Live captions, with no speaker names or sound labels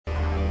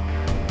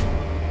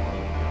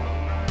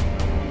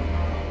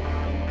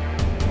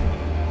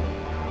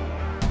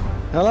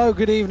Hello,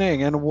 good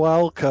evening, and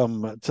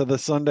welcome to the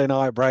Sunday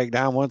Night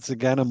Breakdown. Once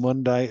again, a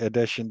Monday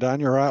edition.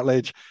 Daniel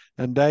Ratledge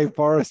and Dave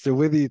Forrester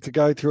with you to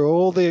go through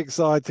all the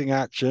exciting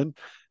action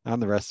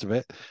and the rest of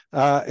it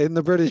in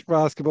the British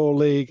Basketball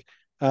League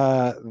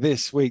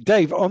this week.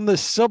 Dave, on the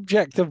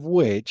subject of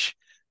which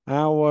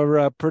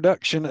our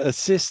production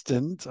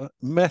assistant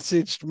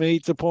messaged me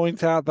to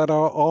point out that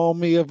our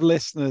army of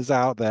listeners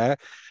out there,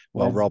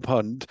 well, Yes. Rob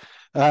Hunt,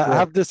 Yeah.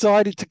 have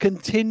decided to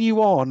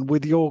continue on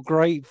with your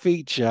great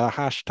feature,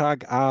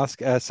 hashtag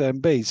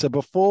AskSNB. So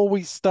before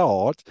we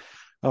start,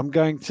 I'm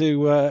going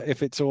to,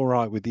 if it's all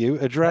right with you,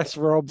 address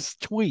Rob's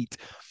tweet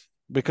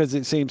because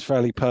it seems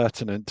fairly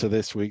pertinent to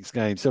this week's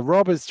game. So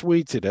Rob has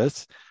tweeted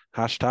us,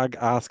 hashtag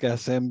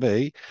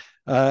AskSNB.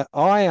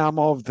 I am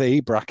of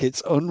the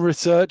brackets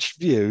unresearched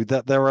view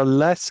that there are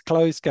less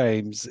close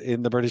games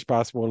in the British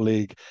Basketball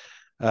League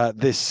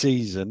this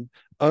season.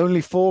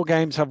 Only 4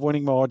 games have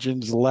winning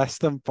margins less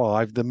than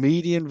 5. The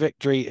median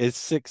victory is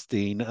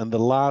 16, and the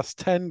last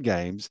 10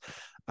 games,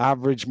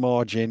 average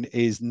margin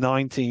is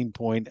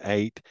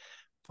 19.8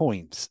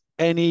 points.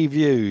 Any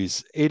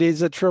views? It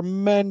is a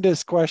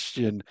tremendous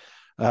question,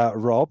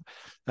 Rob.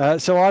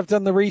 So I've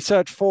done the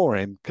research for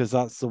him because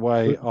that's the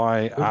way Good.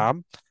 I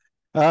Good.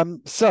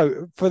 am.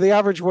 So for the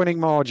average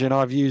winning margin,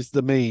 I've used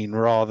the mean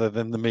rather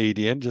than the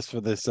median, just for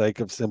the sake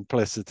of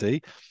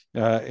simplicity,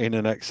 in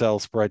an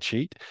Excel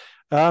spreadsheet.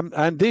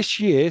 And this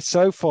year,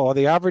 so far,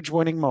 the average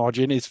winning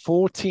margin is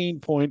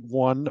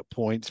 14.1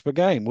 points per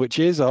game, which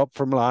is up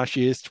from last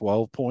year's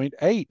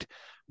 12.8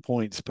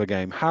 points per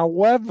game.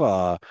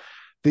 However,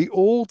 the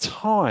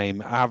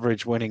all-time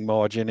average winning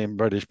margin in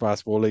British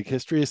Basketball League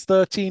history is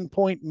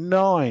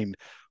 13.9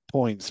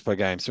 points per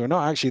game. So we're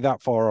not actually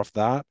that far off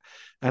that.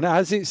 And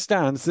as it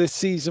stands, this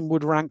season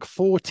would rank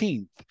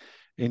 14th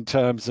in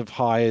terms of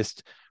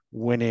highest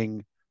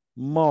winning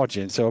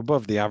margin. So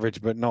above the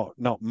average, but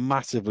not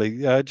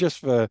massively. Just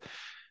for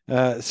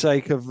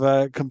sake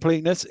of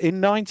completeness, in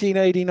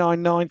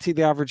 1989-90,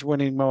 the average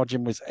winning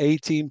margin was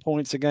 18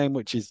 points a game,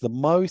 which is the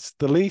most.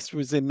 The least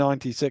was in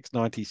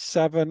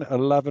 96-97,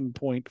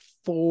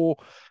 11.4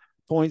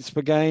 points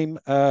per game.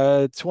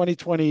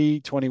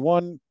 2020-21,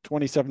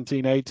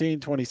 2017-18,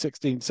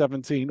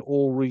 2016-17,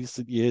 all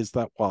recent years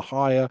that were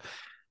higher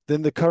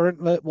than the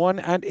current one.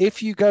 And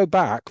if you go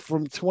back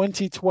from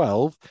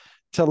 2012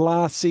 to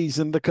last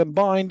season, the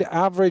combined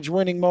average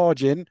winning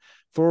margin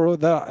for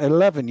the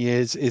 11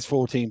 years is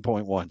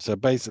 14.1. So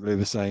basically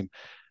the same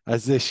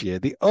as this year.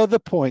 The other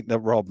point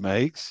that Rob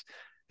makes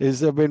is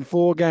there have been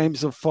 4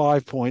 games of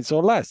 5 points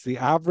or less, the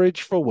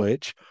average for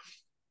which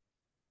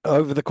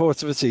over the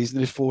course of a season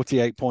is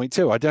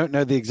 48.2. I don't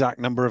know the exact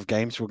number of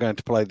games we're going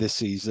to play this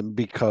season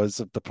because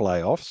of the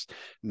playoffs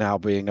now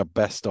being a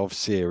best of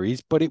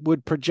series, but it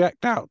would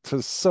project out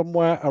to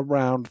somewhere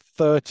around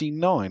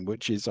 39,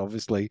 which is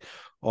obviously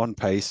on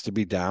pace to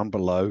be down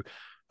below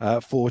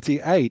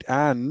 48.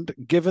 And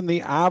given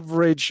the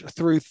average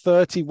through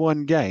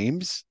 31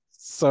 games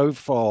so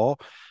far,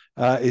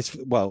 is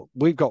well,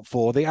 we've got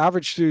 4. The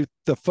average through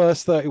the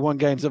first 31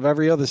 games of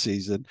every other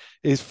season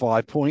is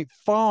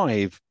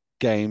 5.5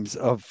 games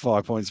of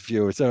 5 points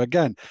fewer. So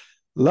again,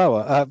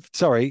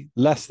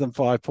 less than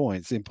 5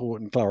 points.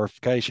 Important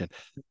clarification.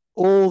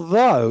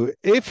 Although,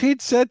 if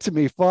he'd said to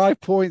me 5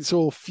 points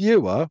or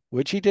fewer,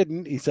 which he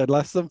didn't, he said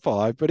less than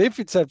 5, but if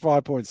he'd said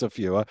 5 points or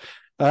fewer,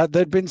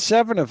 there'd been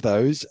 7 of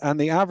those, and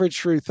the average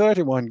through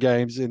 31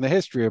 games in the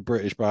history of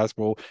British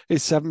basketball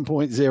is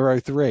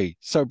 7.03.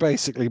 So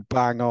basically,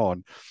 bang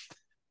on.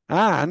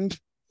 And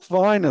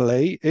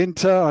finally, I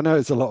know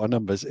it's a lot of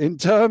numbers. In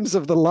terms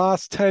of the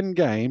last 10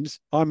 games,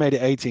 I made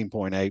it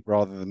 18.8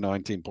 rather than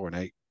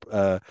 19.8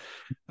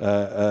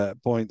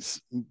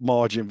 points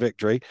margin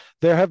victory.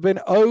 There have been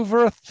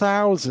over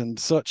 1,000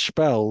 such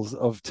spells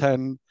of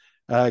 10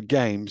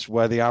 games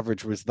where the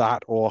average was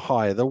that or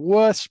higher. The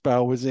worst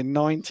spell was in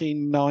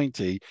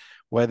 1990,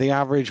 where the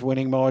average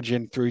winning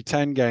margin through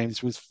 10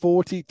 games was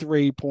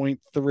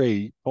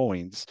 43.3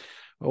 points,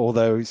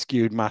 although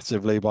skewed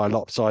massively by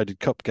lopsided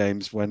cup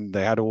games when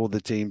they had all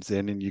the teams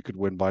in and you could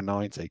win by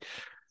 90.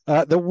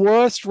 The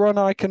worst run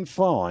I can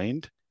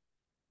find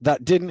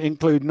that didn't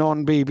include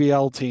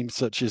non-BBL teams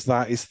such as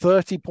that is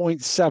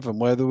 30.7,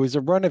 where there was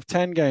a run of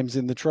 10 games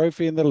in the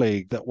trophy in the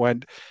league that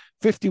went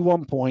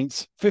 51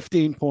 points,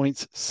 15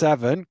 points,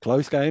 7,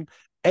 close game,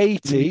 Mm.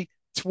 80,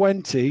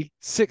 20,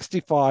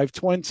 65,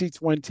 20,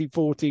 20,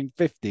 14,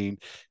 15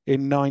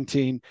 in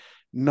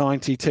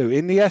 1992.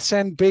 In the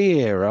SNB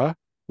era,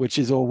 which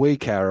is all we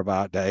care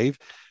about, Dave,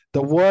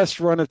 the worst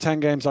run of 10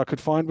 games I could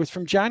find was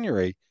from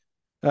January.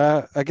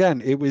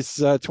 Again, it was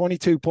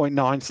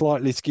 22.9,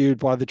 slightly skewed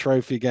by the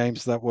trophy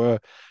games that were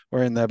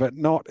in there, but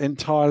not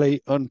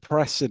entirely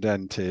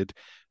unprecedented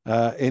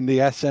in the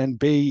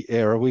SNB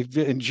era. We've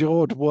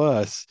endured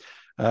worse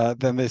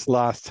than this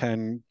last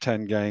 10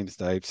 games,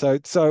 Dave.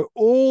 So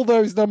all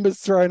those numbers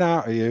thrown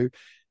out at you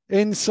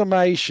in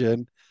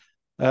summation,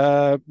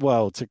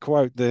 well, to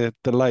quote the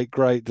late,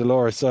 great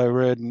Dolores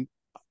O'Riordan,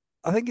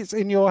 I think it's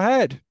in your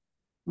head.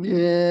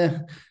 Yeah,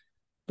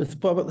 But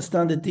what about the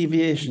standard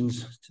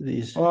deviations to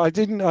these? Well, I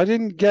didn't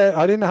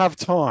have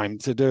time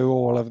to do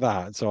all of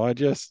that, so I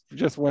just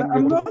went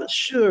I'm with the. not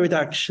sure it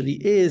actually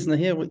is, and I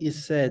hear what you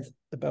said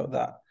about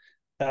that.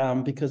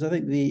 Because I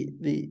think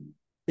the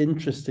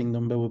interesting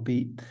number would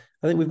be,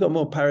 I think we've got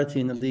more parity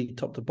in the league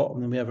top to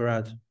bottom than we ever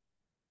had,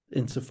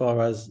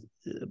 insofar as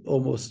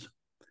almost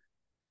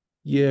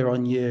year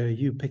on year,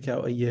 you pick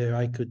out a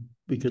year,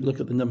 we could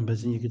look at the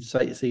numbers and you could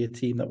see a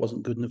team that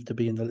wasn't good enough to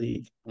be in the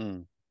league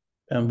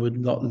and would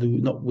not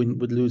win,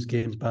 would lose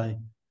games by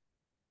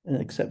an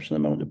exceptional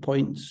amount of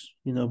points.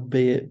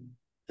 Be it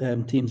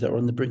teams that were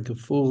on the brink of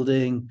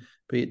folding,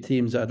 be it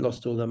teams that had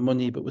lost all their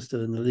money but were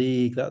still in the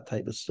league, that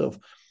type of stuff.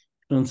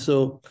 And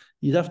so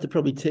you'd have to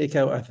probably take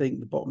out, I think,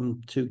 the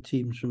bottom two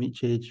teams from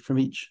each year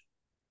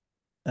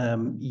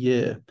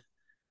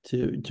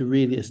to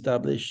really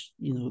establish,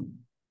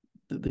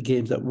 the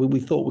games that we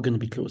thought were going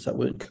to be close that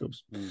weren't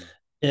close.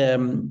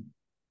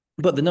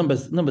 But the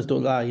numbers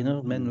don't lie,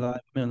 men lie,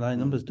 women lie,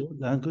 numbers don't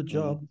lie. Good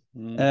job.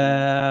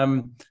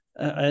 And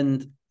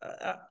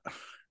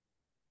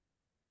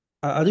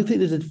I do think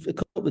there's a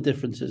couple of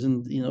differences,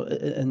 and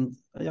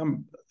I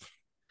am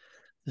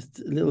just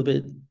a little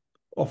bit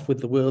off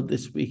with the world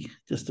this week,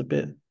 just a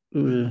bit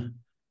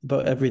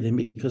about everything,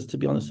 because to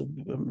be honest, I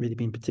haven't really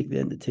been particularly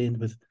entertained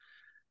with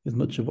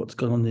much of what's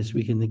gone on this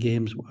week in the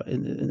games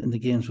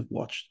we've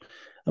watched.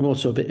 I'm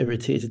also a bit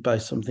irritated by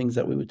some things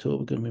that we were told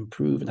were going to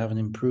improve and haven't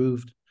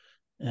improved.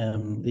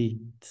 There's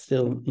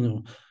still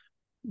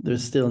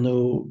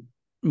no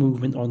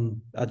movement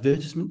on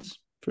advertisements,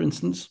 for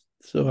instance.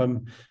 So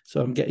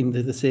I'm getting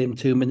the same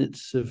 2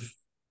 minutes of.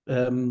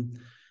 I'm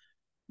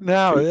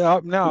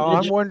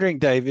wondering,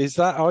 Dave,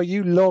 are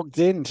you logged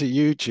into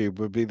YouTube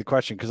would be the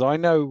question, because I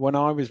know when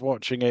I was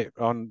watching it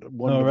on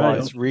one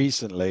device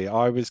recently,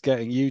 I was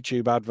getting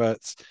YouTube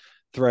adverts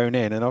thrown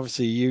in, and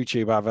obviously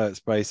YouTube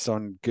adverts based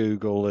on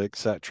Google,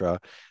 etc.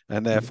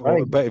 And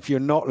therefore, but if you're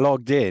not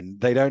logged in,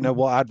 they don't know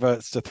what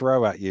adverts to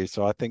throw at you.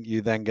 So I think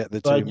you then get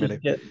the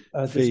 2-minute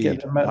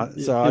feed.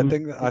 So I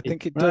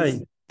think it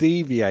does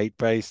deviate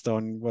based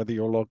on whether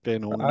you're logged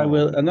in or not. I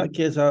will. In that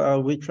case,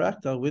 I'll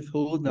retract. I'll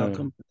withhold, and I'll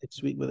come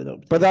next week with an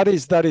update. But that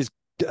is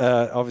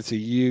obviously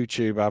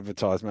YouTube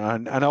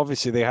advertisement, and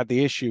obviously they had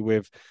the issue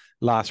with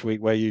last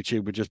week where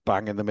YouTube were just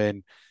banging them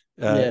in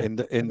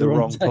the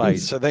wrong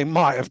place, so they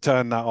might have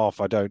turned that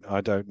off. I don't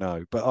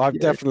know, but I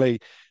definitely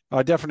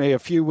a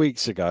few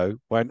weeks ago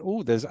went,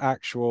 there's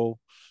actual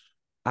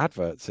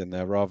adverts in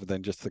there rather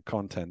than just the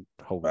content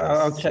holders.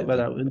 I'll check that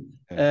out.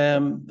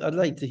 I'd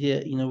like to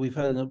hear, we've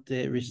had an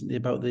update recently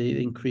about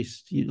the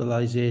increased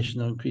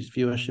utilization or increased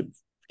viewership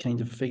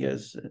kind of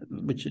figures,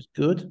 which is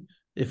good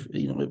if,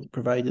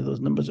 provided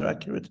those numbers are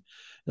accurate.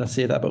 And I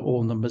say that about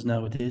all numbers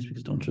nowadays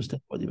because I don't trust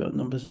anybody about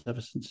numbers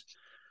ever since.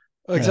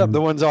 Except the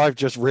ones I've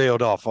just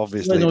reeled off,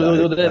 obviously.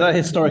 They're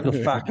historical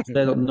facts.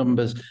 They're not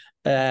numbers,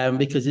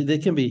 because they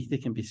can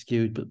be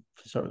skewed, but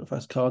historical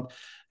facts can't.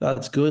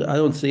 That's good. I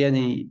don't see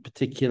any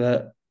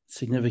particular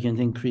significant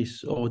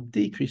increase or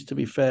decrease, to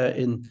be fair,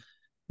 in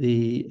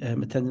the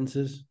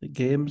attendances at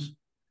games.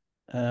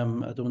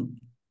 I don't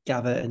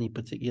gather any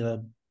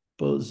particular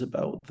buzz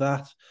about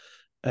that.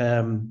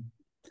 I'm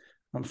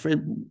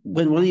afraid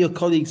when one of your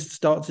colleagues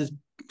starts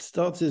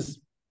his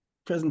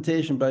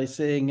presentation by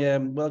saying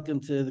welcome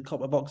to the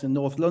Copper Box in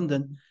North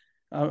London,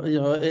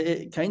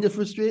 it kind of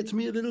frustrates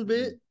me a little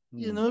bit,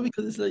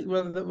 because it's like,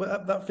 well,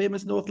 that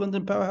famous North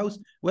London powerhouse,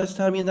 West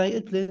Ham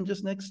United, playing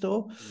just next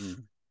door.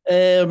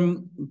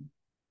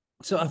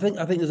 So I think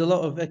there's a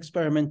lot of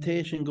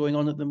experimentation going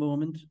on at the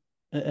moment,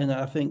 and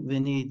I think they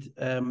need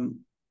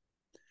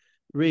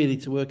really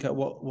to work out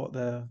what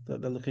they're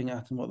looking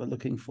at and what they're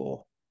looking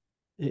for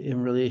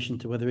in relation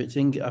to whether it's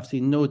I've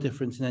seen no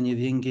difference in any of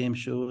the in-game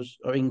shows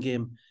or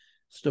in-game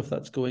stuff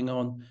that's going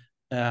on.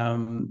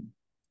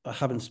 I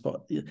haven't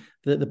spotted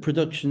the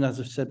production, as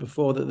I've said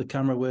before, that the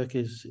camera work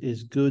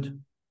is good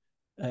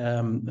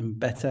and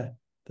better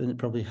than it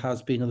probably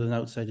has been other than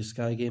outside of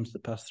Sky Games the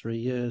past 3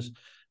 years.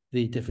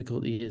 The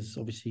difficulty is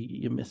obviously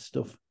you miss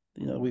stuff.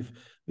 We've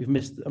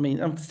missed. I mean,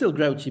 I'm still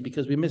grouchy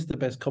because we missed the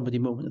best comedy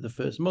moment of the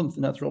first month,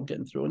 and that's Rob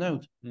getting thrown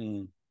out.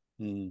 And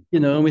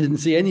we didn't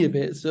see any of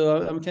it.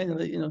 So I'm kind of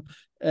like,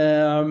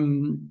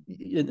 and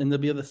there'll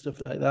be other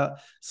stuff like that.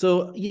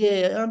 So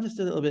yeah, I'm just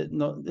a little bit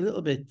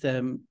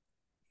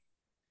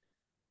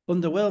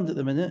underwhelmed at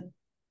the minute.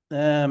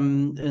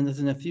 And as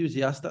an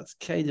enthusiast, that's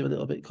kind of a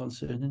little bit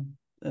concerning.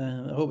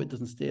 I hope it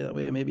doesn't stay that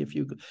way. Maybe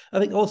I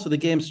think also the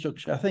game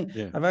structure. I think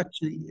I've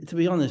actually, to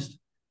be honest,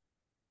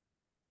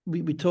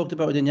 we talked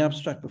about it in the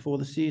abstract before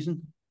the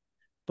season,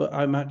 but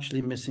I'm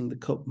actually missing the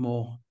cup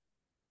more.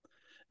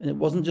 And it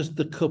wasn't just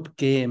the cup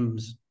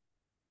games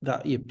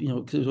that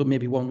because it was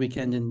maybe one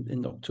weekend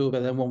in October,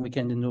 then one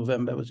weekend in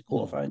November was a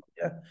quarterfinal.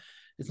 Yeah,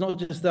 it's not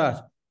just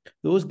that.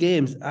 Those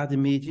games add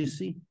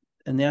immediacy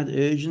and they add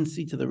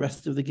urgency to the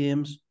rest of the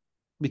games,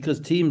 because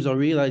teams are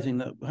realizing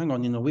that, hang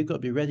on, we've got to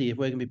be ready if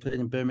we're going to be playing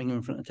in Birmingham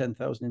in front of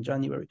 10,000 in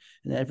January,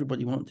 and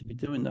everybody wanted to be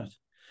doing that.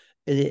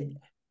 And it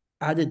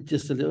added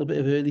just a little bit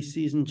of early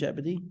season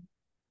jeopardy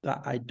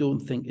that I don't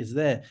think is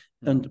there.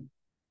 And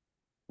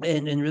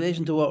in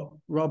relation to what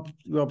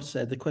Rob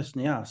said, the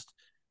question he asked,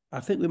 I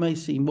think we may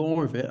see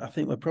more of it. I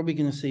think we're probably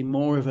going to see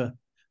more of a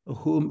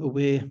home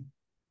away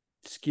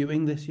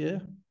skewing this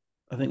year.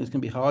 I think it's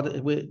going to be harder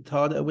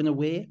to win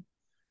away,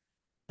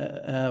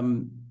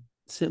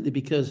 simply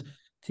because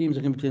teams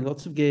are going to be playing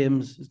lots of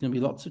games. There's going to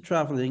be lots of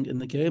travelling,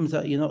 and the games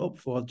that you're not up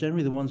for are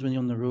generally the ones when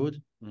you're on the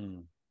road.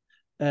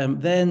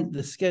 Then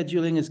the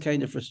scheduling has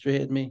kind of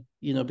frustrated me,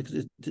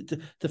 because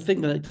to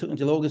think that it took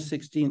until August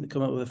 16th to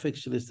come up with a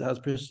fixture list that has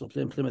Bristol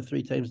playing Plymouth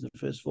 3 times in the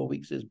first 4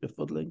 weeks is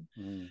befuddling.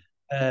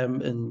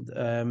 And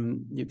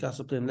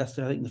Newcastle playing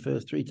Leicester, I think, in the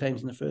first 3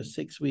 times in the first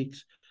 6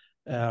 weeks.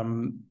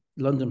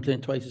 London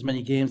playing twice as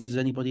many games as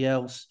anybody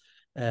else.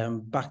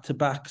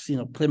 Back-to-backs,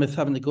 Plymouth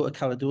having to go to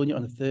Caledonia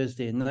on a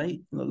Thursday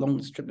night, the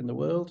longest trip in the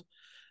world,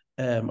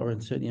 or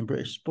certainly in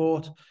British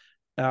sport.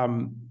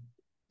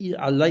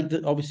 I like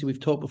that. Obviously, we've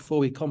talked before.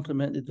 We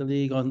complimented the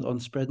league on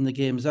spreading the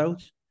games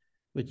out,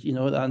 which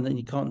and then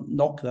you can't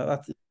knock that.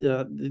 That's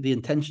the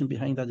intention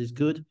behind that is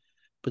good,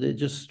 but it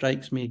just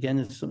strikes me again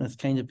as something that's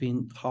kind of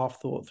been half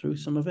thought through.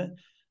 Some of it,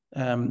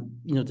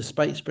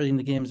 despite spreading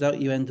the games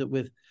out, you end up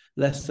with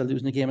Leicester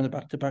losing a game in a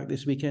back-to-back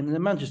this weekend, and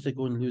then Manchester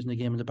going and losing a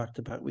game in a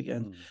back-to-back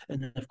weekend.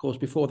 And then, of course,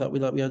 before that, we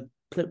had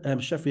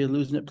Sheffield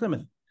losing at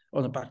Plymouth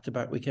on a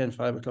back-to-back weekend,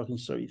 5 o'clock in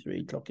Surrey, 3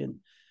 o'clock in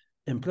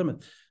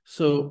Plymouth.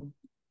 So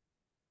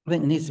I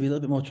think there needs to be a little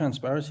bit more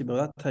transparency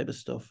about that type of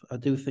stuff. I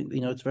do think,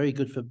 it's very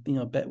good for,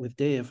 Bet with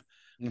Dave,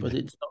 but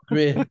it's not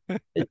great.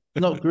 It's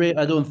not great,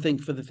 I don't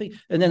think, for the thing.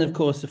 And then, of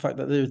course, the fact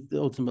that there's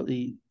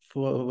ultimately,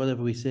 for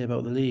whatever we say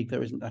about the league,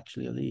 there isn't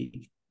actually a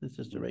league. It's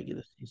just a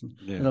regular season.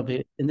 Yeah. And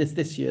albeit in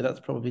this year,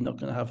 that's probably not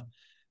going to have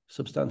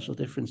substantial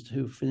difference to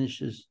who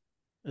finishes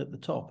at the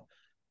top.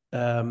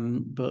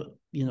 But,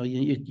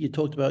 you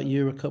talked about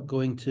Euro Cup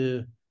going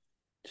to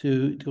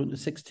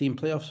 16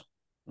 playoffs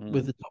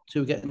with the top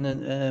 2 getting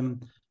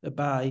a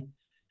bye.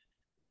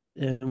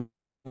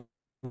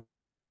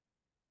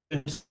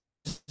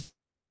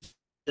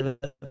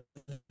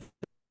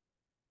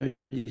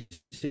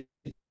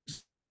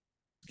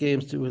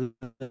 Games to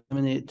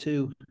eliminate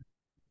 2.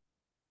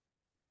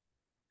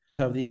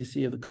 Have the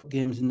EC of the cup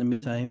games in the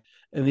meantime,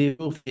 and the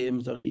both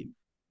games are,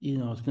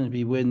 it's going to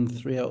be win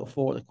 3 out of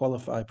 4 to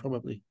qualify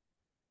probably,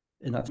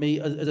 and that's me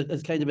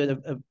as kind of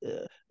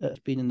it's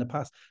been in the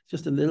past. It's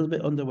just a little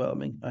bit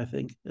underwhelming, I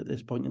think, at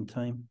this point in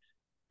time.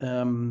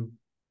 And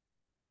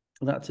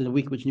that's in a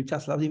week which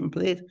Newcastle haven't even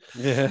played.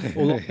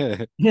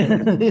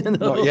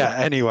 Not yet.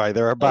 Anyway,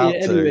 they're about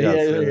to.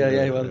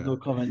 Yeah. Well, no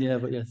comment. Yeah,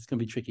 but it's going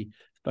to be tricky.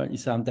 Apparently,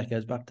 Sam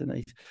Decker's back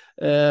tonight.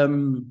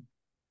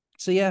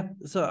 So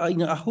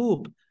I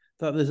hope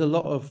that there's a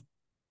lot of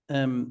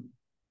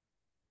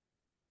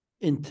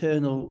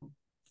internal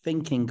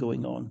thinking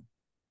going on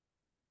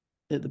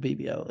at the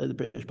BBL, at the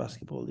British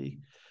Basketball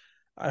League.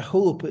 I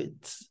hope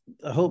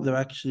they're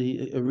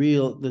actually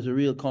there's a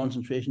real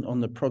concentration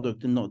on the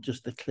product and not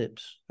just the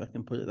clips, if I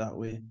can put it that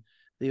way,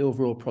 the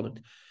overall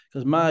product.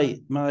 Because my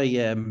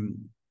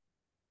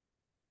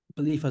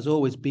belief has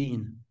always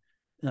been,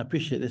 and I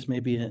appreciate this may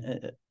be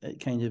a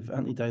kind of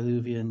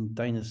antediluvian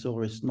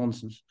dinosaurus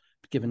nonsense,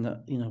 given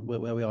that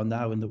where we are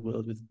now in the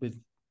world with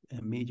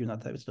media and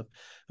that type of stuff.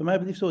 But my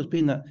belief's always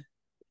been that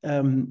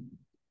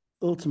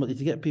ultimately,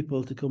 to get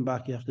people to come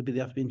back, they have to be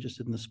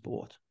interested in the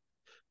sport.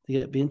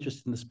 To be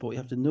interested in the sport, you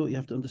have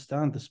to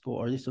understand the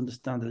sport, or at least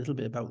understand a little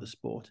bit about the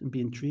sport and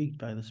be intrigued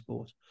by the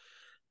sport.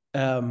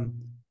 And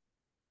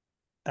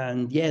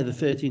the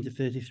 13 to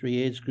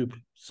 33 age group,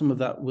 some of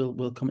that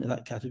will come into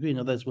that category, and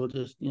others will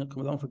just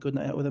come along for a good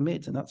night out with their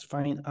mates, and that's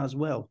fine as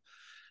well.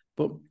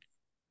 But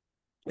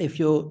if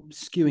you're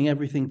skewing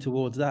everything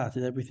towards that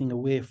and everything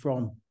away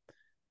from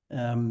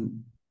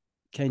kind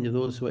of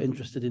those who are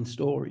interested in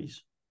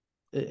stories,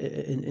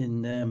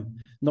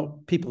 in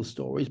not people's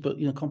stories, but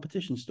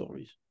competition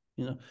stories.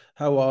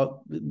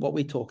 What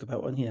we talk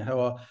about on here? How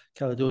are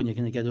Caledonia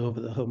going to get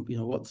over the hump?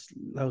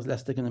 How's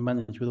Leicester going to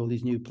manage with all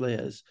these new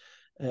players?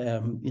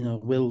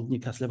 Will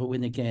Newcastle ever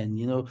win again?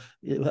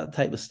 That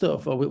type of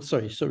stuff. Or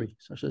sorry, I should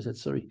have said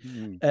sorry.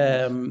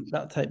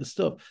 That type of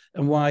stuff.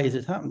 And why is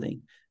it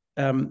happening?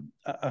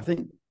 I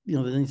think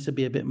there needs to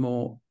be a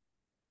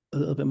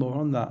little bit more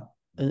on that.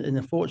 And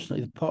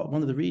unfortunately,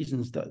 one of the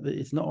reasons that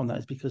it's not on that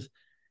is because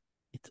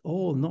it's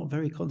all not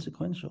very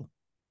consequential.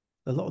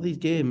 A lot of these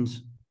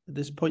games at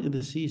this point of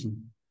the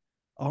season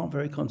aren't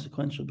very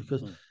consequential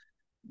because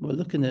we're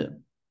looking at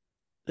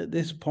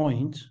this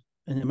point,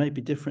 and it might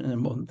be different in a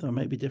month, or it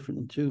might be different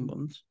in 2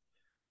 months.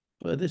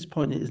 But at this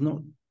point, it is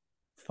not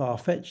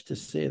far-fetched to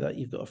say that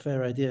you've got a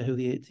fair idea who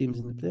the 8 teams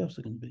in the playoffs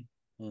are going to be.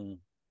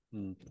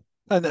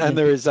 And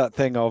there is that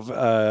thing of,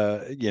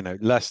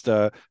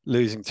 Leicester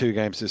losing 2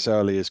 games this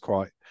early is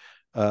quite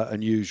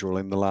unusual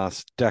in the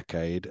last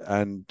decade,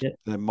 and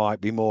there might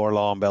be more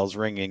alarm bells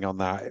ringing on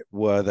that.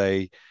 Were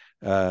they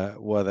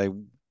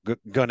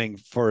gunning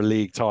for a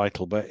league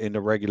title, but in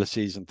a regular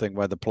season thing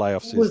where the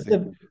playoffs is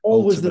the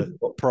ultimate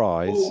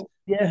prize?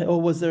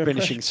 Or was there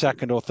finishing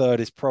second or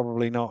third is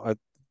probably not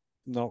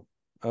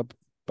a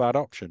bad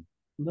option.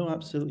 No,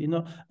 absolutely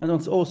not. And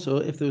also,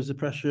 if there was the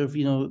pressure of,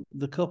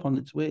 the cup on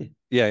its way.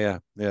 Yeah.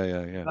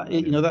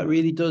 That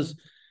really does.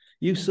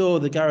 You saw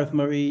the Gareth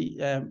Murray,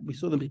 we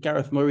saw the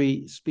Gareth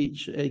Murray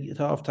speech at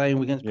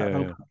halftime against Pat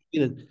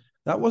Van.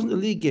 That wasn't a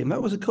league game.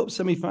 That was a cup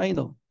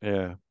semi-final.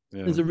 Yeah.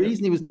 There's a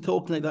reason he was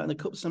talking like that in a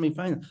cup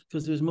semi-final,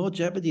 because there was more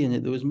jeopardy in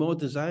it. There was more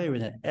desire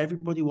in it.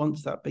 Everybody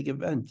wants that big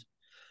event.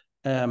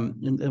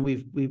 And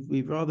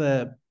we've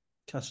rather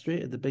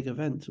castrated the big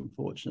event,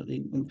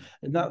 unfortunately. And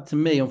that, to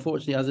me,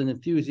 unfortunately, as an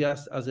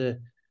enthusiast,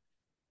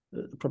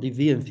 probably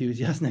the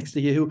enthusiast next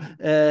to you,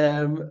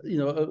 a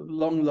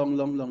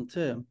long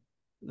term,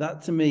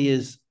 that to me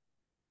is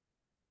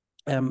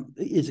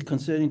a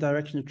concerning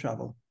direction of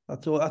travel.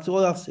 That's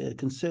all I'll say. A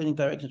concerning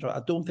direction of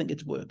travel. I don't think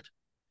it's worked.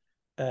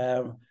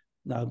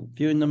 Now,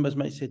 viewing numbers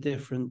might say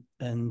different,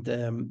 and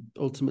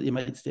ultimately you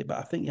might stay, but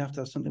I think you have to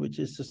have something which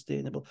is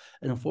sustainable.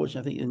 And unfortunately,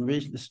 I think in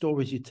relation to the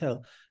stories you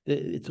tell,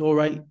 it's all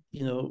right,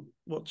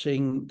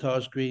 watching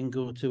Taj Green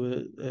go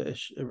to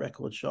a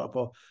record shop,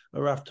 or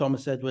Ralph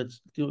Thomas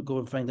Edwards go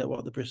and find out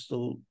what the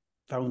Bristol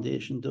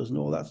Foundation does and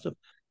all that stuff.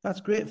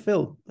 That's great,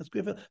 Phil. That's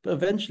great, Phil. But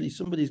eventually,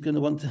 somebody's going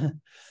to want to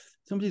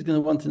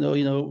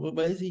know, well,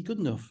 is he good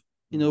enough?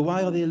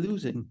 Why are they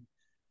losing?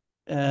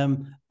 What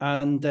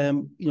are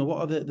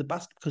the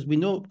basket? Because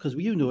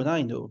and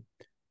I know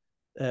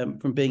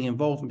from being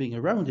involved and being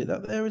around it,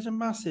 that there is a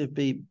massive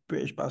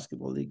British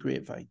Basketball League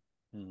grapevine.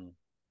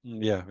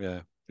 Yeah.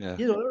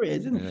 There is,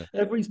 isn't it?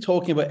 Everybody's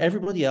talking about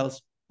everybody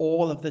else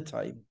all of the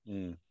time.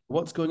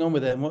 What's going on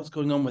with them? And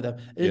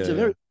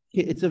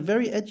it's a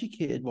very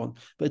educated one,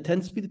 but it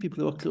tends to be the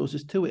people who are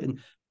closest to it. And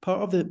part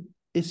of the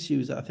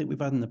issues that I think we've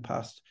had in the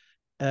past,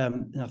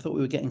 and I thought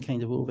we were getting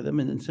kind of over them,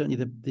 and certainly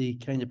the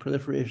kind of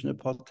proliferation of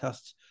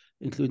podcasts,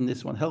 including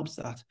this one, helps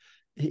that,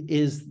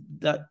 is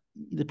that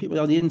the people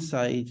on the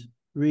inside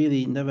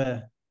really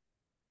never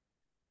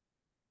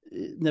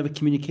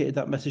communicated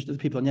that message to the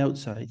people on the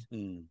outside.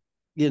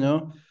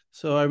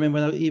 So I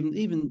remember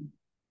even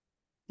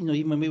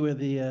when we were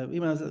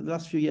even as the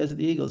last few years at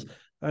the Eagles,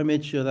 I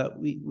made sure that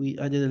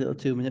I did a little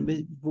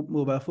 2-minute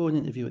mobile phone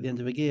interview at the end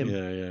of a game.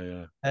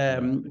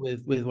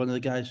 With one of the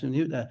guys from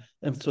Utah,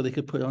 and so they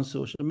could put it on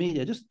social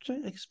media, just try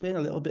to explain a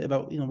little bit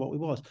about what we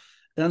was.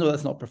 And I know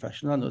that's not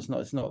professional. I know it's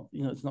not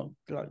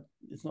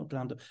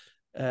glammed up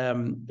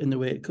in the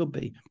way it could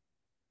be.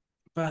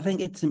 But I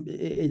think it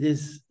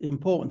is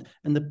important.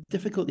 And the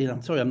difficulty, and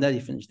I'm sorry, I'm nearly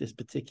finished this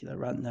particular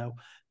rant now.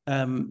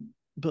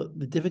 But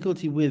the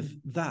difficulty with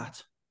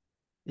that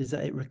is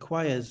that it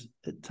requires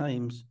at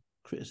times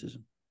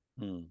criticism.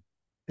 And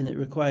it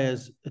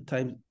requires at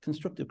times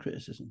constructive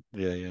criticism.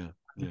 Yeah.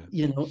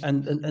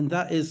 And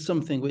that is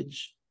something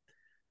which,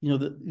 that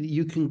the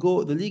league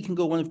can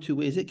go one of two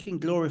ways. It can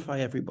glorify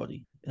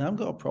everybody, and I've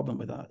got a problem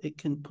with that. It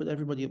can put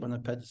everybody up on a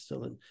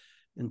pedestal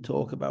and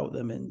talk about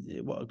them, and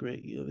what a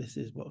great this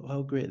is,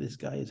 how great this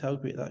guy is, how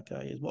great that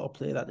guy is, what a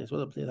play that is,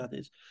 what a play that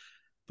is.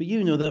 But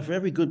that for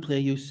every good player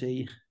you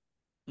see,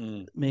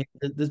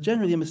 there's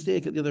generally a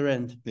mistake at the other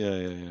end.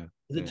 Yeah.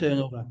 There's a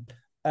turnover.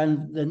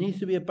 And there needs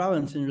to be a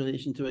balance in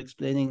relation to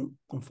explaining,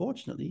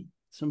 unfortunately,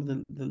 some of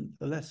the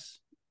less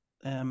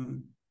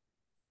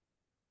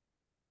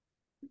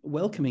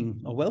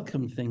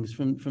welcome things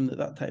from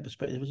that type of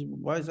perspective.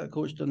 Why has that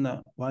coach done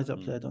that? Why has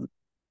that player done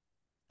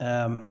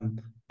that?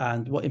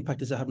 And what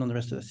impact is that having on the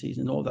rest of the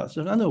season and all that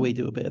stuff? I know we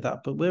do a bit of that,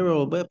 but we're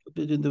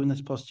doing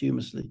this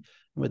posthumously, and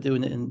we're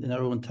doing it in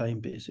our own time,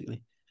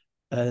 basically.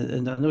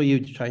 And I know you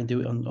try and do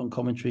it on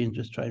commentary and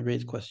just try and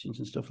raise questions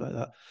and stuff like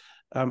that.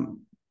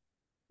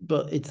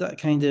 But it's that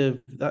kind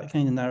of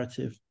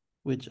narrative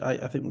which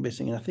I think we're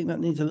missing, and I think that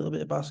needs a little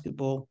bit of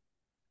basketball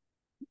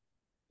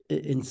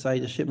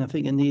insidership, and I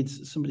think it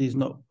needs somebody who's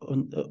not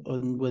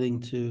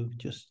unwilling to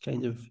just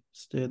kind of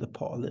stir the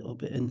pot a little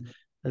bit, and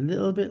a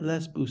little bit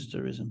less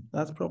boosterism.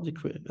 That's probably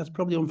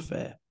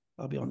unfair,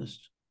 I'll be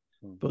honest,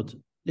 but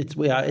it's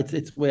where I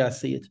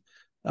see it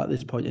at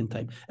this point in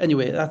time.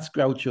 Anyway, that's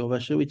grouch over.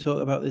 Shall we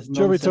talk about this nonsense?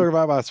 Shall we talk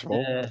about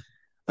basketball?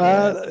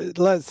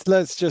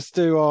 Let's just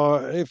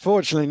do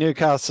fortunately,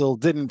 Newcastle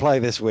didn't play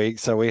this week,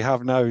 so we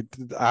have no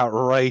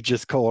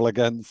outrageous call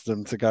against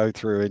them to go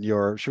through in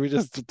Europe. Should we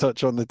just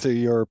touch on the two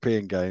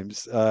European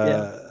games?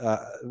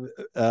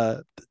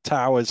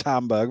 Towers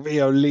Hamburg,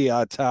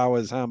 Veolia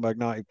Towers Hamburg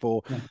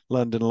 94,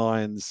 London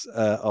Lions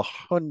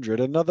 100.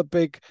 Another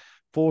big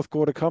fourth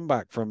quarter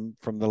comeback from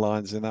the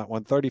Lions in that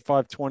one.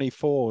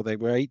 35-24. They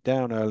were 8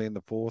 down early in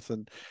the fourth,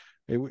 and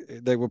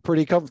they were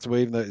pretty comfortable,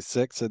 even though it's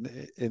 6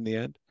 in the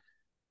end.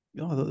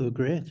 Oh, I thought they were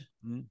great.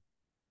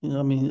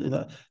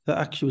 That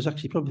actually was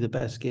probably the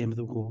best game of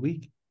the whole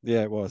week.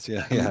 Yeah, it was.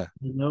 Yeah.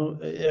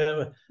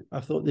 I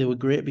thought they were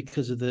great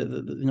because of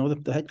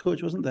the head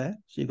coach wasn't there,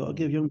 so you got to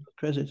give Young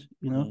credit.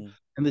 And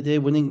the day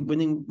winning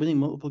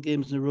multiple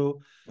games in a row.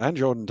 And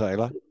Jordan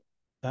Taylor,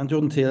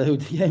 who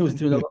was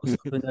doing a lot of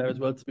stuff in there as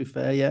well. To be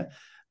fair, yeah.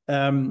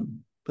 But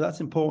that's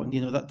important.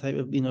 That type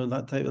of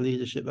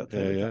leadership. That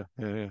type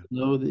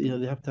of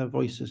they have to have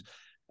voices.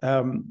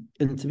 And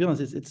to be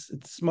honest, it's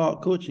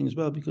smart coaching as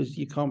well, because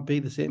you can't be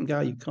the same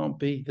guy. You can't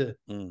be the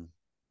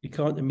you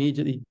can't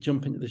immediately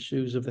jump into the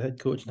shoes of the head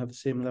coach and have the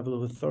same level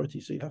of authority.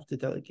 So you have to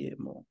delegate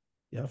more.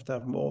 You have to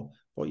have more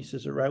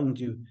voices around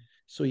you.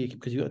 So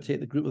because you've got to take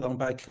the group along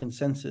by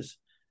consensus,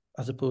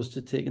 as opposed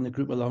to taking the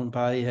group along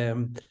by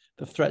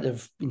the threat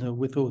of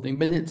withholding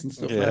minutes and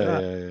stuff like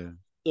that.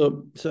 Yeah.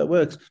 So it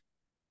works.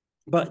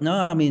 But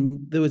no, I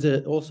mean there was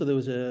a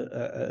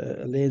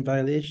lane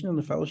violation on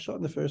the foul shot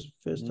in the first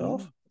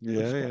half.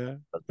 The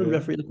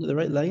referee looking at the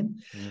right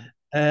line. Yeah.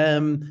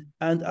 And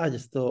I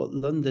just thought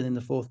London in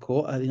the fourth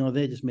quarter,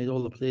 they just made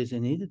all the plays they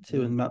needed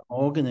to, and Matt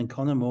Morgan and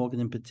Conor Morgan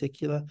in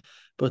particular.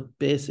 But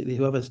basically,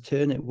 whoever's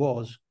turn it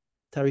was,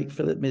 Tariq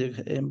Phillip made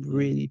a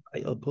really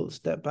vital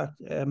step back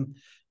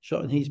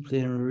shot, and he's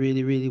playing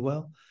really, really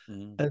well.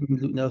 And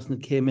Luke Nelson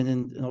came in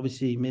and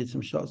obviously made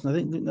some shots. And I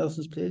think Luke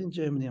Nelson's played in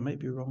Germany. I might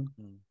be wrong.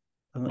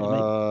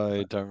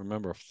 I don't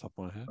remember off the top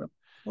of my head.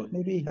 Well,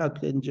 maybe he had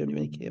played in Germany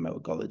when he came out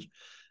of college.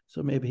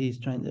 So maybe he's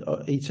trying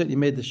to. He certainly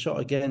made the shot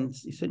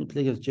against. He certainly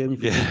played against Germany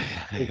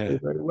very,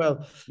 very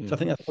well. So I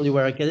think that's probably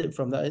where I get it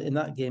from. That in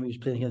that game he was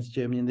playing against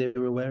Germany and they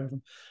were aware of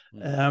him.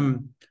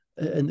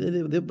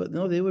 But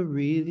no, they were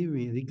really,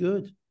 really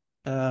good.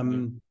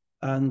 And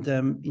in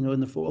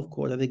the fourth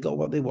quarter they got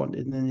what they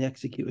wanted and then they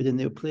executed and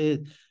they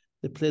played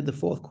the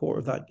fourth quarter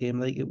of that game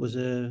like it was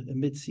a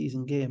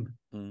mid-season game.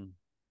 I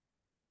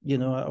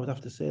would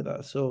have to say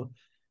that. So.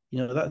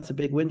 That's a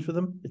big win for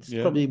them. It's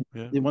probably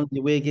one of the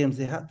away games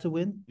they had to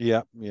win.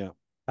 Yeah.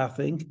 I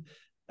think.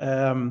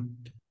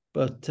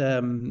 But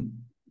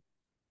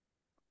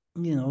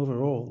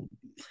overall,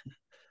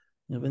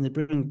 when they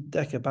bring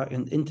Decker back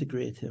and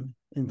integrate him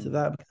into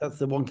that, because that's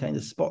the one kind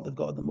of spot they've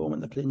got at the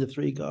moment. They're playing the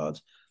three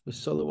guards with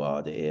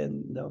Solowade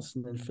and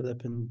Nelson and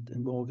Phillip and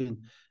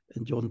Morgan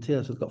and Jordan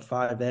Taylor. So they've got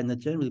five there, and they're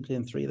generally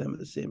playing three of them at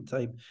the same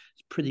time.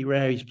 It's pretty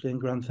rare he's playing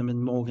Grantham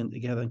and Morgan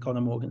together and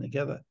Conor Morgan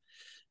together.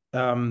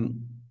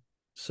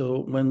 So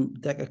when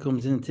Decker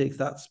comes in and takes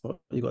that spot,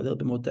 you've got a little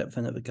bit more depth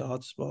in at the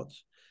guard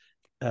spots.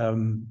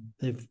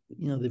 They've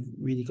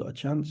really got a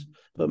chance.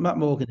 But Matt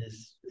Morgan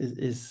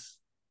is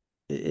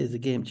a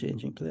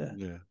game-changing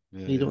player.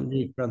 You don't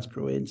need France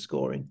Croatian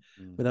scoring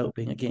without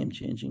being a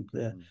game-changing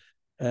player.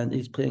 And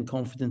he's playing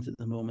confident at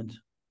the moment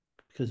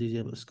because he's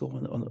able to score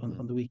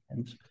on the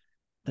weekends.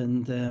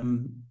 And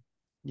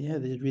they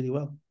did really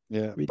well.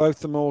 Yeah, both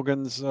the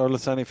Morgans,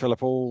 Lasani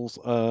Philip, all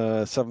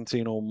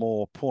 17 or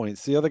more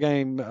points. The other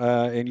game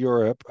in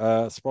Europe,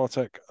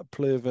 Spartak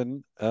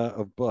Pleven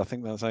I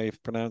think that's how you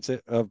pronounce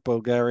it, of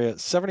Bulgaria,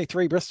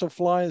 73, Bristol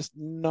Flyers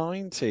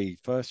 90.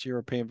 First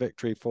European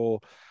victory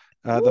for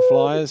the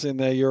Flyers in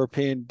their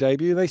European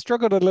debut. They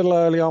struggled a little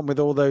early on with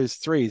all those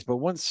threes, but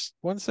once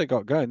they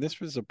got going, this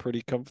was a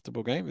pretty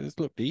comfortable game. This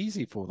looked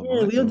easy for them.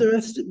 Yeah, we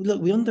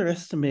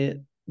overestimate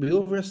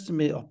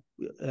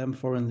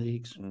foreign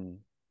leagues.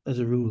 As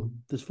a rule,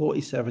 there's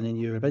 47 in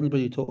Europe.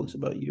 Anybody who talks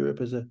about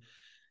Europe as a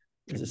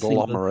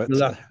conglomerate,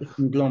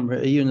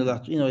 a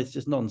unilateral, it's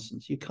just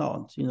nonsense. You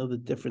can't. The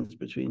difference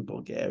between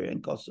Bulgaria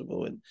and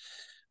Kosovo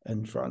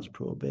and France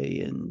Pro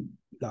B and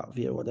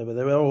Latvia, whatever.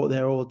 They're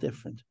all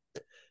different.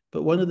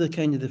 But one of the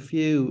the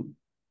few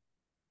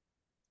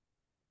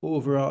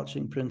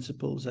overarching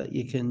principles that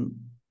you can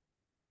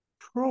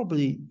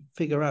probably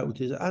figure out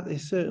is at a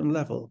certain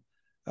level,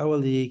 our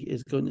league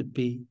is going to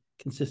be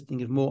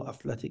consisting of more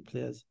athletic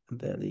players in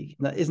their league.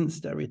 And that isn't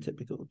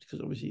stereotypical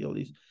because obviously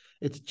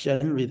it's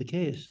generally the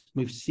case.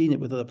 We've seen it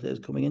with other players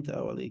coming into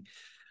our league.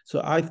 So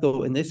I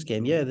thought in this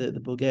game, the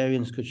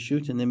Bulgarians could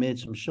shoot and they made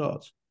some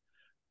shots.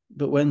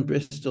 But when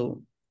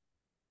Bristol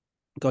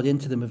got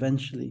into them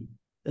eventually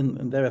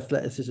and their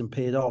athleticism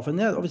paid off, and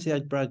they obviously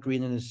had Brad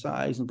Green in his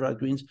size, and Brad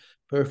Green's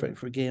perfect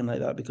for a game like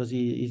that because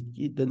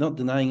they're not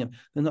denying him.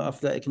 They're not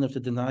athletic enough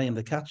to deny him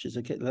the catches.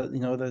 They're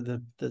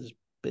just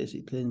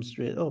basically playing him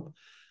straight up.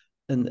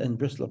 And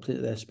Bristol are playing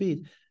at their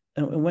speed.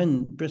 And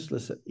when Bristol,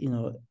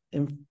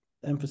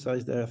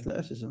 emphasised their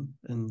athleticism,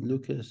 and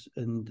Lucas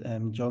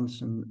and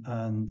Johnson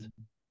and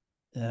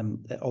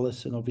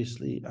Ollison,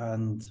 obviously,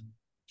 and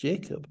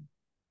Jacob,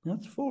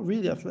 that's four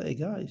really athletic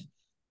guys,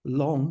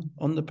 long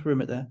on the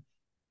perimeter,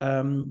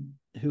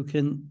 who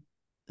can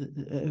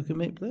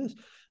make plays.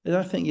 And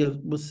I think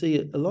we'll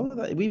see a lot of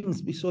that.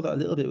 We saw that a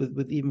little bit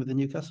with the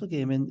Newcastle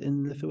game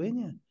in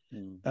Lithuania.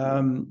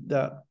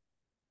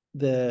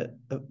 That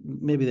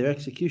maybe our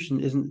execution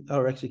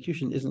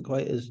isn't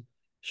quite as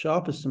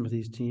sharp as some of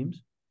these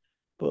teams,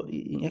 but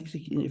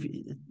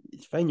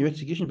it's fine your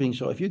execution being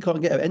short. If you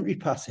can't get an entry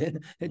pass in,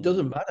 it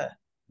doesn't matter.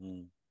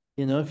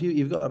 If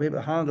you've got to be able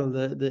to handle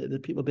the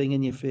people being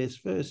in your face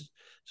first.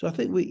 So I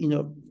think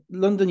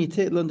London, you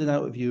take London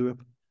out of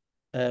Europe,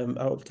 out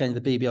of kind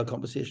of the BBL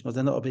conversation, or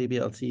they're not a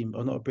BBL team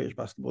or not a British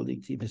Basketball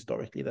League team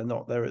historically. They're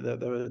not. They're at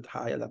a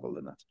higher level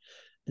than that.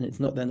 And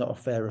they're not a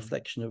fair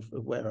reflection of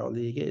where our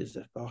league is.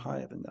 They're far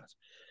higher than that.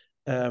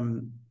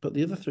 But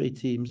the other three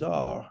teams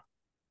are,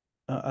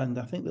 and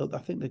I think they're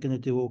going to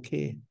do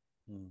okay.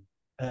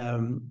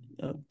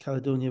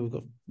 Caledonia,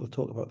 we'll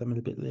talk about them a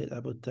little bit later,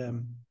 but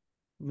we're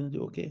going to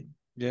do okay.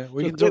 Yeah,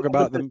 we can talk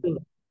about them.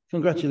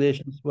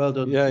 Congratulations. Well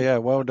done. Yeah,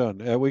 well done.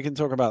 We can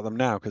talk about them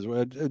now because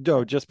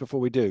just before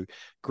we do,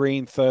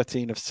 Green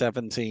 13 of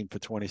 17 for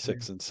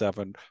 26 and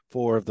 7,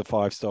 4 of the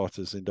 5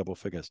 starters in double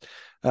figures.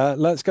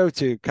 Let's go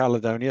to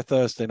Caledonia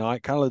Thursday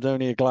night.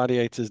 Caledonia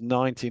Gladiators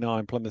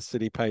 99, Plymouth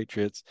City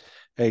Patriots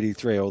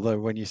 83. Although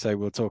when you say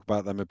we'll talk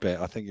about them a bit,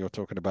 I think you're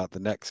talking about the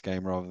next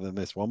game rather than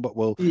this one. But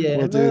we'll do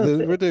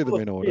them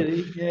in order.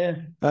 Really, yeah.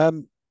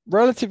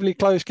 Relatively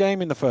close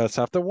game in the first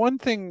half. The one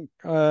thing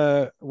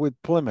with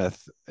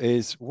Plymouth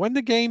is when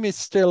the game is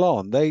still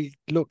on, they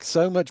look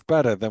so much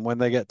better than when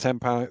they get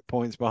 10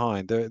 points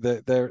behind.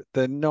 They're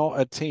not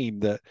a team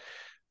that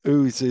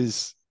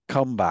oozes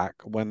comeback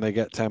when they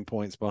get 10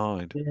 points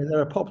behind. Yeah,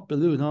 they're a popped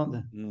balloon, aren't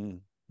they?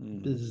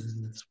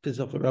 Fizz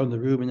off around the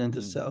room and then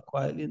just settle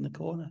quietly in the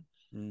corner.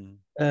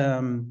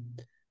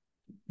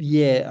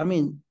 Yeah, I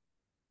mean,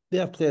 they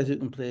have players who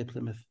can play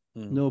Plymouth.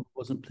 Nobody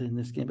wasn't playing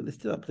this game, but they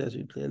still have players who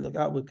can play. Look,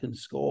 Atwood can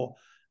score.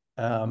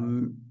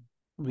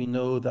 We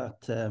know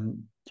that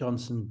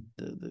Johnson,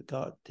 the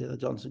guard, Taylor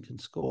Johnson can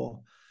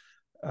score,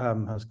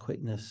 has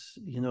quickness,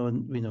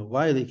 and we know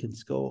Wiley can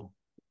score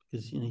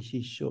because,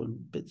 she's shown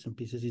bits and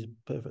pieces. He's a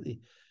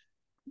perfectly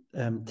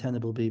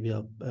tenable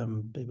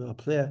BBL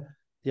player.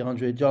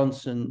 DeAndre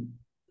Johnson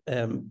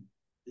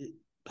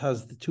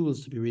has the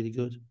tools to be really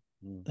good.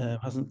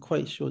 Hasn't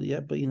quite showed it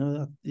yet, but he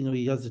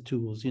has the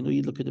tools.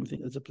 You look at him,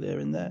 think there's a player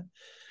in there,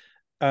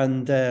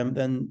 and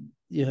then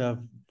you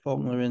have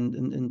Faulkner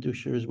and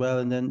Dusher as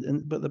well,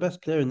 but the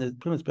best player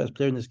Plymouth's best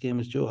player in this game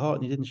was Joe Hart,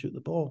 and he didn't shoot the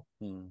ball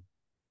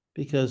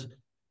because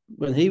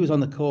when he was on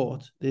the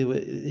court,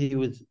 he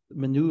was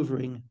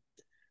manoeuvring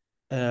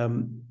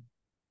the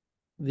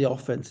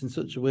offense in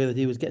such a way that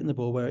he was getting the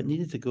ball where it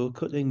needed to go,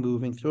 cutting,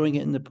 moving, throwing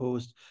it in the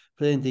post,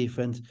 playing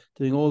defense,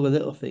 doing all the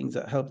little things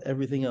that helped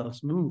everything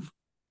else move.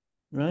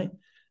 Right,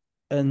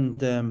 and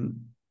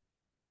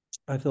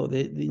I thought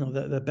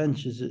their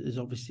bench is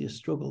obviously a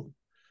struggle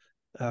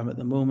at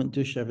the moment.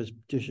 Dusher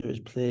is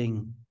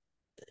playing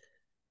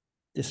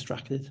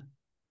distracted,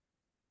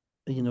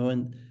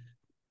 and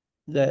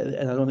I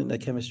don't think their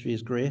chemistry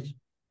is great.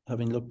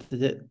 Having looked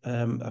at it,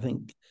 I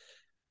think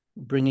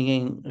bringing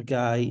in a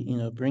guy,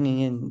 bringing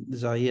in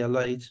Zaire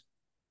Light,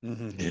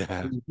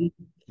 yeah.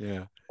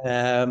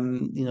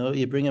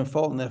 You bring in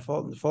Faulkner.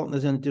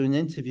 Faulkner's going to do an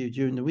interview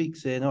during the week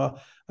saying, "Oh,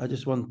 I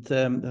just want."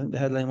 The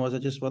headline was, "I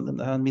just want them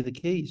to hand me the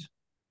keys."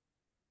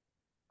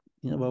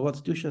 Well,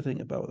 what's Dusher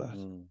think about that?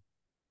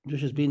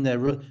 Dusher's been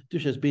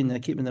there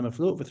keeping them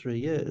afloat for 3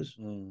 years.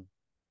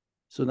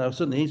 So now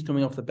suddenly he's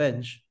coming off the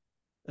bench,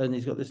 and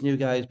he's got this new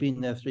guy who's been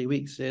there 3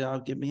 weeks saying,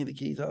 "I'll give me the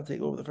keys. I'll take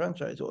over the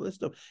franchise." All this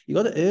stuff. You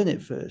got to earn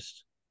it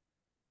first,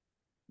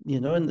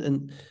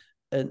 and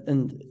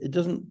it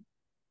doesn't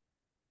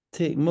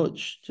take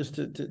much just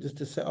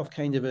to set off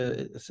kind of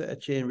a set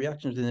of chain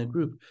reactions in a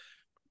group,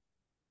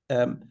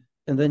 and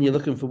then you're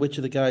looking for which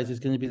of the guys is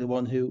going to be the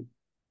one who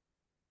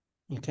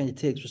kind of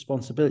takes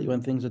responsibility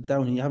when things are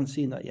down, and you haven't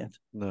seen that yet.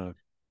 No.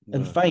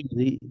 And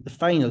finally,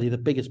 the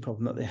biggest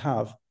problem that they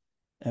have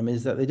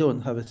is that they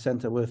don't have a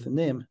centre worth a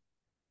name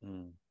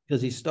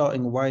because he's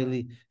starting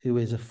Wiley, who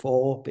is a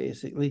 4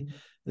 basically.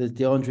 There's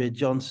DeAndre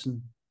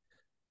Johnson,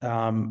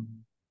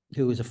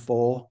 who is a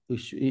 4,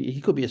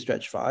 he could be a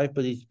stretch 5,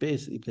 but he's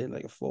basically playing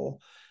like a 4.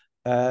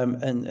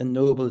 And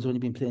Noble has only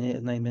been playing 8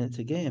 or 9 minutes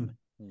a game.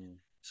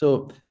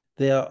 So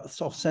they are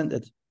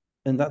soft-centered,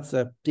 and that's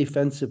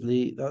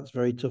defensively, that's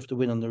very tough to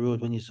win on the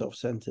road when you're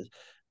soft-centered.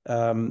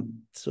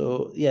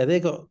 So yeah, they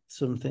got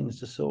some things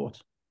to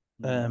sort.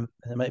 And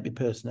it might be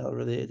personnel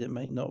related, it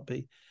might not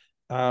be.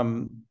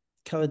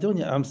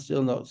 Caledonia, I'm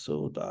still not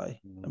sold by.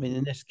 I mean,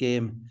 in this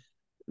game,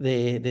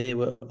 they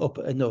were up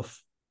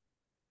enough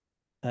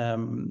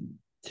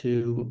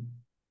to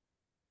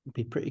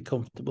be pretty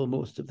comfortable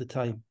most of the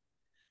time.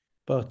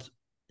 But,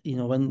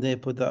 when they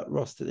put that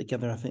roster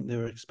together, I think they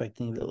were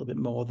expecting a little bit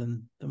more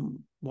than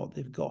what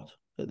they've got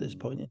at this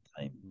point in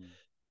time.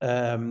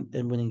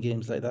 And winning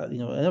games like that,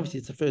 and obviously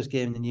it's the second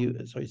game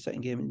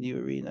in the new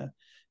arena.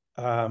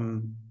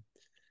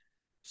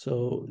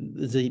 So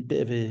there's a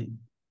bit of a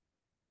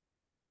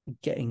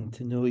getting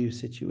to know you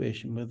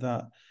situation with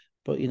that.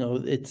 But,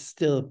 it's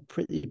still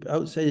pretty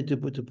outside of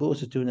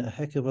DeBose is doing a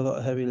heck of a lot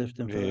of heavy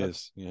lifting for that.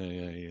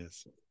 He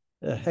is.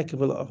 A heck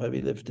of a lot of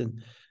heavy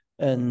lifting.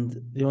 And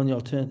the only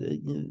alternative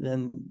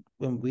then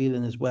when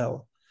wheeling as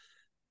well.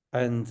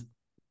 And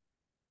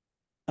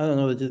I don't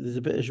know, there's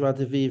a bit of joie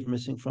de vivre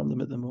missing from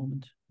them at the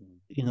moment.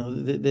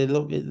 They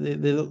look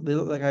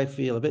like I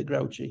feel a bit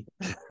grouchy.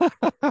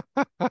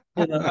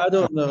 I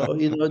don't know.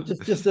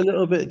 Just a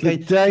little bit.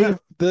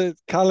 The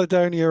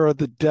Caledonia or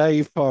the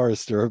Dave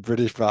Forrester of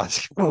British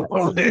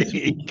Basketball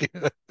League.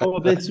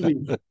 This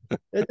week,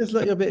 they just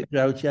look a bit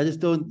grouchy. I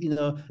just don't, and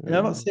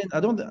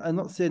I'm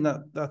not saying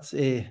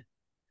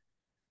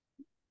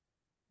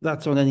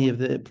that's on any of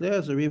the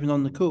players or even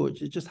on the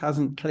coach. It just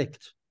hasn't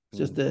clicked. It's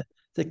just a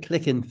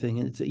clicking thing,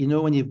 and it's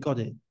when you've got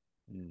it,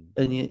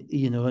 and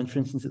and for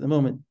instance, at the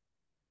moment,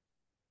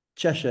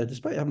 Cheshire,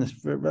 despite having this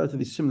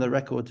relatively similar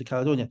record to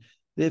Caledonia,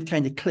 they've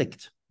kind of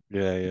clicked.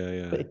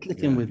 Yeah.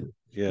 Clicking with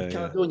Yeah, With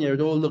Caledonia,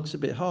 it all looks a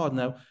bit hard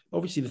now.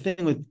 Obviously, the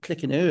thing with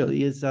clicking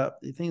early is that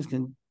things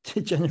can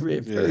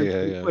degenerate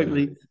very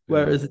quickly.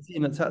 Whereas a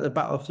team that's had to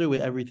battle through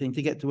it, everything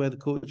to get to where the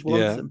coach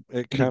wants them,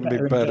 it can be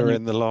better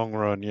in the long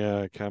run. Yeah,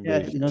 it can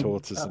be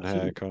tortoise and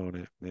hare, can't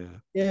it?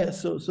 Yeah.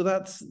 So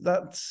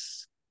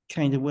that's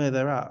kind of where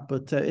they're at.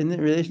 But in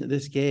relation to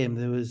this game,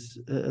 there was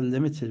a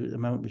limited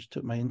amount which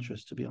took my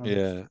interest, to be honest.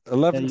 Yeah,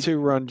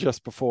 11-2 run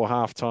just before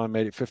halftime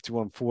made it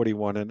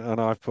 51-41,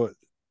 and I've put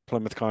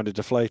Plymouth kind of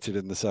deflated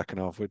in the second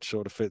half, which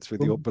sort of fits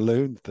with your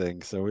balloon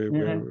thing. So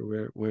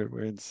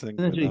we're in sync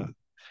with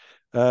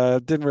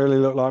that. Didn't really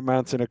look like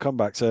mounting a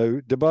comeback.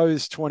 So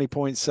DeBose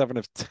 20.7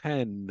 of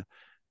 10.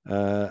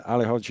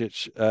 Ali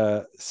Hodzic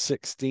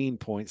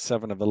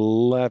 16.7 of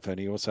 11.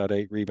 He also had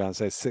 8 rebounds.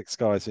 There's 6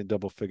 guys in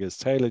double figures.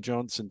 Taylor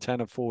Johnson 10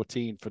 of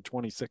 14 for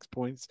 26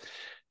 points.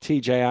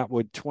 TJ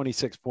Atwood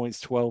 26 points,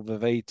 12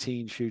 of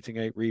 18 shooting,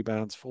 8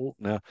 rebounds.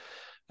 Faulkner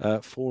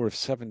 4 of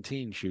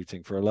 17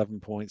 shooting for 11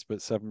 points,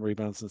 but 7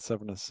 rebounds and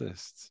 7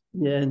 assists.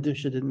 Yeah, and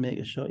Dusha didn't make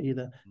a shot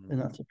either, and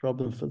that's a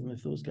problem for them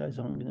if those guys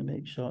aren't going to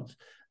make shots.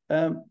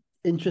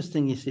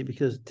 Interesting, you see,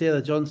 because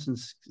Taylor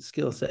Johnson's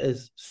skill set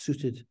is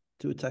suited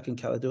to attacking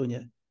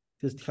Caledonia,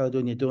 because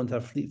Caledonia don't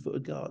have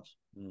fleet-footed guards.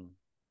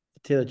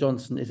 Taylor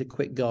Johnson is a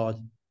quick guard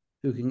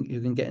who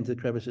can get into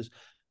the crevices,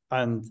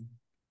 and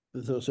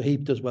so he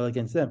does well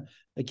against them.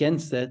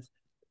 Against that,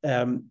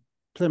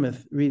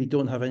 Plymouth really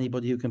don't have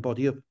anybody who can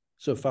body up.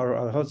 So far,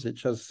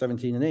 Al-Hodzic has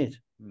 17 and 8,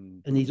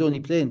 and he's only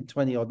playing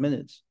 20 odd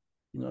minutes.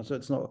 So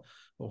it's not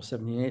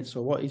 17 and 8.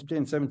 So what he's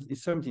playing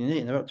 17 and 8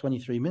 in about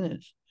 23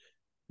 minutes.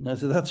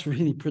 So that's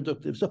really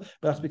productive. So, but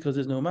that's because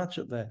there's no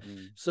matchup there.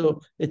 So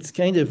it's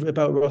kind of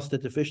about roster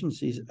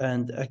deficiencies,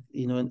 and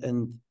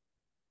and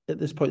at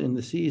this point in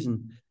the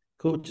season,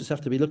 coaches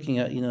have to be looking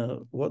at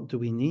what do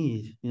we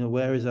need?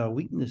 Where is our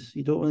weakness?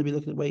 You don't want to be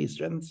looking at where your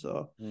strengths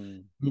are.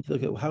 You need to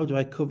look at, how do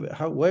I cover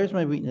it? Where's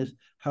my weakness?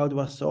 How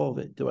do I solve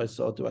it? Do I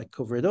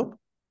cover it up?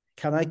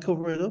 Can I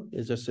cover it up?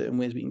 Is there certain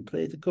ways we can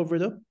play to cover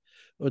it up,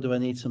 or do I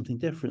need something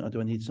different, or do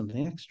I need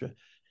something extra?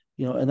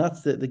 And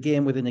that's the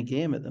game within a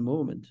game at the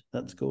moment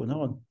that's going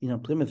on.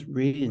 Plymouth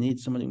really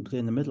needs someone who can play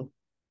in the middle.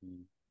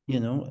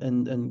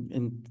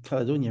 And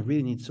Caledonia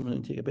really needs someone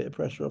who can take a bit of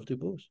pressure off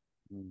DuBose.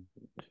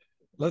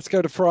 Let's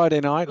go to Friday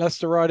night.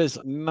 Leicester Riders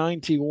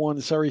 91,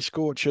 Surrey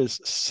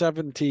Scorchers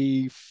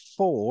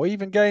 74.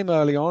 Even game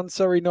early on.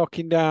 Surrey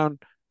knocking down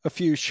a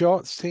few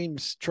shots.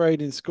 Teams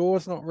trading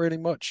scores. Not really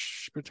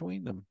much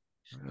between them.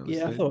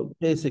 Yeah, I thought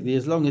basically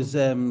as long as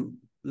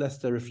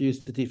Leicester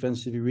refused to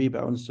defensively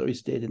rebound, Surrey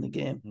stayed in the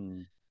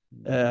game.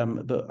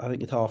 But I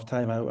think at half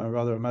time, I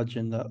rather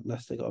imagine that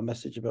Leicester got a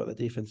message about the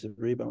defensive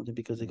rebounding,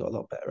 because they got a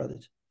lot better at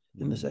it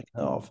in the second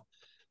half.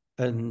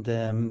 And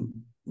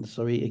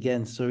Surrey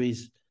haven't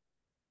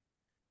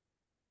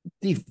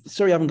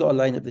got a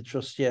lineup they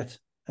trust yet.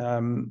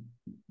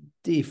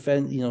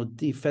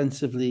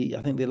 Defensively,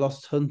 I think they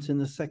lost Hunt in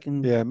the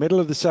second. Yeah, middle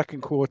of the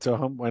second quarter,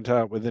 Hunt went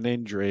out with an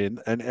injury,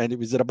 and it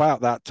was at about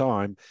that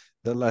time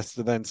that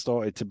Leicester then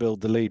started to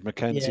build the lead.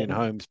 Mackenzie and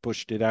Holmes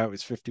pushed it out. It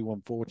was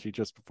 51-40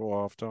 just before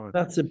half time.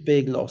 That's a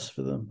big loss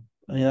for them.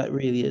 I mean, that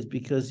really is,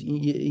 because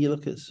you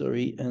look at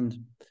Surrey, and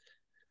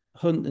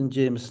Hunt and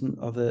Jameson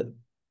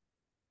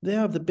they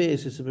have the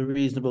basis of a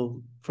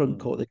reasonable front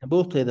court. They can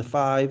both play the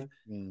 5.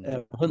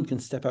 Hunt can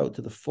step out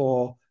to the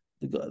 4.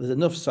 There's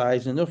enough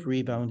size and enough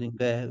rebounding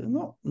there.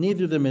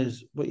 Neither of them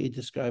is what you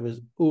describe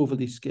as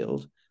overly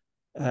skilled,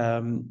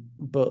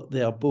 but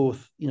they are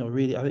both,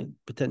 really, I think,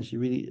 potentially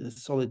really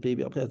solid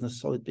BBL players and a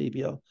solid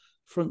BBL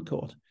front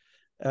court.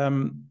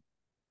 But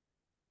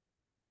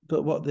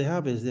what they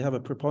have is they have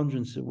a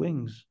preponderance of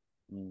wings.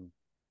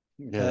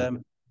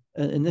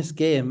 And in this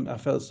game, I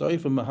felt sorry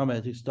for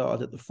Mohammed, who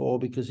started at the 4,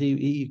 because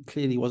he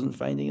clearly wasn't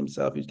finding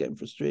himself. He was getting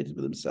frustrated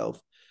with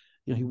himself.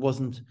 He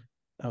wasn't.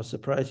 I was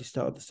surprised he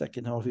started the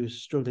second half. He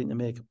was struggling to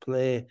make a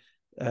play,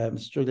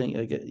 struggling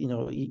to get.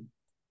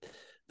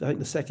 I think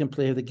the second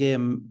play of the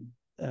game,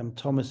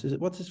 Thomas.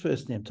 What's his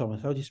first name?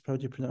 Thomas. How do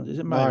you pronounce it? Is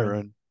it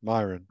Myron?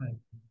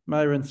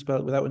 Myron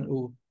spelled without an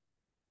O.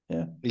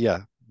 Yeah.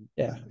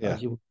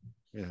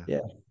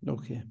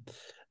 Okay.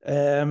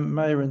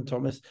 Myron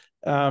Thomas.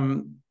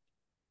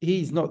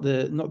 He's not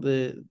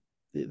the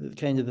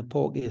kind of the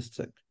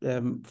porkiest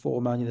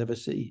 4-man you'll ever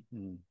see.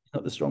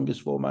 Not the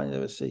strongest 4-man you'll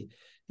ever see.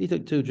 He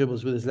took 2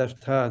 dribbles with his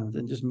left hand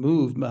and just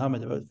moved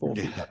Mohammed about 4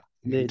 feet back.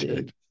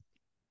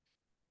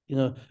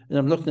 And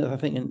I'm looking at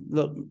it, thinking,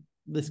 look,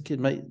 this kid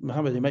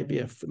Mohammed, he might be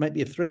a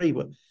 3,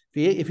 but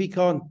if he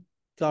can't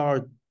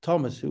guard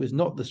Thomas, who is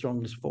not the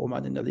strongest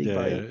 4-man in the league,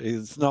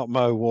 it's not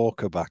Mo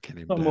Walker backing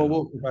him down. Mo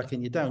Walker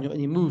backing you down,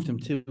 and you moved him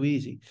too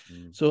easy.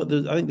 So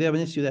I think they have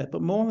an issue there.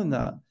 But more than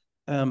that,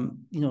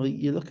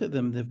 you look at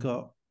them, they've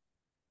got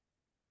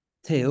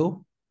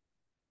Teo,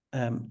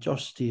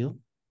 Josh Steele,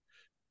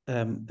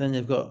 then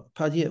they've got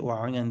Paddy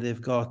Wang, and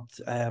they've got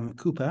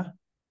Cooper.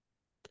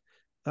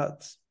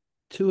 That's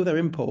 2 of their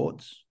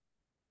imports,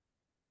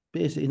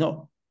 basically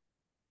not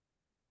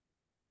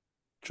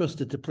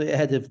trusted to play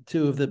ahead of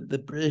 2 of the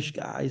British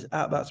guys.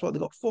 That's what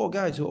they've got. 4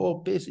 guys who are all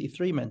basically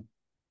 3 men.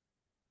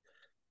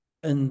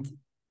 And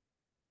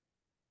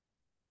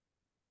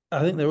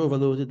I think they're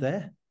overloaded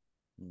there.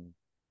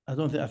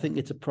 I think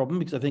it's a problem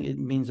because I think it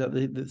means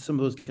that some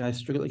of those guys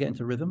struggle to get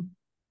into rhythm.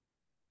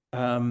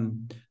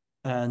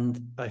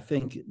 And I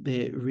think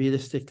they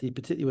realistically,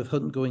 particularly with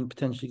Hunt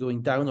potentially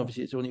going down,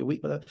 obviously it's only a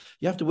week, but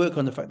you have to work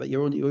on the fact that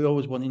you're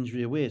always one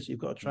injury away. So you've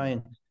got to try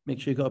and make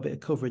sure you've got a bit of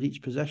cover at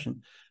each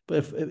possession.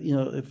 But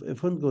if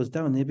Hunt goes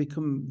down, they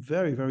become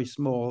very, very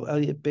small.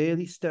 Elliot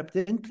Bailey stepped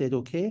in, played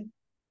okay.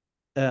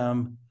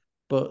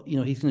 But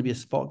he's going to be a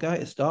spot guy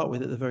to start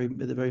with at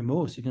the very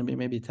most. He's going to be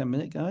maybe a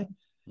 10-minute guy.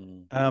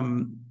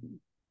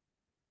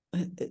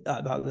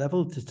 At that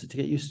level to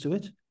get used to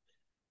it.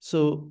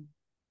 So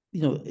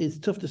it's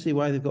tough to see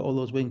why they've got all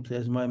those wing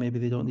players and why maybe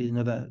they don't need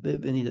another.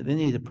 They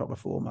need a proper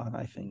four-man,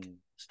 I think,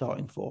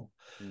 starting four.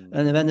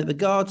 And then at the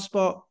guard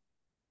spot,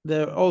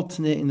 they're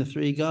alternating the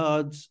three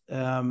guards.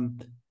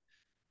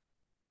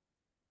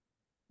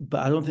 But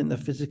I don't think they're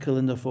physical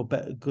enough or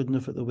good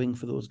enough at the wing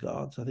for those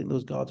guards. I think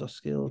those guards are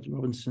skilled.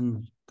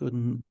 Robinson,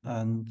 Gooden,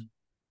 and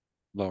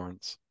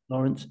Lawrence.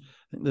 I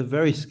think they're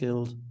very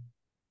skilled.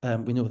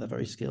 We know they're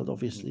very skilled,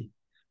 obviously.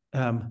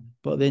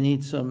 But they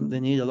need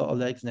a lot of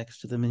legs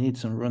next to them. They need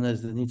some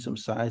runners. They need some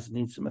size. They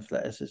need some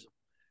athleticism.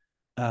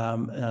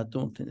 And I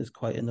don't think there's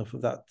quite enough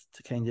of that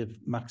to kind of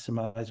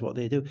maximize what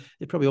they do.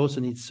 They probably also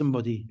need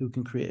somebody who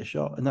can create a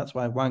shot. And that's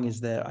why Wang is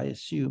there, I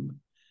assume.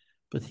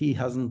 But he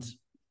hasn't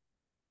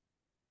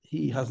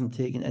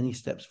taken any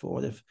steps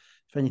forward. If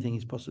anything,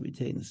 he's possibly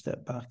taken a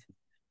step back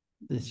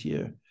this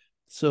year.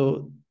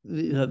 So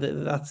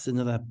that's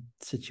another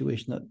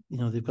situation that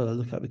they've got to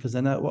look at, because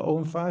they're now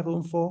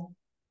 0-5,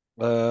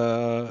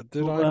 0-4.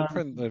 Did I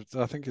print that?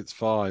 I think it's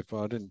 5,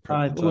 but I didn't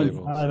print the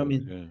table. 5. I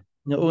mean,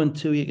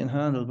 0-2 you can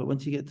handle, but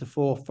once you get to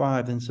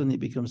 4-5, then suddenly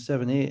it becomes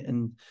 7-8,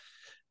 and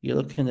you're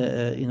looking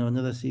at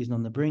another season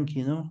on the brink.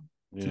 Yeah.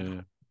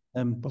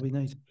 Probably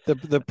nice.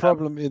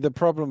 The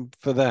problem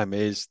for them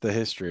is the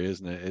history,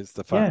 isn't it? It's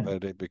the fact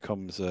that it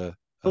becomes a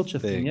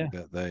thing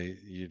that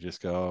you just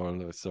go,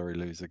 oh, sorry,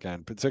 lose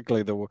again.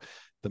 Particularly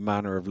the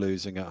manner of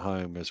losing at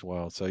home as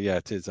well. So yeah,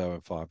 it is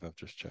 0-5. I've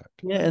just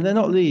checked. Yeah, and they're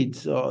not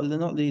Leeds, or they're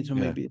not Leeds, or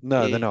maybe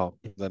no, they're not.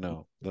 They're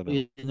not.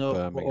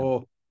 Birmingham.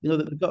 Or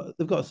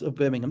they've got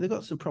Birmingham. They've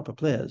got some proper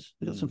players.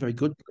 They've got some very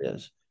good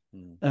players.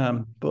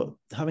 But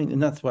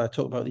and that's why I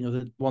talk about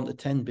the 1 to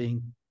 10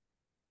 being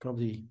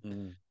probably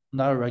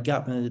narrower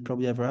gap than it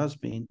probably ever has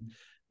been.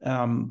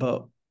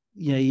 But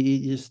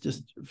you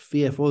just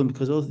fear for them,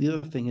 because the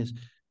other thing is,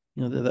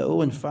 they're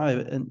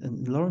 0-5,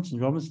 and Lawrence and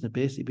Robinson have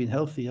basically been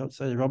healthy,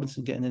 outside of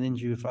Robinson getting an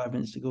injury with 5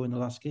 minutes to go in the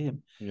last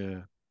game.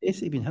 Yeah,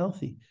 basically been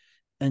healthy,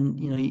 and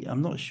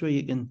I'm not sure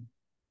you can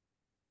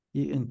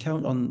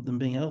count on them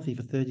being healthy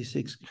for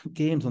 36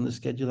 games on the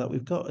schedule that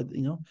we've got.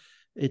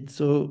 It's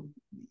so.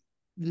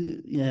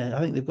 I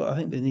think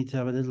they need to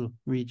have a little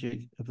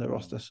rejig of their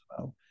roster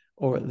somehow,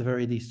 or at the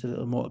very least a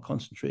little more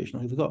concentration.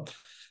 They've got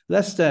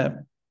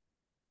Leicester.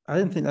 I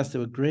didn't think Leicester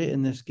were great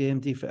in this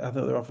game. I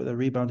thought their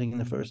rebounding in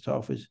the first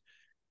half was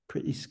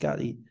pretty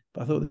scatty,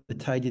 but I thought they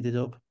tidied it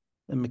up.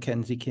 And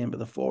McKenzie came to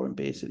the fore and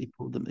basically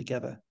pulled them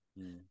together,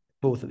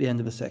 both at the end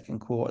of the second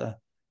quarter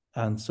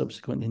and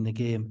subsequently in the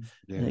game.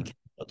 Yeah. And it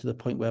got to the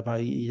point whereby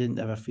you didn't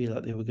ever feel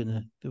like they were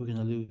gonna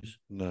lose.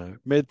 No,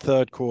 mid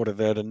third quarter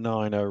they had a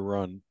 9-0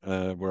 run.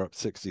 We're up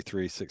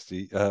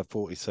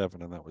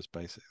 47, and that was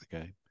basically the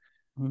game.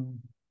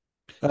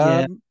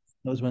 That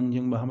was when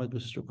young Mohammed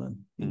was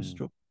struggling.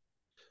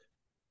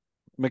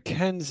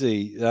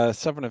 McKenzie,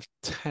 7 of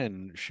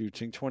 10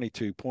 shooting,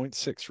 22 points,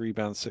 6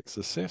 rebounds, 6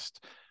 assists.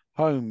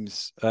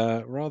 Holmes,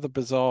 rather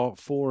bizarre,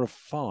 4 of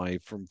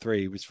 5 from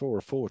 3. He was 4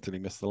 of 4 till he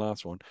missed the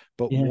last one,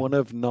 but 1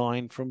 of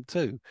 9 from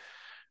 2.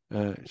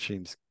 It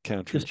seems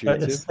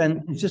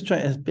counterintuitive. He's just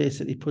trying to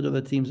basically put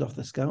other teams off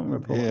the scouting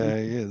report. Yeah,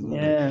 he is.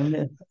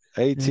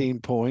 18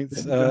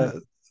 points.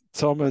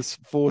 Thomas,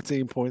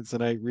 14 points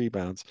and 8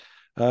 rebounds.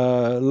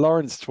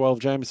 Lawrence 12,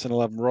 Jameson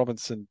 11,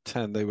 Robinson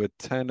 10. They were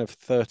 10 of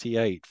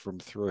 38 from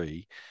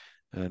 3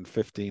 and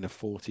 15 of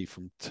 40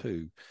 from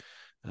 2.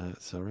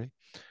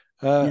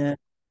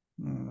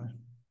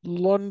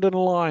 London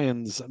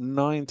Lions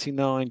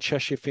 99,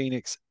 Cheshire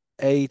Phoenix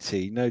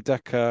 80. No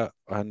Decker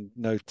and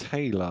no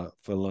Taylor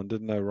for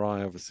London. No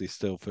Rye, obviously,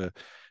 still for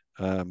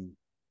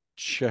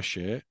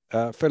Cheshire.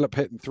 Philip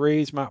hitting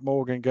threes. Matt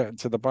Morgan getting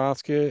to the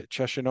basket.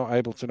 Cheshire not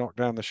able to knock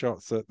down the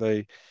shots that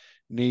they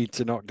need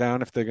to knock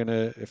down if they're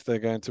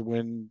going to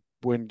win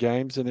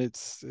games, and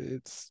it's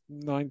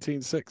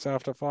 19-6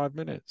 after 5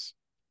 minutes.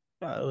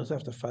 Well, it was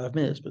after 5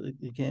 minutes, but the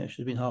game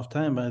should have been half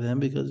time by then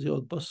because the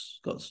old bus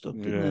got stuck.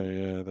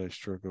 Yeah, they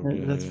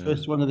struggled. That's the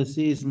first one of the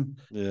season.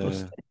 Yeah,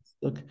 bus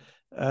stuck.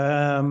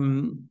 Not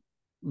an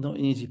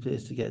easy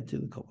place to get to,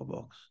 the copper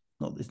box.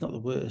 It's not the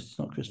worst. It's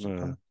not Crystal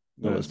Palace.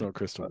 No, it's not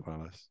Crystal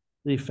Palace.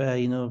 To be fair,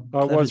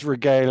 I was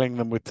regaling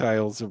them with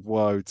tales of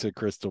woe to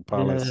Crystal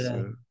Palace.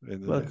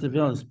 Well, to be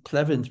honest,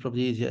 Pleven's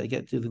probably easier to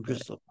get to than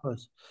Crystal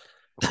Palace.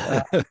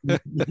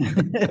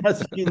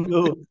 As you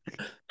know.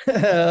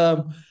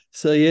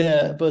 So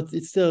yeah, but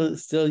it's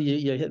still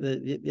you hit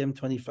the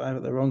M25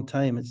 at the wrong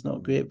time. It's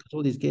not great because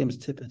all these games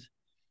tip it.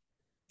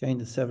 kind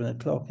of 7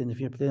 o'clock, and if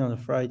you're playing on a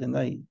Friday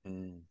night,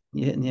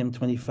 you're hitting the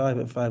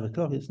M25 at 5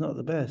 o'clock. It's not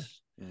the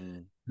best.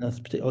 And that's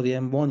particularly the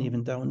M1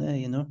 even down there,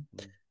 you know.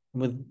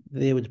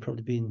 They would have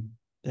probably been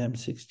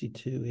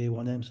M62,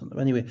 A1M something.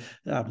 Anyway,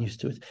 I'm used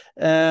to it.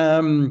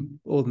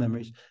 Old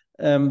memories.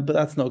 But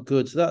that's not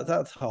good. So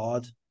that's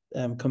hard.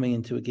 Coming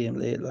into a game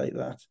late like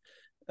that.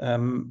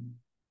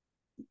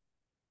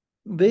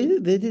 They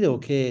did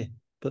okay,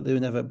 but they were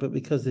never. But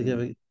because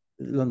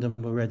London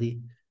were ready,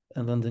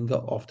 and London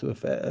got off to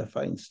a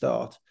fine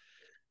start,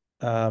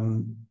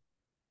 then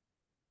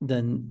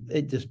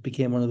it just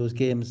became one of those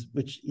games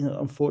which, you know,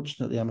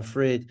 unfortunately, I'm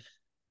afraid,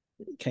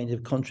 kind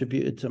of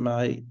contributed to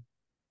my.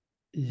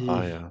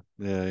 Yeah.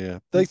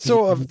 They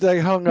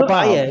hung Not about.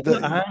 higher,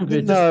 not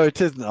angry. No, it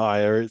isn't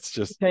higher. It's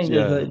just kind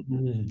of like,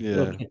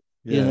 okay,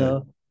 you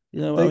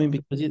know what I mean,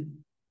 because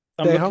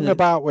they hung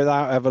about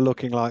without ever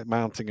looking like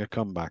mounting a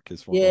comeback.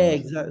 Is what. Yeah,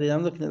 exactly.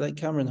 I'm looking at like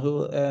Cameron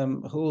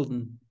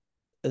Holden.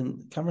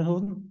 And Cameron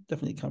Holden,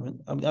 definitely Cameron.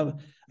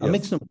 I'm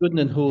mixing up Gooden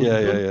and Holden.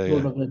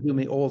 Holden are going to do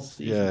me all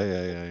season.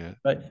 Yeah.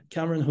 Right,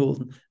 Cameron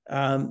Holden,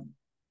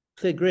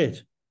 played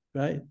great,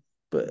 right?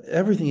 But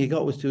everything he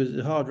got was to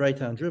a hard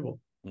right-hand dribble.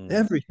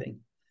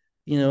 Everything,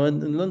 you know.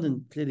 And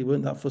London clearly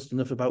weren't that fussed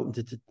enough about him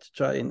to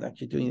try and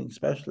actually do anything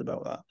special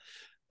about that.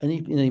 And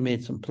he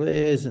made some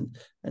plays, and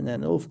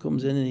then Ulf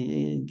comes in and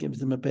he gives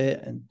them a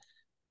bit,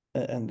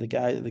 and the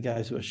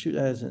guys who are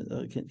shooters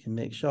can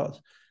make shots,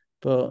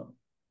 but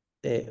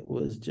it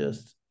was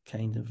just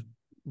kind of,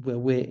 we're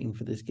waiting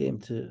for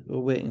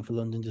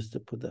London just to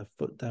put their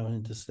foot down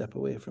and to step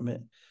away from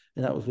it.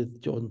 And that was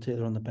with Jordan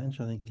Taylor on the bench,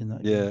 I think, in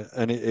that game.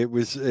 And it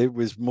was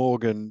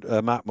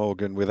Matt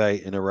Morgan with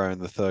 8 in a row in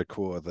the third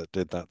quarter that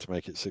did that to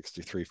make it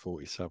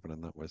 63-47,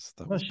 and that was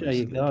I'm not sure how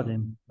you guard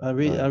him. I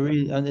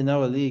really, and in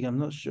our league, I'm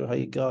not sure how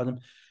you guard him.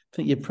 I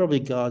think you probably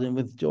guard him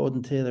with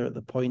Jordan Taylor at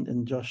the point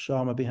and Josh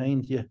Sharma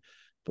behind you.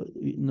 But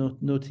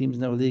no teams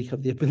in our league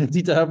have the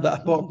ability to have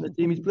that apart from the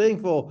team he's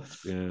playing for.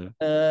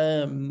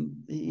 Yeah.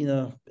 You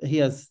know, he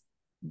has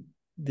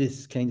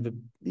this kind of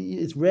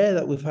it's rare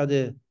that we've had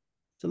it's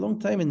a long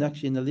time in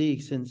the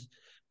league since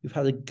we've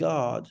had a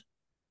guard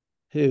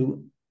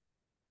who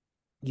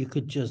you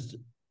could just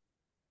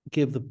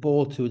give the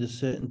ball to at a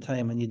certain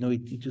time and, you know,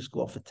 he'd just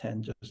go off for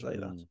 10 just like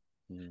that.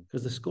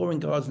 Because the scoring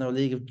guards in our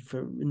league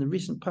in the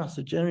recent past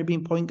have generally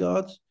been point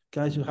guards,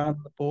 guys who handle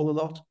the ball a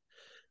lot.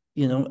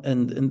 You know,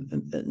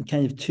 and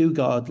kind of two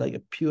guard, like a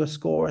pure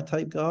scorer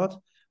type guard.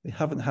 We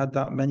haven't had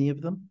that many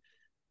of them.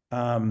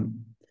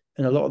 And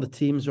a lot of the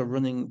teams are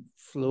running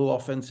flow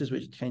offenses,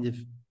 which kind of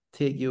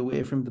take you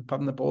away from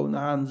having the ball in the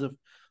hands of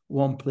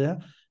one player.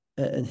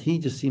 And he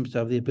just seems to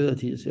have the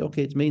ability to say,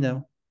 okay, it's me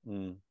now.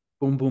 Boom,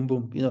 boom,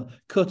 boom. You know,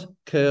 cut,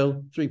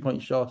 curl,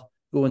 3-point shot,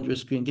 go under a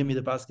screen, give me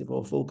the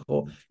basketball, full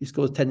court. He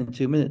scores 10 in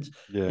 2 minutes.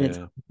 It's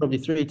probably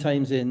 3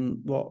 times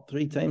in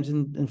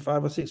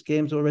 5 or 6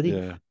 games already.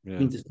 It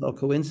means it's not a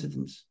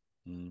coincidence.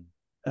 And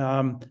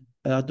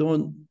I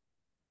don't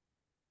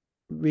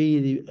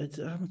really,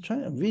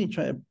 I'm really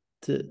trying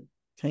to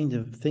kind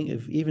of think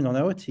of, even on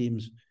our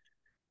teams,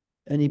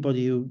 any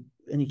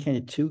kind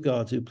of two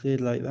guards who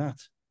played like that.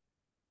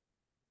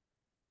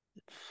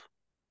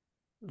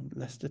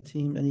 Leicester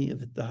team, any of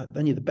the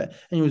best,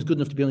 anyone who's good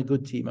enough to be on a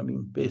good team. I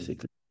mean,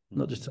 basically,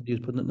 not just somebody who's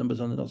putting up numbers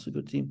on and also a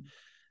good team.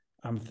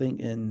 I'm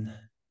thinking,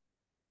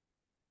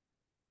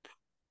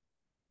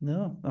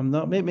 no, I'm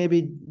not.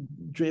 Maybe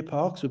Dre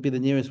Parks would be the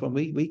nearest one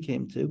we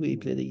came to. We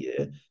played a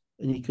year,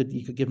 and you could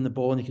give him the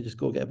ball and he could just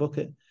go get a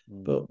bucket.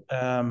 But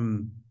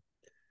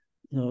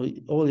you know,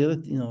 all the other,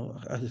 you know,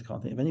 I just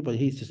can't think of anybody.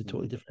 He's just a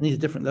totally different. He's a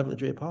different level of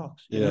Dre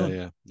Parks.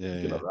 Yeah.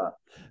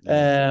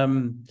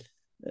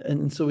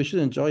 And so we should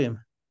enjoy him.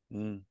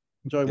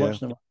 Enjoy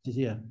watching him. He's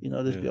here. You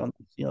know, let's be honest.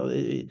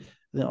 You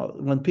know,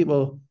 when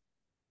people,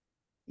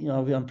 you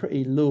know, I'm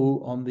pretty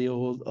low on the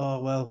old. Oh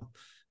well,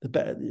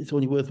 it's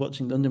only worth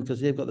watching London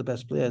because they've got the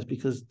best players.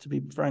 Because to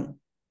be frank,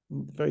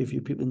 very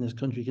few people in this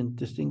country can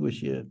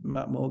distinguish your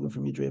Matt Morgan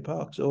from your Dre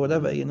Parks or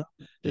whatever. You know,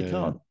 they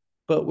can't.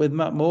 But with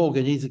Matt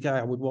Morgan, he's a guy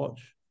I would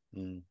watch.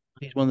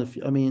 He's one of the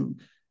few,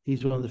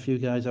 he's one of the few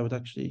guys I would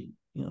actually,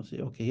 you know, say,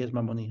 okay, here's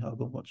my money, I'll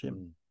go watch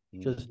him.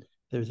 Because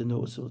there is a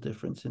noticeable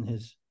difference in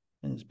his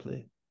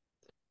play.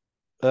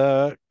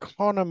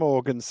 Connor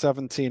Morgan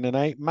 17 and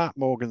 8, Matt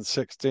Morgan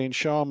 16,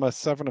 Sharma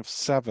 7 of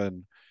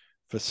 7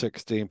 for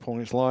 16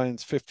 points.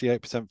 Lions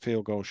 58%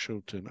 field goal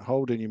shooting.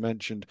 Holden, you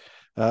mentioned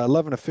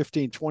 11 of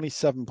 15,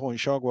 27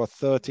 points. Shagwar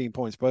 13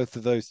 points. Both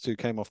of those two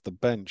came off the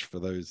bench for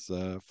those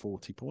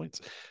 40 points.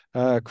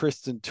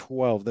 Kristen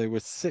 12. They were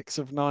 6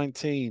 of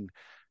 19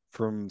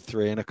 from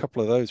 3, and a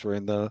couple of those were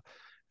in the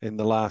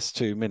last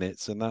 2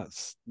 minutes, and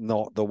that's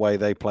not the way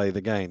they play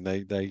the game.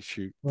 They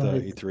shoot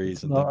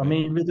 33s. I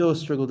mean, Rideau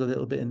struggled a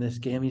little bit in this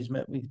game. He's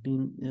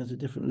been, you know, a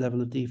different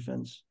level of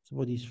defense to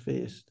what he's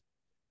faced.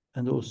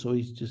 And also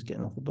he's just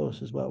getting off the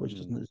bus as well, which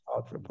isn't as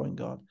hard for a point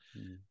guard.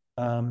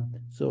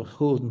 So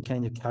Holden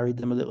kind of carried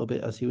them a little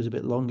bit as he was a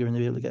bit longer and they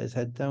were able to get his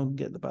head down and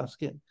get the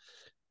basket.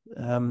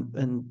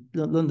 And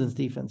London's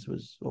defense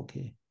was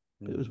okay,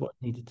 but it was what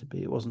it needed to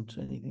be. It wasn't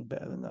anything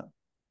better than that.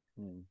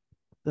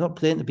 They're not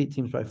playing to beat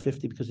teams by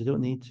 50 because they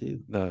don't need to.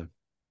 No.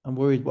 I'm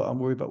worried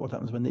about what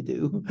happens when they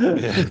do.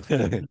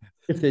 Yeah.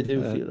 If they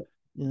do feel it.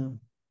 Yeah.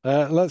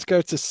 Let's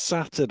go to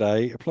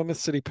Saturday. Plymouth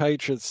City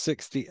Patriots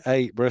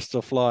 68,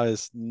 Bristol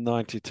Flyers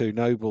 92.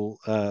 Noble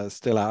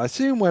still out. I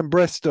assume when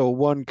Bristol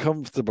won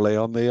comfortably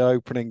on the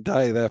opening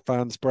day, their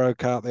fans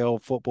broke out the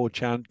old football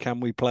chant, "Can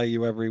we play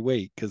you every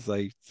week?" Because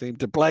they seem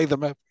to play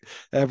them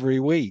every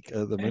week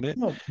at the minute. It's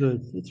not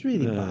good. It's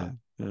really bad.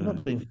 I'm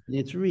not being funny.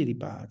 It's really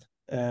bad.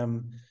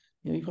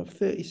 You've got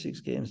 36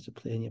 games to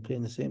play, and you're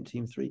playing the same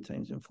team 3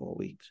 times in 4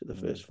 weeks for the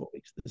first 4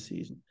 weeks of the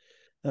season.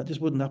 That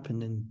just wouldn't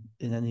happen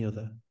in any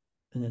other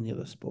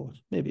sport.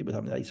 Maybe it would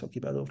happen in ice hockey,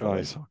 but I don't think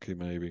ice hockey,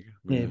 maybe.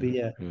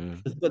 Yeah.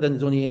 But then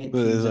there's only 8 but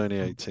teams. There's only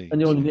 8 teams.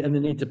 And they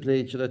need to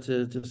play each other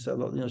to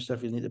settle.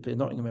 Sheffield need to play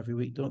Nottingham every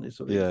week, don't they?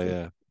 So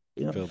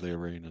fill the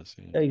arenas.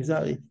 Yeah.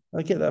 Exactly.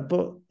 I get that.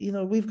 But,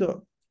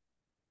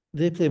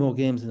 they play more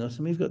games than us,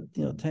 and we've got,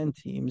 10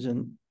 teams.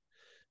 And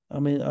I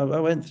mean, I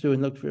went through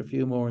and looked for a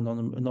few more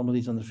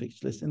anomalies on the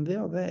fixture list, and they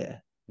are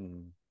there.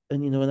 And,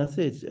 and I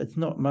say it's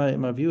not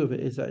my view of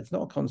it is that it's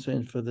not a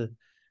concern for the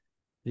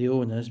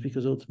owners,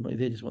 because ultimately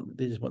they just want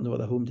to know what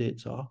their home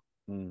dates are.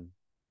 And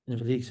if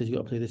the league says you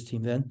got to play this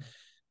team, then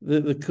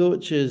the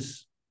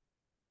coaches,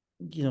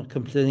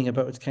 complaining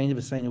about it's kind of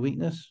a sign of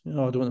weakness. I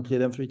don't want to play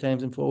them 3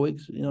 times in 4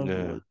 weeks.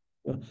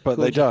 But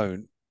they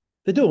don't.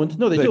 They don't.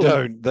 No, they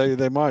don't.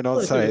 They might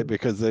not say it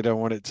because they don't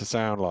want it to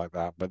sound like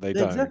that, but they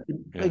don't.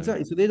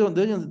 Exactly. So they don't.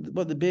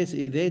 But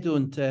they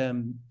don't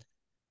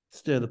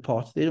stir the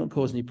pot. They don't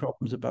cause any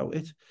problems about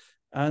it,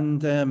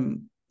 and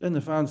the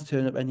fans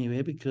turn up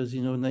anyway because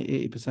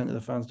 80% of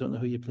the fans don't know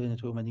who you're playing at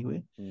home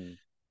anyway.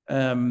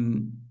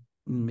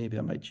 Maybe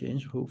that might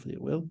change. Hopefully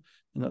it will.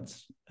 And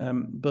that's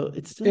but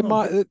it's still. It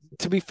might.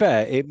 To be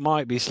fair, it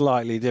might be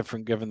slightly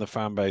different given the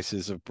fan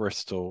bases of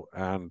Bristol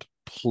and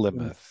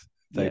Plymouth.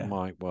 They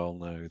might well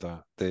know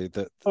that.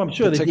 I'm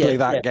sure particularly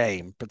that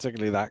game,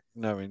 particularly that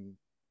knowing.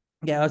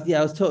 Yeah,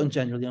 I was talking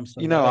generally. I'm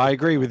sorry. I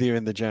agree with you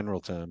in the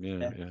general term.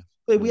 Yeah.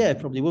 But it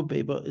probably would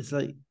be, but it's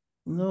like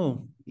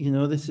no,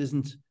 this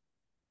isn't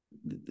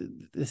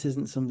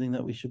something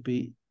that we should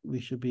be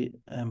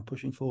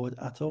pushing forward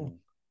at all,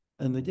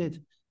 and they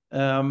did.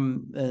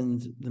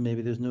 And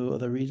maybe there's no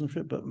other reason for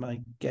it, but my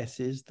guess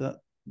is that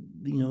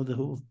the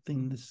whole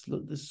thing this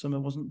summer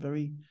wasn't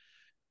very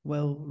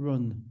well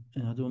run,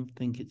 and I don't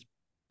think it's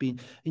been.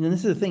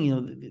 This is the thing.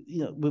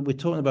 We're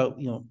talking about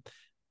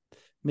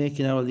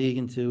making our league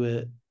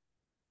into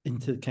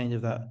kind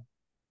of that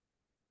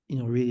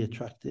really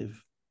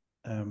attractive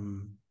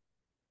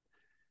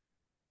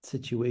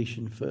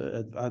situation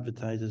for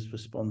advertisers, for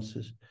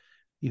sponsors.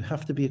 You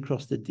have to be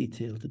across the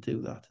detail to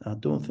do that. I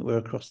don't think we're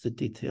across the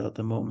detail at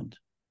the moment.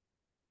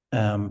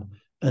 And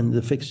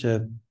the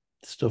fixture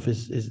stuff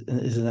is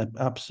an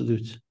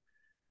absolute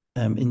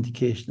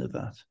indication of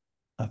that.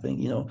 I think,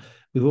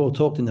 we've all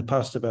talked in the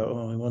past about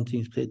one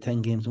team's played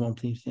 10 games and one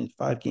team's played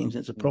 5 games,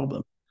 and it's a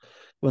problem.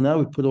 Well, now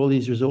we've put all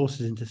these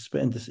resources into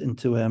spreading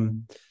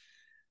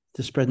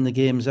the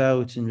games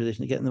out in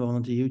relation to getting them all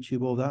onto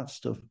YouTube, all that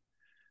stuff.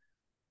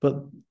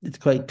 But it's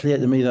quite clear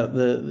to me that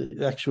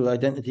the actual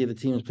identity of the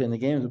teams playing the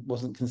games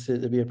wasn't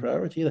considered to be a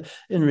priority either.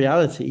 In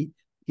reality,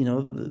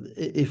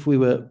 if we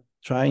were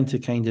trying to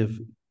kind of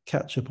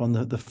catch up on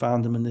the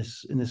fandom in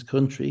this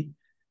country,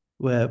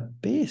 where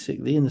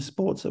basically in the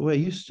sports that we're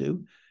used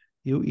to,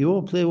 you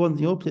all play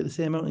the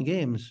same amount of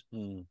games.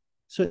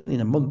 Certainly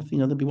in a month,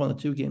 there'll be 1 or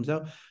 2 games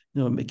out.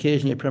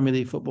 Occasionally a Premier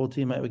League football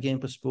team might have a game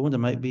postponed. There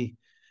might be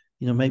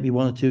 1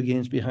 or 2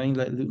 games behind,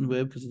 like Luton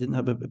were, because they didn't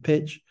have a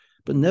pitch.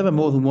 But never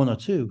more than 1 or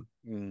 2.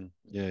 And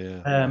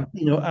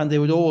they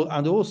would all,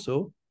 and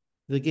also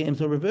the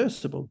games are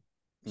reversible.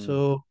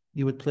 So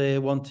you would play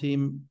one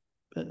team,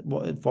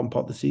 one part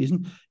of the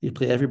season. You'd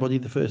play everybody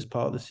the first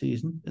part of the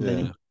season, and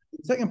then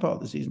the second part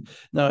of the season.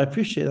 Now, I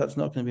appreciate that's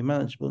not going to be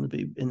manageable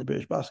in the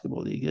British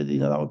Basketball League.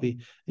 That would be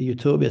a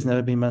utopia. It's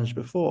never been managed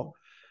before.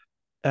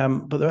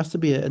 But there has to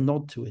be a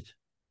nod to it.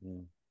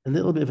 A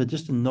little bit of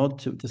just a nod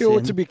to it. It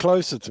ought to be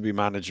closer to be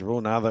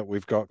manageable now that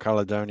we've got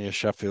Caledonia,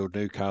 Sheffield,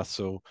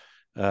 Newcastle,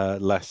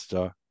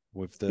 Leicester.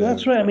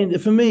 That's right. I mean,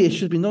 for me, it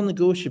should be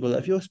non-negotiable.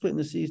 If you're splitting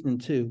the season in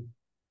 2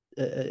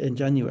 in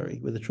January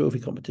with a trophy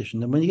competition,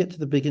 then when you get to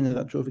the beginning of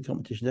that trophy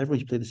competition, everyone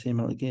should play the same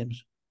amount of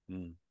games,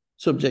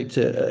 subject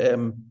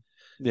to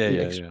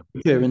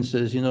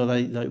appearances.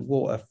 Like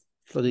water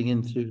flooding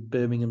in through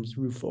Birmingham's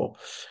roof, or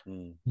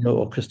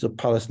or Crystal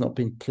Palace not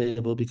being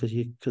playable because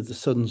the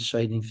sun's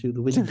shining through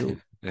the window.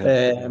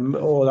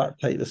 All that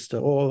type of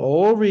stuff.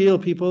 All real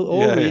people,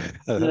 all real.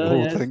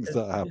 All things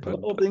that happen.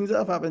 All things that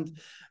have happened.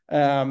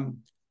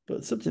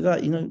 But something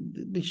like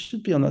that, we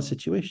should be on that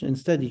situation.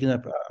 Instead,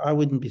 I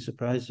wouldn't be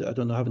surprised. I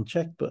don't know, I haven't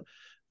checked, but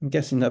I'm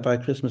guessing that by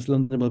Christmas,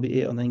 London will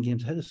be 8 or 9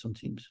 games ahead of some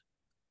teams.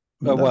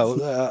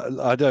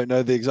 I don't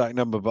know the exact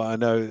number, but I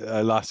know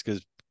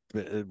Alaska's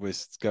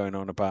was going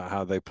on about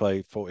how they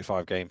play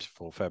 45 games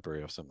before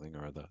February or something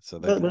or other. So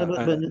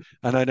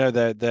and I know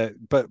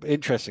but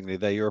interestingly,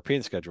 their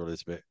European schedule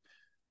is a bit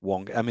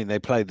wonky. I mean, they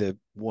play the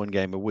 1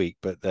 game a week,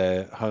 but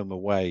their home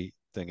away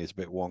thing is a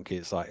bit wonky.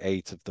 It's like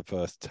 8 of the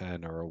first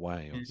 10 are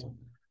away or something.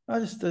 I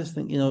just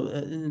think,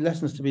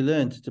 lessons to be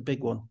learned. It's a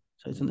big one.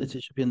 So it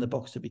should be in the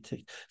box to be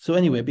ticked. So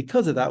anyway,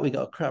 because of that, we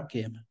got a crap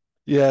game.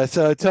 Yeah,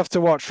 so tough to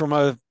watch from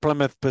a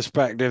Plymouth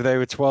perspective. They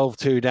were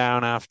 12-2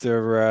 down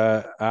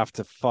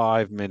after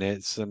 5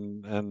 minutes,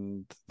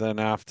 and then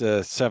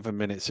after 7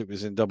 minutes it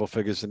was in double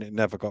figures, and it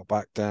never got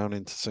back down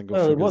into single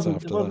figures after it wasn't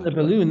that. a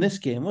balloon this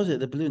game, was it?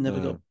 The balloon never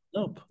No,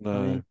 got up. no.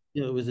 I mean,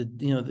 it was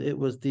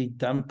the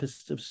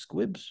dampest of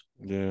squibs.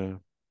 Yeah.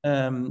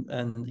 And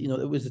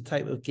it was the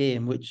type of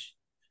game which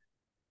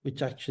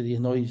actually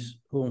annoys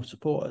home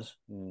supporters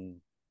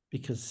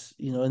because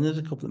and there's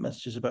a couple of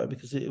messages about it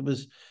because it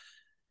was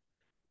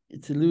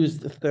to lose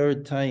the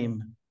third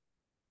time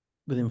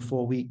within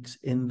 4 weeks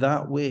in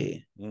that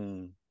way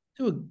to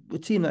a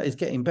team that is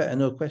getting better,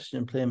 no question,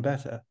 and playing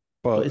better.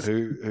 But it's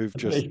who've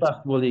just British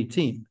Basketball League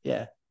team,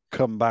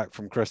 come back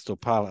from Crystal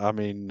Palace. I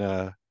mean,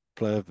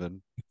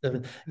 Pleven.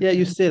 Yeah,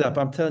 you say that, but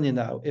I'm telling you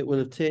now, it will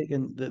have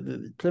taken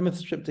the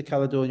Plymouth trip to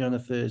Caledonia on a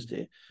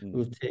Thursday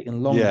will have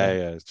taken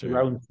longer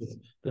round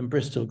than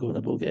Bristol going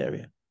to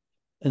Bulgaria.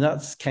 And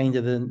that's kind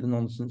of the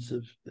nonsense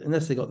of,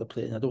 unless they got the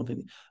plane.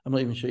 I'm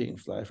not even sure you can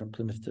fly from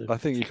Plymouth to. I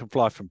think you can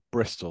fly from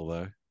Bristol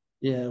though.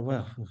 Yeah,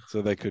 well.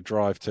 So they could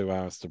drive 2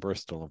 hours to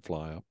Bristol and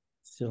fly up.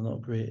 Still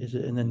not great, is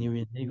it? And then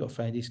you got to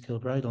find East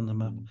Kilbride on the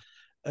map.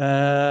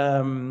 I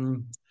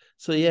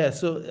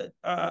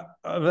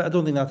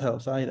don't think that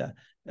helps either.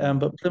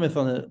 But Plymouth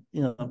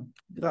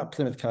that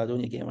Plymouth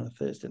Caledonia game on a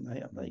Thursday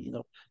night, I'm like,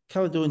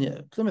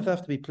 Caledonia, Plymouth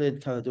have to be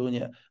played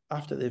Caledonia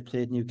after they've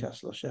played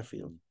Newcastle or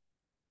Sheffield.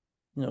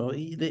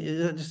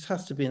 It just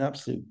has to be an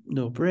absolute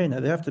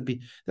no-brainer. They have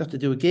to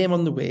do a game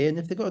on the way, and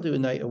if they've got to do a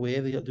night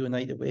away, they got to do a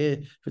night away.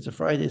 If it's a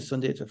Friday,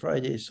 Sunday, it's a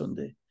Friday,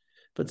 Sunday.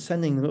 But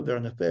sending them up there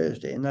on a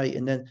Thursday night,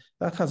 and then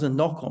that has a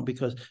knock-on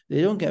because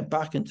they don't get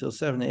back until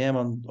 7 a.m.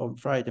 on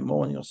Friday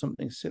morning or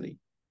something silly,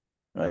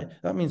 right?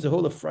 That means the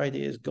whole of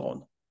Friday is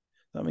gone.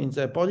 That means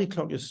their body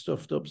clock is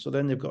stuffed up, so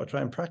then they've got to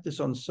try and practice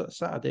on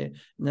Saturday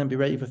and then be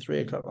ready for 3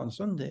 o'clock on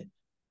Sunday.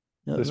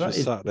 This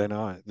was Saturday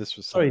night.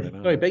 Saturday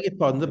night. Sorry, beg your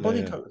pardon. The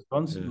body clock was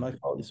gone. Yeah. My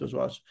fault. This was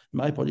what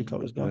my body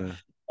clock was gone.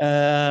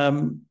 Yeah.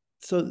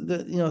 So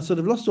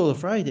they've lost all of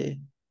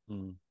Friday.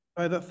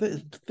 By that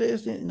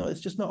Thursday, it's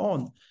just not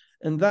on,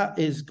 and that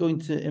is going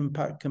to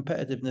impact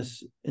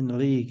competitiveness in the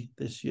league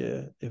this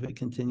year if it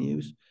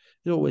continues.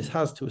 It always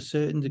has to a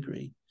certain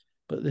degree,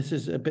 but this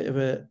is a bit of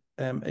a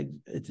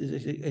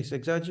it's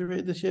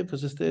exaggerated this year because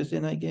there's Thursday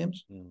night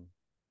games.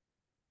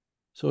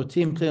 So a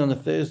team playing on a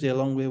Thursday a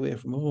long way away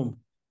from home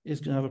is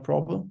going to have a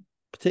problem,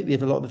 particularly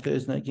if a lot of the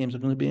Thursday night games are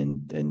going to be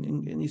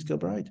in East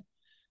Kilbride.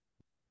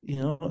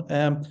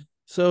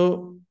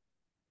 So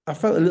I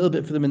felt a little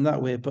bit for them in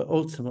that way, but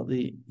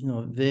ultimately,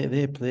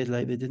 they played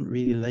like they didn't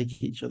really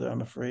like each other,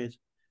 I'm afraid.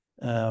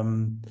 They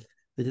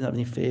didn't have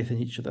any faith in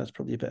each other. That's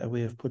probably a better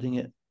way of putting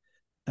it.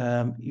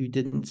 You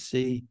didn't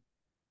see,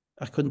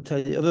 I couldn't tell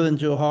you, other than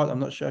Joe Hart, I'm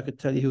not sure I could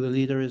tell you who the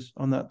leader is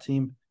on that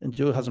team. And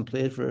Joe hasn't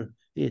played for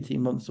 18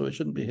 months, so it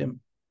shouldn't be him.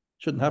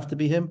 Shouldn't have to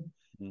be him.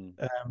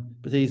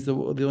 But he's the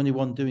only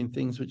one doing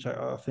things which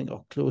I think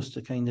are close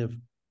to kind of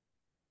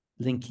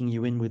linking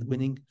you in with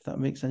winning, if that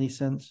makes any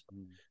sense.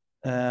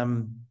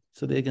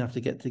 So they're going to have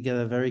to get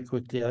together very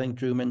quickly. I think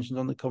Drew mentioned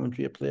on the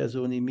commentary a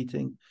players-only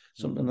meeting,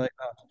 something like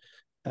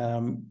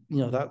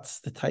that.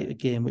 That's the type of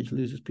game which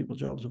loses people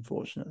jobs,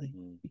 unfortunately.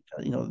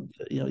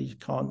 You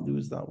can't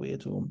lose that way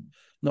at home.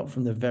 Not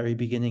from the very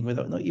beginning,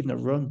 without not even a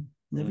run.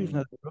 Never even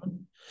had a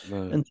run.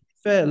 No. And to be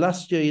fair,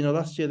 last year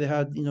they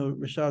had,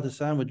 Rashad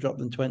Hassan would drop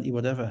them 20,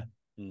 whatever.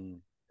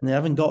 And they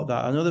haven't got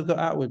that. I know they've got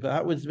Atwood, but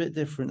Atwood's a bit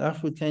different.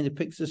 Atwood kind of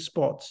picks his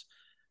spots.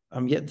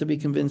 I'm yet to be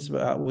convinced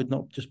about Atwood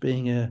not just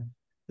being a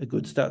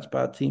good stats,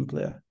 bad team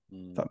player.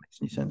 If that makes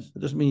any sense. It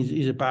doesn't mean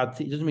he's a bad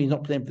team. It doesn't mean he's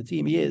not playing for the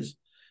team. He is.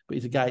 But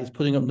he's a guy who's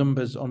putting up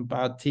numbers on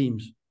bad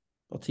teams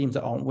or teams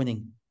that aren't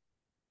winning.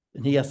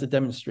 And he has to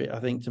demonstrate, I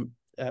think, to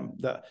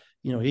that,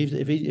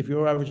 if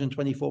you're averaging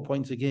 24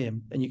 points a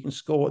game and you can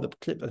score at the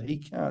clip that he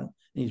can, and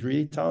he's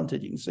really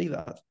talented, you can see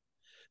that.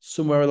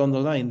 Somewhere along the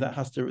line, that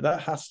has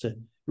to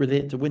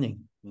relate to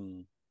winning.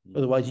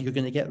 Otherwise, you're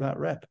going to get that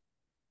rep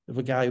of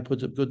a guy who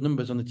puts up good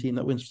numbers on a team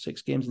that wins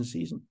 6 games in the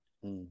season.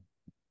 And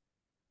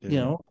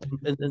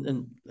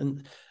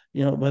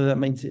whether that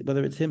means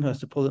whether it's him who has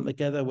to pull them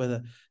together,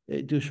 whether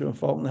Dusha and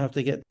Faulkner have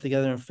to get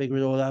together and figure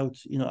it all out,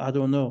 I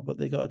don't know, but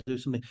they got to do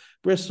something.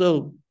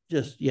 Bristol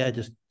just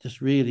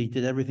really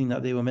did everything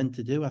that they were meant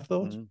to do, I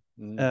thought.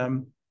 I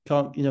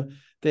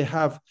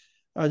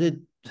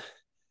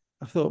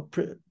thought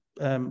for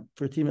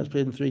a team that's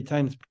played them 3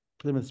 times,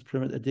 Plymouth's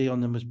perimeter D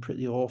on them was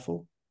pretty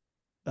awful.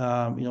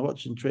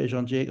 Watching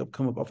Trajan Jacob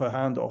come up off a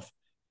handoff,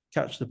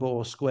 catch the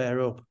ball,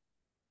 square up,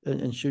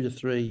 and shoot a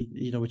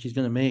 3, which he's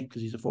going to make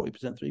because he's a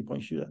 40%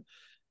 3-point shooter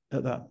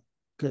at that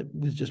clip,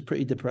 was just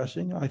pretty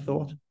depressing, I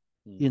thought.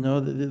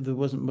 There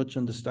wasn't much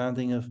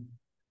understanding of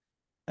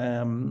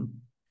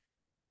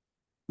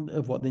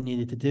what they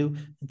needed to do.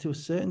 And to a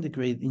certain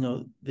degree,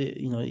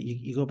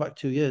 you go back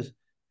 2 years,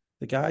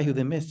 the guy who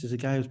they missed is a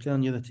guy who's playing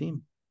on the other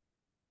team.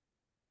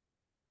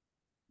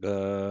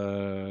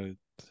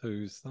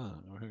 Who's that?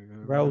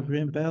 Raoul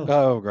Graham Bell.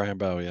 Oh, Graham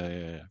Bell.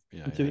 Yeah.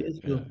 2 years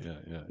ago.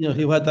 Yeah.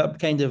 Who had that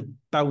kind of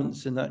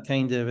bounce and that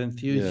kind of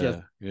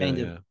enthusiasm,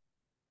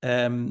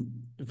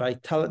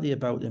 vitality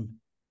about him.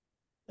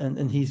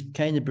 And he's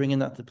kind of bringing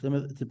that to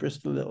Plymouth, to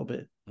Bristol a little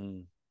bit.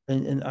 Mm.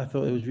 And I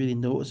thought it was really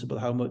noticeable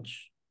how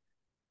much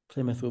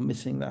Plymouth were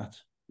missing that,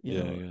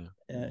 in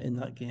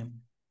that game.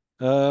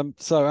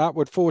 So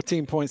Atwood,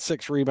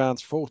 14.6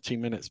 rebounds, 40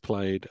 minutes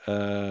played.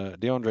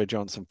 DeAndre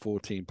Johnson,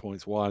 14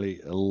 points.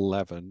 Wiley,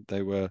 11.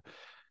 They were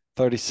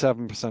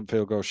 37%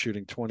 field goal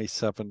shooting,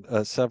 7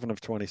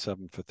 of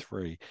 27 for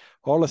 3.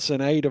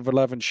 Ollison, 8 of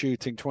 11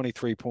 shooting,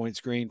 23 points.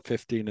 Green,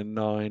 15 and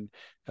 9.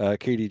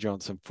 Keedy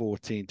Johnson,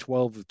 14,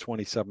 12 of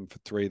 27 for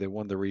 3. They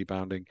won the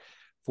rebounding,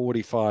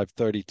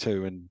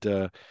 45-32.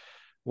 And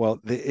well,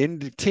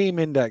 the team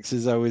index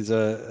is always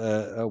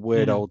a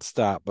weird old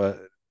stat, but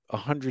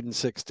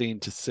 116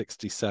 to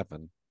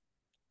 67.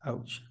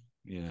 Ouch.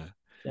 Yeah.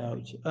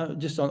 Ouch.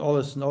 Just on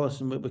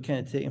Ollison, we're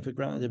kind of taking for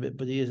granted a bit,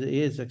 but he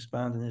is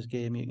expanding his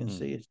game. You can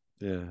see it.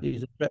 Yeah.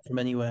 He's a threat from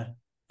anywhere,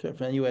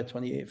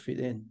 28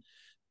 feet in.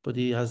 But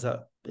he has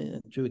that,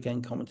 Drew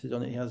again commented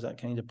on it, he has that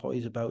kind of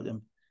poise about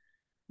him,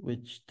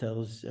 which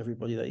tells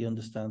everybody that he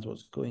understands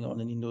what's going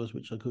on and he knows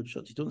which are good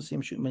shots. You don't see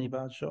him shooting many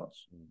bad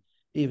shots,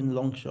 even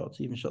long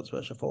shots, even shots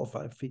which are 4 or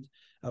 5 feet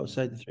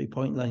outside the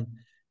 3-point line.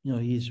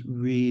 He's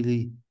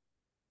really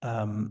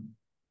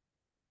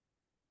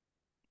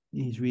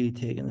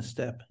taken a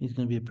step. He's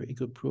going to be a pretty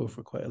good pro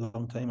for quite a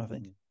long time, I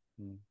think.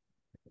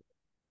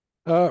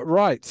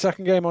 Right,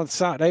 second game on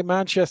Saturday.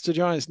 Manchester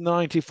Giants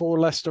 94,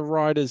 Leicester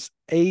Riders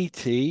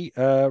 80.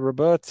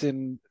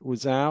 Robertson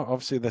was out.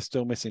 Obviously, they're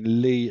still missing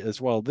Lee as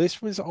well.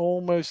 This was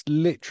almost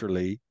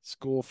literally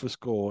score for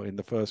score in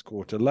the first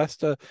quarter.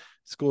 Leicester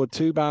scored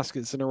 2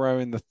 baskets in a row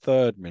in the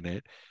 3rd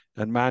minute,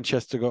 and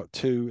Manchester got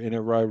 2 in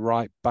a row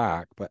right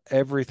back. But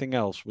everything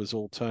else was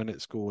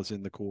alternate scores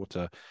in the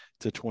quarter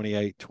to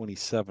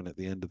 28-27 at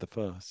the end of the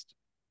first.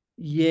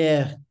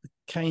 Yeah, the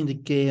kind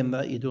of game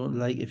that you don't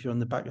like if you're on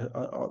the back,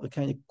 or the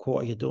kind of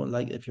quarter you don't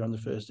like if you're on the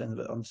first end of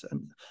it,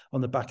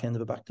 on the back end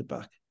of a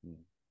back-to-back.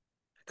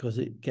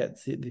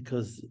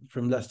 Because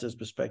from Leicester's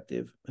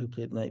perspective, who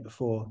played the night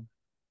before,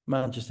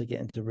 Manchester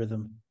get into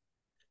rhythm,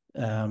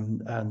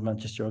 and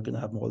Manchester are going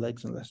to have more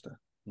legs than Leicester.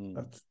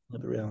 That's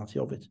the reality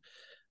of it.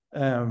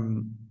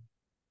 And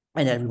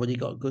everybody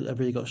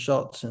got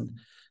shots, and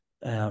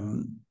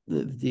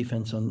the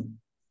defense on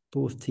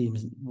both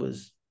teams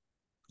was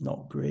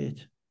not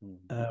great.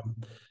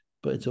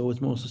 But it's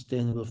always more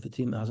sustainable if the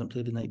team that hasn't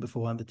played the night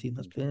before and the team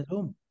that's playing at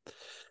home.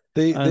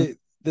 The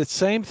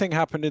same thing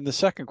happened in the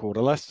second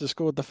quarter. Leicester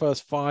scored the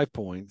first 5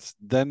 points.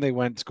 Then they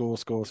went score,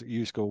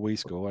 you score, we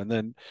score. And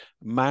then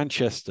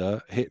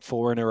Manchester hit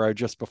 4 in a row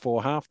just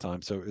before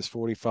halftime. So it was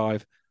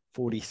 45-46.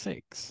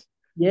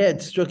 Yeah,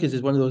 it struck us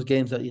as one of those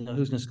games that,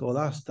 who's going to score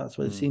last? That's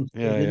what it seemed.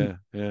 Yeah.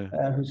 Who's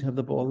going to have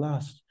the ball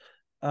last?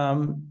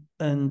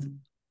 And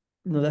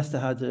Leicester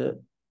had a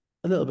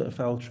little bit of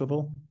foul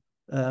trouble.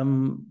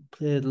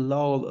 Played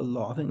Lowell a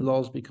lot. I think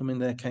Lowell's becoming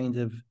their kind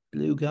of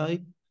glue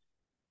guy,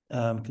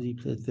 because he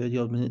played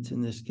 30-odd minutes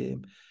in this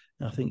game.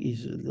 And I think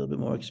he's a little bit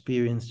more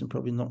experienced and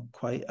probably not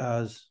quite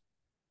as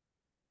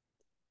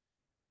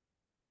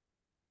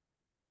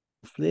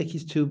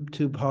flaky's too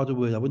hard a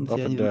word. I wouldn't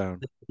say anything. Down.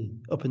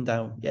 Up and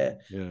down, yeah.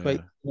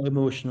 Quite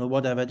emotional,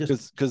 whatever.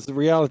 Just because the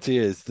reality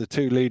is the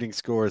 2 leading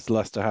scorers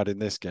Leicester had in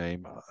this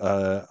game,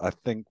 I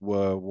think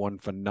were 1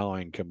 for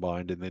 9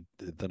 combined in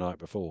the night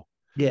before.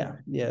 Yeah.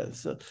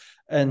 So,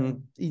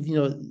 and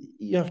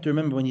you have to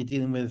remember when you're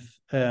dealing with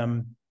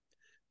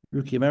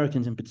rookie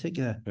Americans in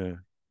particular,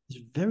 it's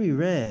very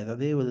rare that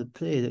they will have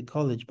played at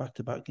college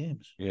back-to-back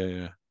games.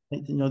 Yeah.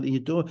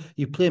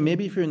 You play,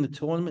 maybe if you're in the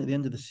tournament at the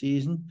end of the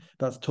season,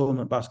 that's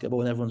tournament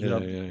basketball and everyone's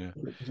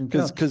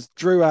because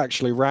Drew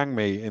actually rang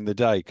me in the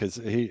day because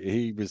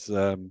he was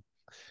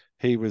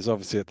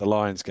obviously at the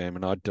Lions game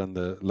and I'd done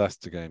the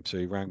Leicester game, so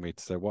he rang me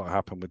to say what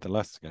happened with the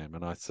Leicester game,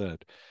 and I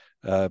said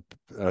I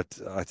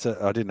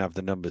didn't have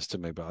the numbers to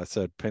me, but I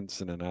said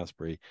Pinson and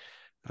Asbury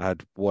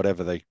had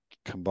whatever they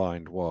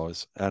combined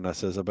was, and I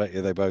says I bet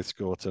you they both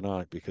score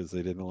tonight because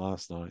they didn't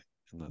last night.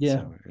 And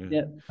that's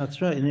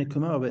that's right, and they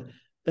come out of it.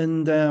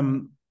 And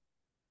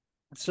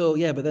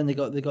but then they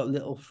got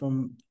little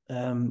from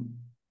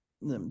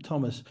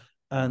Thomas,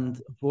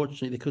 and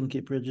unfortunately they couldn't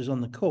keep Bridges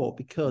on the court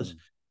because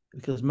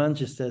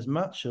Manchester's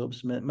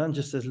matchups meant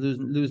Manchester's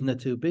losing their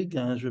 2 big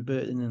guys,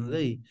 Robertson and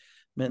Lee,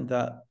 meant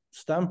that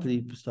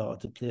Stampley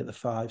started to play at the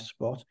 5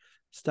 spot.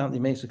 Stampley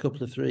makes a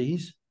couple of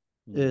threes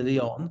early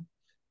on,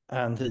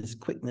 and his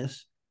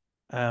quickness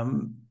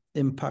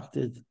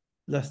impacted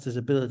Leicester's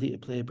ability to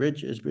play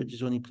Bridges.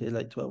 Bridges only played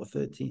like 12 or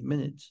 13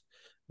 minutes.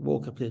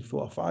 Walker played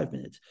 4 or 5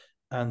 minutes,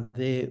 and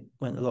they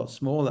went a lot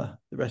smaller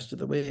the rest of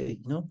the way,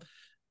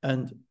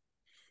 And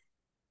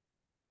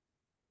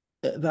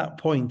at that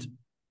point,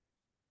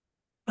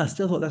 I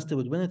still thought Leicester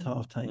would win at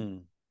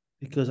halftime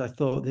because I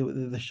thought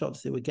the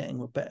shots they were getting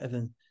were better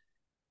than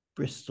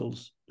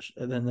Bristol's,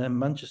 than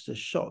Manchester's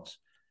shots.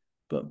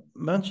 But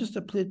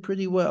Manchester played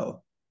pretty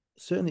well.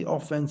 certainly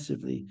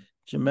offensively,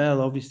 Jamel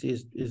obviously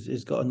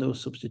is got a no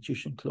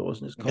substitution clause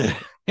in his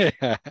contract.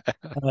 Yeah.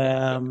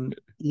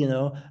 You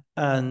know,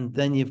 and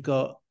then you've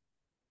got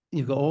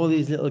all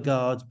these little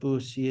guards,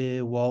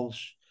 Boursier,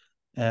 Walsh,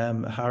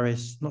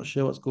 Harris. Not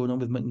sure what's going on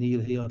with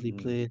McNeil. He hardly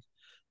played.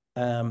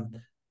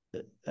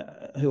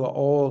 Who are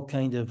all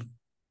kind of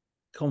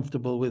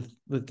comfortable with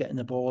getting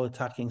the ball,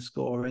 attacking,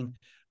 scoring,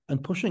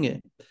 and pushing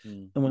it.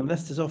 And when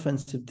Leicester's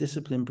offensive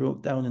discipline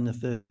broke down in the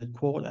third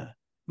quarter,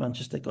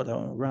 Manchester got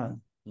out and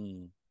ran.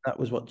 That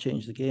was what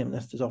changed the game.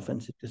 Leicester's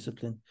offensive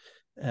discipline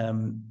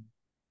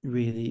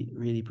really,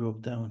 really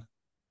broke down.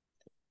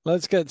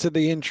 Let's get to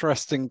the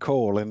interesting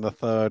call in the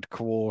third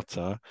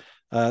quarter.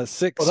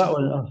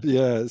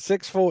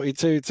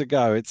 6:42 to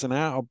go. It's an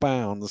out of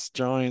bounds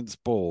Giants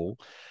ball.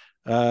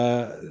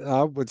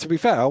 To be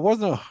fair, I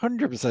wasn't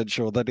 100%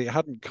 sure that it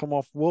hadn't come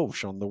off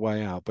Walsh on the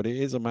way out, but it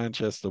is a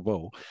Manchester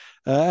ball.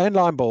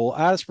 End-line ball.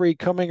 Asprey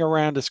coming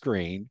around a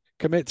screen,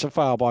 commits a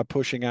foul by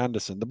pushing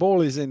Anderson. The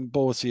ball is in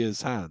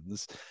Borsier's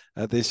hands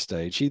at this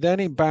stage. He then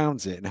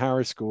inbounds it, and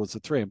Harris scores a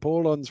 3. And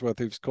Paul Unsworth,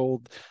 who's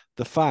called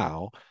the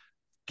foul,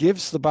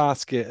 gives the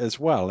basket as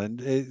well.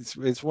 And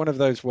it's one of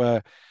those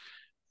where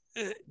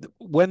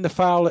when the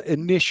foul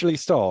initially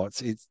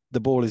starts, the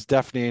ball is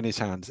definitely in his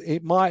hands.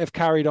 It might have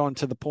carried on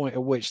to the point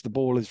at which the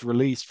ball is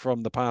released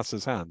from the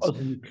passer's hands,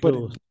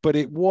 but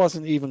it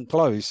wasn't even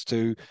close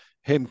to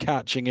him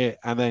catching it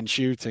and then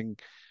shooting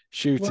a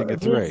 3.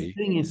 The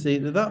thing you see,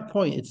 at that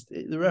point,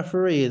 the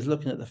referee is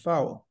looking at the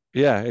foul.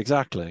 Yeah,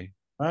 exactly.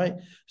 Right,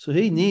 so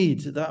he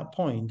needs at that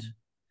point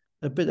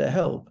a bit of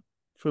help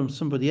from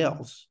somebody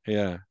else.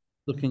 Yeah.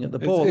 Looking at the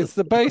ball. It's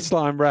the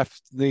baseline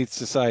ref needs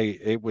to say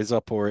it was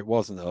up or it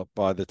wasn't up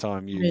by the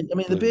time you... I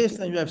mean the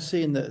baseline ref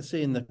seeing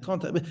the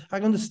contact. I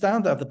can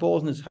understand that if the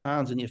ball's in his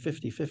hands and you're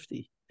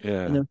 50-50.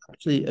 Yeah. And there's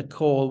actually a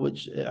call,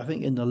 which I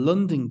think in the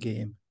London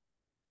game,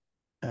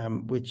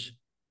 which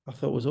I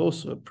thought was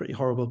also a pretty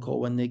horrible call,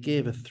 when they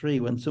gave a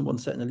 3 when someone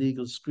set an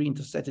illegal screen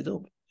to set it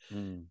up.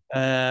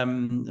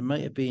 It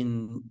might have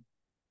been...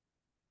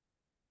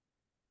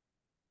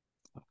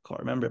 I can't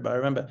remember it, but I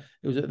remember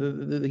it was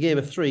they gave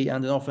a 3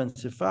 and an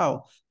offensive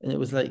foul, and it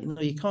was like, no,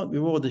 you can't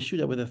reward the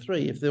shooter with a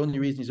 3 if the only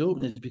reason he's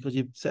open is because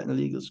you've set an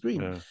illegal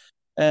screen.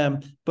 Yeah.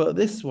 But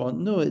this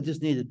one, no, it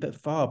just needed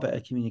far better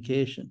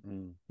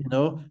communication, you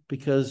know,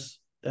 because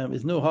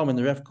there's no harm in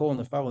the ref calling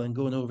the foul and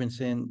going over and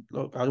saying,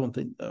 look, I'm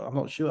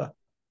not sure,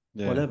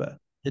 whatever.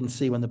 Didn't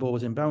see when the ball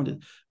was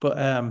inbounded, but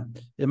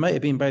it might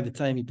have been by the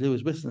time he blew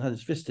his whistle and had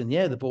his fist in the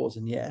air, the ball was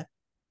in the air.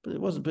 But it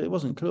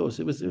wasn't close.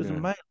 It was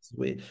miles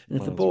away. And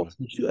if the ball's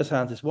in the shooter's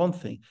hands, it's one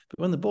thing. But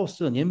when the ball's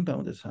still in the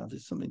inbounder's hands,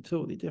 it's something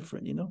totally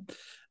different, you know.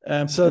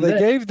 So they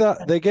gave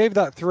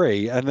that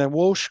 3, and then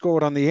Walsh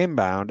scored on the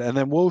inbound, and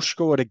then Walsh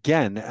scored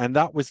again, and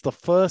that was the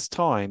first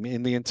time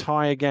in the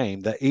entire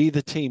game that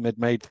either team had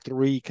made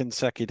 3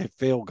 consecutive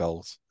field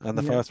goals, and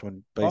the first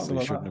one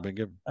basically shouldn't have been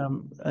given.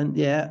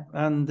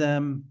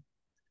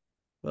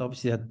 Well,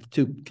 obviously had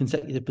 2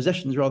 consecutive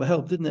possessions rather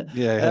helped, didn't it?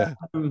 Yeah.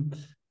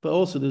 But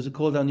also there was a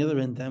call down the other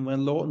end then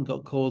when Lawton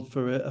got called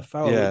for a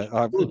foul.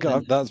 Yeah,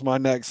 that's my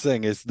next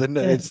thing. It's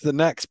the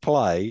next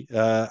play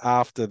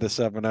after the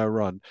 7-0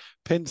 run.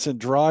 Pinson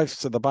drives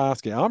to the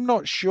basket. I'm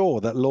not sure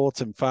that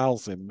Lawton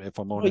fouls him, if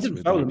I'm honest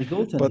with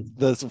you. But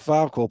there's a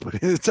foul call, but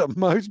it's the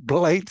most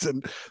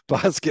blatant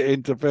basket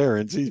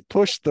interference. He's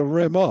pushed the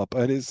rim up,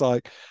 and it's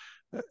like,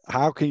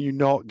 how can you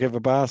not give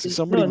a basket?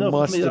 Somebody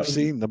must have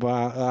seen the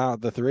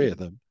 3 of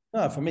them.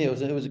 No, for me, it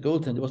was a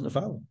goaltend. It wasn't a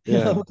foul.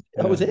 Yeah,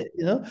 that was it.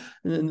 You know,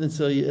 and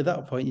so at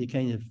that point, you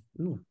kind of,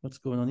 what's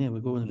going on here? We're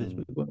going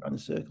around in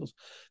circles.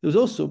 There was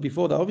also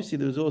before that. Obviously,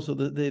 there was also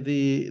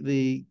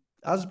the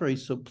Asbury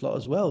subplot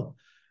as well,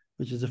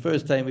 which is the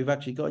first time we've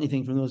actually got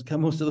anything from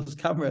most of those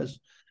cameras.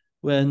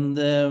 When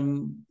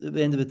at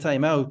the end of the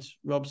timeout,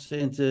 Rob's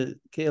saying to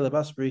Caleb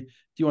Asbury, "Do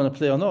you want to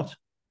play or not?"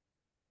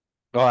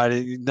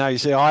 Right. Now you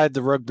see, I had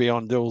the rugby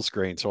on dual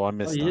screen, so I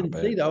missed that. You didn't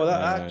see that.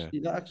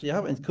 That actually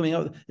happened. It's coming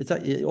out. It's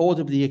actually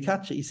audibly you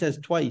catch it. He says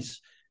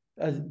twice,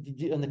 and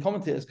the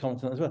commentators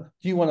comment on it as well.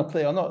 Do you want to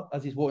play or not?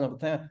 As he's walking up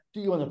the town,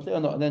 do you want to play or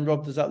not? And then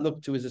Rob does that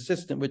look to his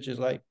assistant, which is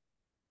like,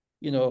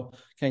 you know,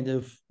 kind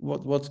of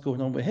what's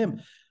going on with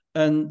him,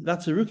 and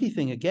that's a rookie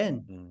thing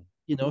again.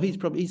 You know,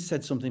 he's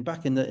said something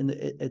back in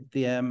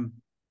the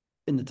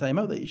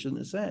timeout that he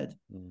shouldn't have said.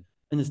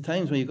 And there's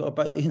times when you've got to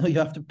bite, you know, you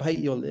have to bite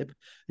your lip,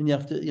 and you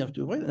have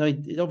to avoid it. Now,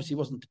 it obviously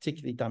wasn't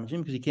particularly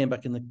damaging because he came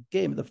back in the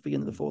game at the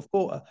beginning of the fourth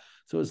quarter,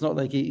 so it's not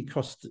like he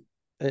crossed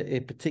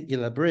a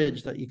particular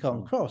bridge that you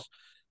can't cross.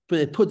 But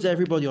it puts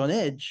everybody on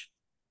edge.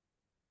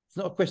 It's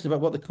not a question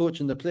about what the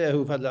coach and the player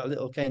who've had that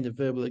little kind of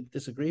verbal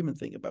disagreement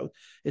think about.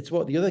 It's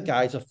what the other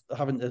guys are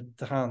having to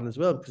handle as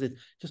well, because it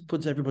just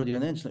puts everybody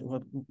on edge. Like,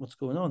 what's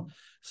going on?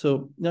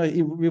 So now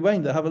you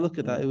rewind that, have a look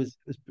at that. It was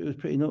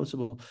pretty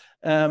noticeable.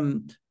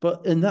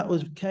 But that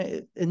was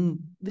and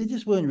they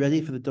just weren't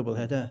ready for the double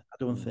header. I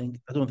don't think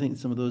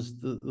some of those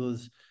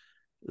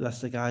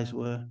Leicester guys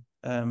were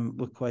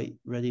quite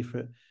ready for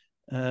it.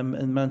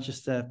 And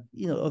Manchester,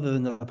 you know, other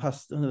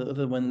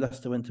than when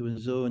Leicester went to a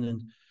zone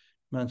and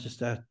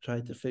Manchester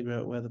tried to figure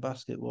out where the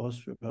basket was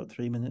for about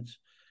 3 minutes.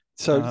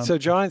 So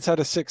Giants had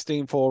a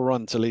 16-4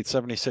 run to lead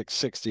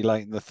 76-60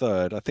 late in the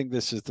third. I think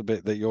this is the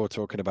bit that you're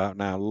talking about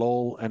now.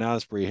 Lowell and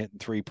Asbury hitting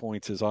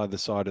 3-pointers either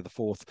side of the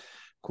fourth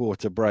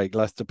quarter break.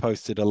 Leicester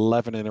posted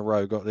 11 in a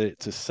row, got it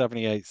to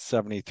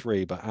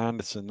 78-73, but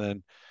Anderson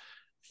then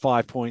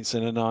 5 points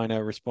in a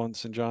 9-0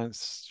 response, and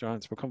Giants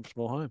were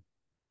comfortable home.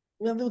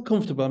 Well, they were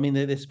comfortable. I mean,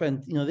 they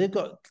spent, they've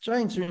got,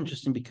 Giants are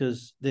interesting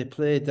because they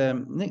played,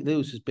 Nick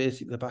Lewis is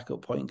basically the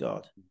backup point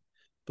guard.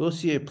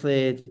 Bossier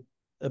played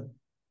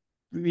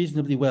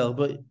reasonably well,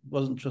 but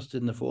wasn't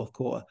trusted in the fourth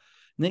quarter.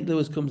 Nick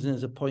Lewis comes in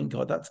as a point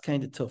guard. That's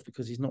kind of tough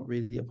because he's not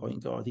really a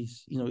point guard.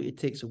 He's, it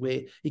takes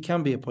away, he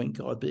can be a point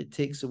guard, but it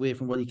takes away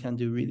from what he can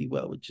do really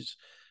well, which is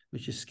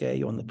scare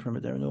you on the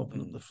perimeter and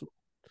open up the floor.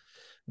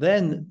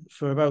 Then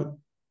for about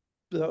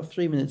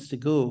 3 minutes to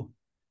go,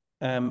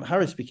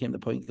 Harris became the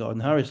point guard,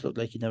 and Harris looked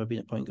like he'd never been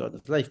a point guard in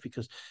his life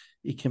because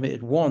he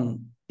committed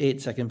one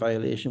 8-second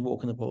violation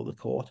walking the ball to the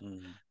court.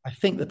 I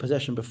think the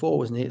possession before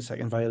was an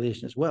 8-second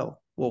violation as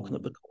well, walking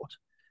up the court.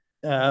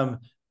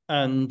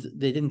 And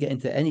they didn't get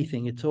into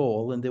anything at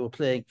all, and they were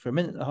playing for a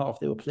minute and a half.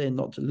 They were playing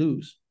not to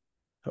lose,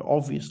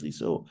 obviously.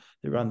 So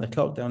they ran the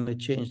clock down, they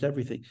changed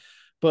everything.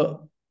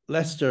 But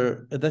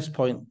Leicester, at this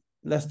point,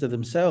 Leicester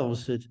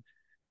themselves had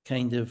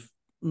kind of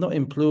not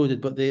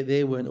imploded, but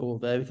they weren't all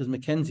there because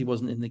Mackenzie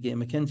wasn't in the game.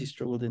 Mackenzie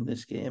struggled in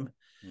this game.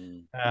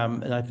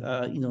 And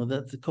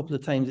that's a couple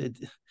of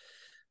times.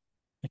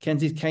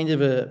 Mackenzie's kind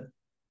of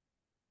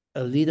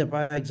a leader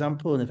by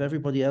example, and if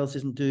everybody else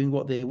isn't doing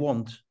what they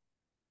want,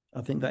 I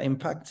think that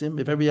impacts him.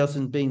 If everybody else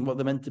isn't being what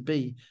they're meant to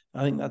be,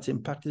 I think that's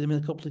impacted him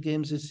in a couple of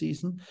games this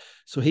season.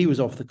 So he was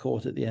off the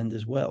court at the end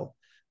as well,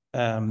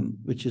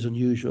 which is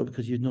unusual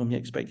because you'd normally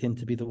expect him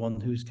to be the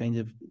one who's kind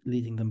of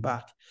leading them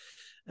back.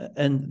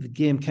 And the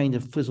game kind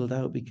of fizzled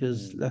out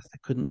because Leicester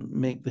couldn't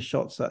make the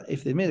shots that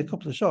if they made a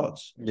couple of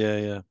shots,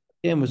 the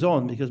game was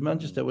on because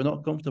Manchester were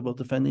not comfortable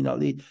defending that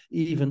lead,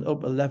 even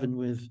up 11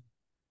 with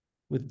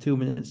 2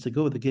 minutes to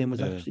go. The game was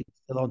actually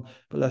still on,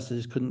 but Leicester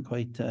just couldn't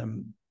quite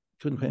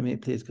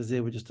make plays because they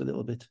were just a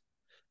little bit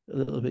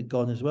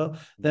gone as well.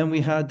 Then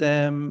we had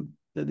at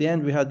the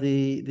end we had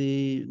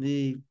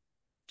the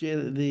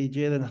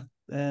Jaron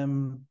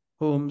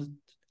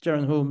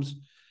Holmes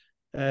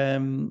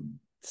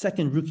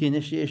second rookie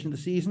initiation of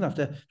the season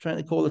after trying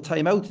to call a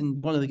timeout in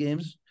one of the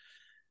games.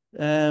 We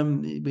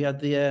had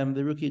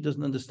the rookie who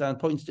doesn't understand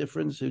points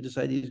difference, who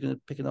decided he was going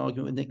to pick an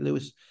argument with Nick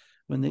Lewis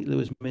when Nick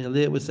Lewis made a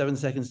late with 7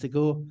 seconds to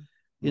go.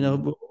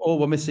 All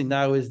we're missing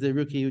now is the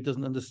rookie who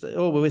doesn't understand.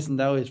 All we're missing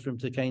now is for him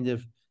to kind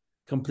of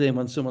complain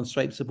when someone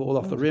swipes the ball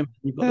off the rim.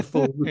 You've got the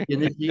full rookie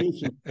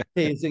initiation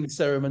hazing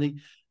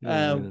ceremony. So,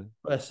 and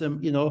that's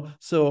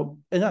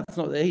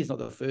not, he's not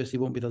the first, he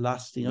won't be the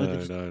last, No. Don't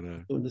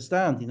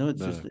understand,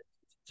 it's just,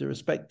 it's a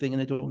respect thing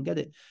and they don't get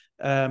it.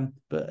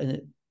 But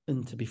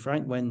to be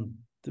frank, when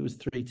there was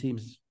three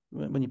teams,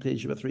 when you played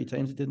each other 3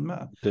 times, it didn't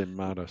matter. Didn't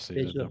matter. So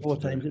played each other 4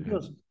 times, it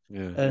does.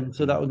 And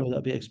so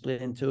that'll be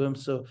explained to him.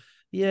 So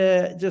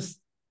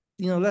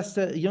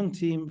Leicester, a young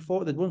team,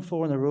 they'd won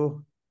 4 in a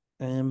row.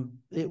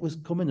 It was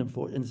coming in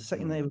the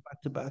second night of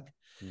back to back.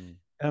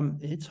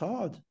 It's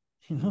hard,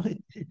 you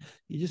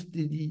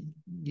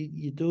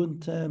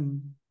don't.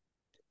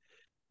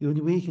 The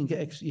only way you can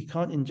get you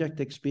can't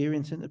inject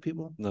experience into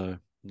people. No.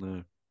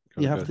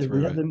 You have to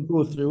let them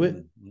go through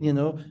it. You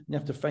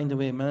have to find a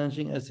way of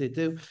managing it as they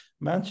do.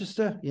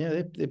 Manchester,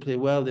 they play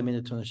well. They made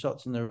a ton of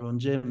shots in their own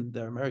gym.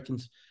 Their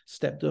Americans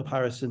stepped up.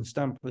 Harrison,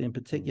 Stampley in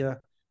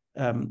particular,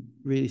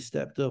 really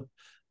stepped up.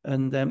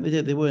 And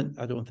they weren't,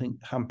 I don't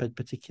think, hampered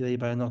particularly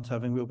by not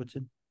having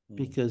Robertson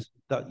because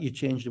that you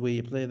change the way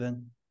you play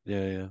then.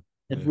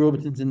 If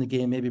Robertson's in the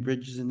game, maybe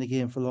Bridges in the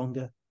game for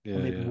longer. Or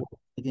maybe in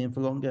the game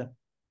for longer.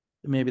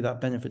 Maybe that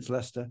benefits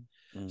Leicester.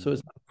 So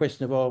it's not a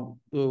question of,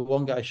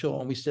 one guy short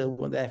and we still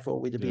weren't there for,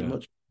 we'd have been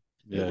much.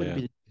 It wouldn't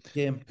be the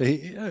game.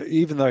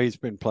 Even though he's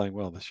been playing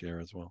well this year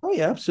as well. Oh,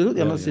 yeah,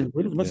 absolutely. I'm not saying it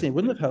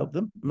wouldn't have helped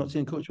them. I'm not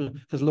saying coach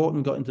because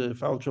Lawton got into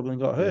foul trouble and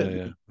got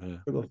hurt.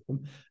 And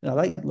I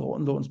like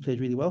Lawton. Lawton's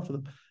played really well for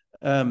them.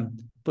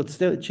 But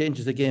still, it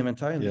changes the game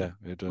entirely. Yeah,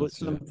 it does. But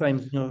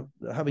sometimes,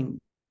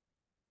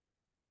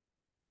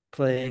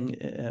 playing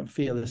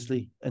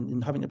fearlessly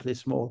and having to play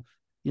small,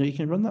 you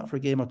can run that for a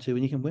game or two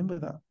and you can win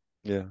with that.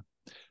 Yeah.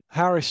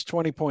 Harris,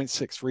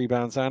 20.6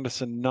 rebounds.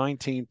 Anderson,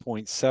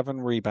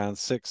 19.7 rebounds,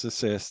 6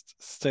 assists,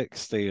 6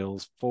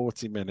 steals,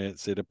 40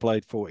 minutes. He'd have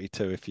played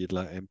 42 if you'd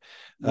let him.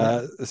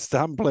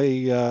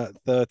 Stampley,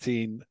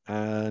 13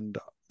 and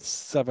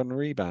 7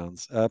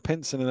 rebounds.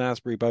 Pinson and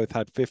Asbury both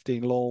had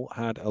 15. Lowell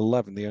had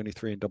 11, the only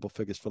 3 in double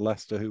figures for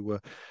Leicester, who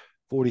were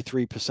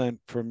 43%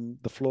 from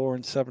the floor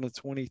and 7 of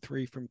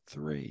 23 from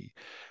three.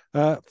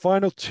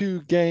 Final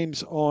two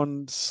games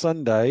on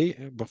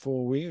Sunday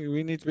before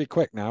we need to be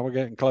quick now. We're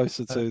getting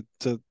closer to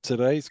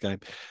today's game.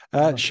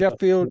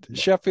 Sheffield I've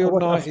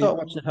United. started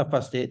watching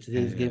 8:30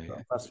 today's game.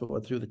 I'll fast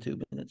forward through the 2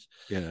 minutes.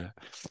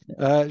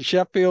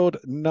 Sheffield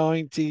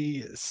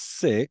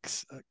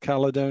 96,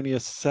 Caledonia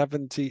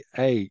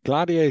 78.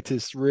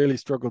 Gladiators really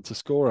struggled to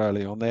score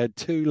early on. They had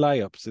 2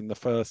 layups in the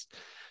first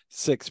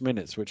 6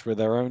 minutes, which were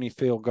their only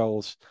field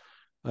goals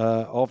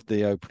of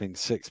the opening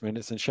 6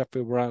 minutes, and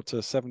Sheffield were out to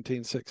a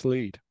 17-6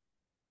 lead.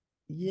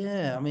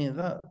 Yeah, I mean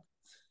I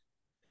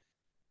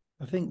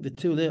think the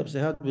 2 layups they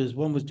had was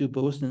one was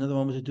Dubose and another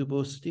one was a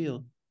Dubose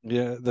steal.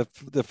 Yeah, the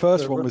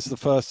first one was the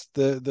first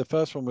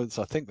one was,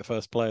 I think, the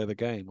first play of the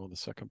game, or the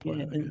second play.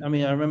 Yeah, and I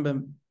mean I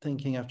remember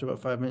thinking after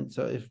about 5 minutes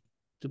that if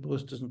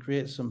Dubose doesn't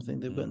create something,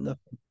 they've got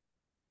nothing.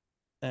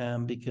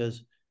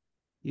 Because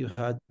you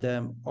had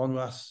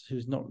Onras,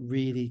 who's not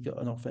really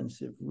got an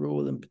offensive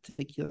role in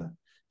particular.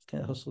 He's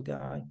kind of hustle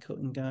guy,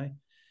 cutting guy.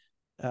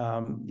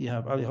 You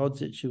have Ali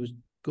Hodzic, who was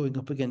going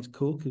up against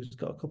Coke, who's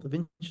got a couple of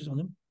inches on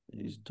him.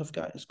 He's a tough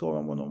guy to score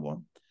on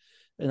one-on-one.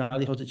 And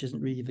Ali Hodzic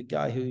isn't really the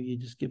guy who you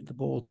just give the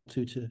ball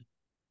to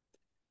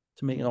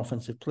make an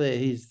offensive play.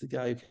 He's the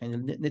guy who kind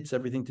of knits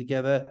everything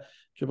together,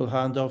 dribble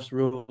handoffs,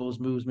 rolls,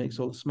 moves, makes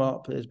all the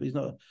smart plays, but he's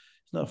not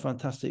a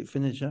fantastic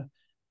finisher.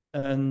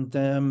 And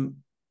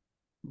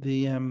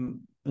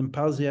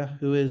Palzia,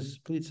 who is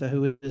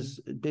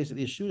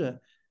basically a shooter,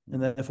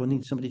 and therefore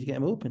needs somebody to get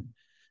him open.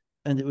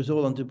 And it was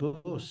all on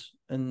Dubose,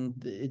 and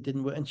it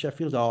didn't work. And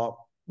Sheffield are,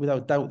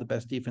 without doubt, the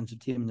best defensive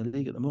team in the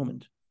league at the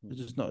moment.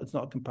 It's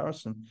not a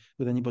comparison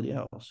with anybody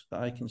else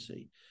that I can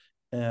see.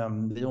 They're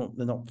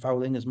not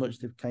fouling as much.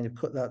 They've kind of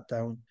cut that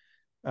down,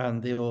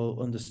 and they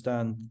all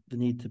understand the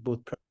need to both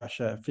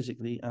pressure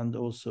physically and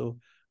also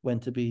when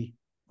to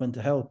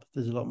help.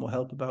 There's a lot more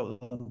help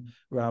about them.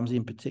 Ramsey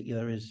in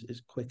particular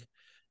is quick.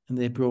 And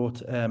they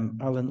brought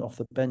Allen off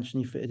the bench,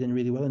 and he fitted in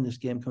really well in this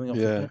game coming off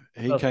the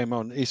bench. He came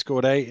on. He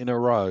scored 8 in a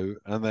row,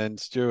 and then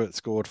Stewart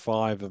scored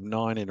 5 of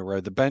 9 in a row.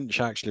 The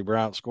bench actually were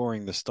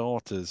outscoring the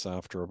starters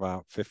after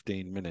about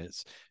 15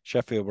 minutes.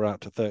 Sheffield were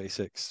out to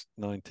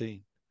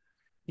 36-19.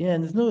 Yeah,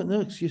 and there's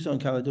no excuse on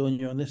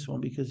Caledonia on this one,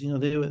 because they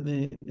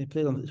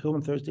played at home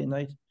on Thursday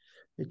night.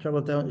 They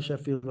travelled down to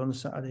Sheffield on the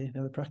Saturday. They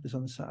had a practice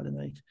on the Saturday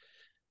night.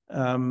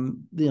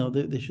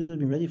 They should have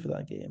been ready for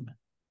that game.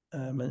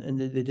 And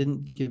they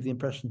didn't give the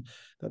impression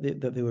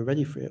that they were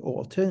ready for it. Or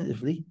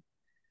alternatively,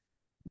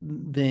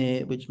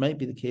 which might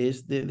be the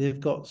case, they've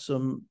got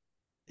some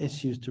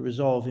issues to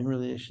resolve in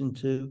relation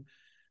to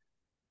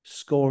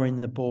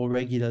scoring the ball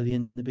regularly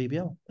in the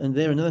BBL. And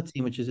they're another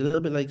team which is a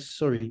little bit like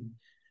Surrey.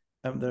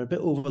 They're a bit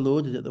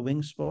overloaded at the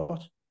wing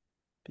spot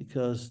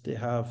because they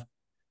have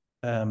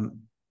Paliza.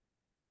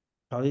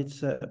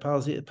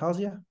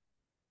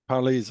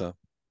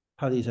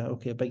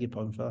 Okay, I beg your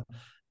pardon, fella.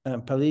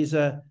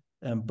 Paliza,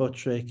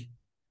 Buttrick,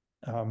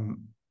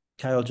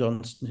 Kyle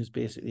Johnson, who's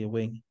basically a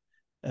wing,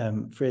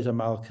 Fraser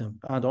Malcolm,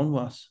 and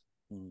Onwas.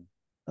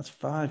 That's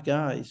 5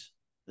 guys,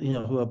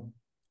 who are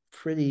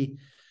pretty.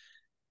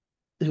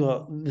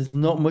 There's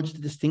not much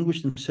to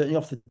distinguish them. Certainly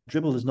off the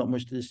dribble, there's not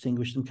much to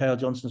distinguish them. Kyle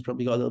Johnson's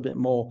probably got a little bit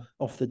more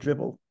off the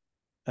dribble,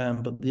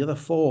 but the other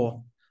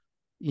 4,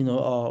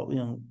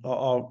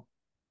 are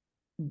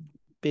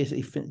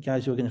basically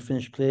guys who are going to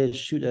finish plays,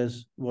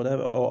 shooters,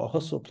 whatever, or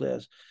hustle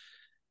players.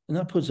 And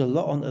that puts a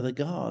lot onto the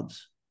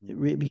guards,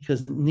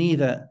 because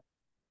neither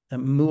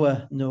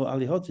Mua nor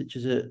Ali Hodzic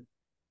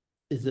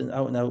is an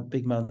out-and-out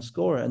big man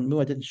scorer. And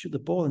Mua didn't shoot the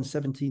ball in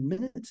 17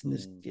 minutes in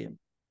this game.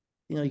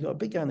 You got a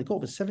big guy in the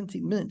court for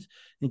 17 minutes.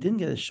 And he didn't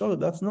get a shot.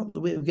 That's not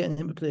the way of getting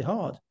him to play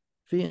hard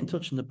if he ain't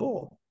touching the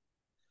ball.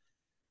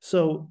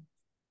 So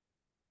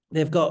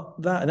they've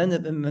got that. And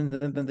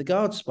then the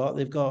guard spot,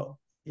 they've got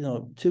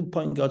 2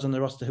 point guards on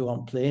the roster who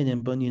aren't playing,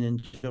 in Bunyan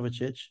and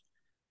Jovicic.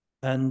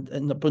 And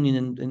not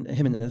Bunyan and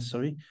Jimenez,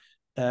 sorry.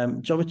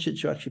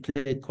 Jovicic, who actually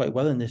played quite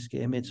well in this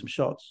game, made some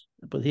shots,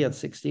 but he had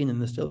 16 and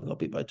they still got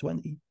beat by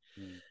 20.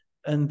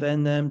 And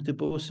then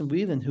Dubose and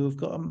Whelan, who have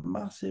got a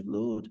massive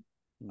load,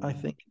 I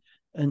think.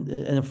 And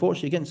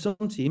unfortunately, against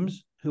some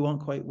teams who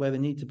aren't quite where they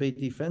need to be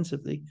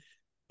defensively,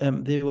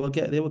 they will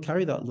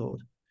carry that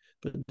load.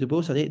 But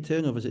Dubose had 8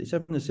 turnovers,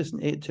 7 assists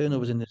and 8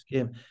 turnovers in this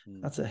game.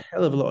 That's a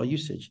hell of a lot of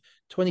usage.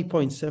 20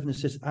 points, 7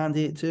 assists, and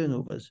 8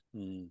 turnovers.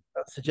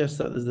 That suggests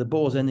that the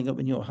ball's ending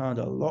up in your hand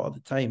a lot of the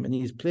time. And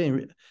he's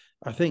playing,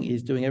 I think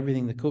he's doing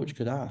everything the coach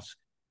could ask.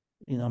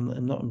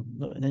 I'm not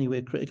in any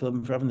way critical of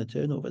him for having the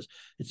turnovers.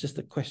 It's just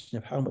a question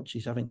of how much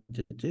he's having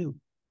to do,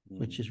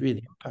 which is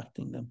really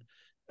impacting them.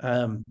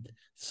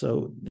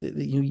 So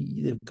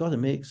they've got to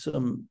make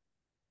some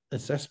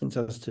assessments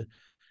as to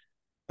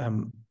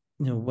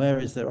where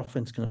is their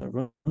offense going to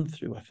run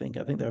through. I think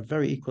they're a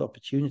very equal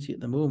opportunity at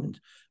the moment,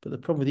 but the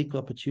problem with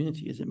equal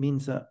opportunity is it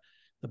means that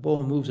the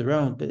ball moves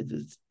around, but it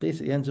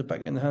basically ends up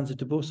back in the hands of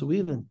Dubose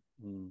Whelan.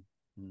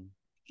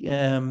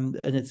 and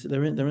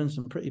they're in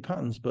some pretty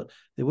patterns, but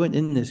they weren't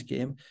in this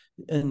game.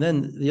 And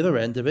then the other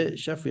end of it,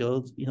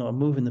 Sheffield, are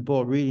moving the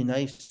ball really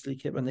nicely.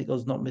 Kipper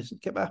Nichols not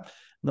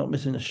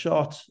missing a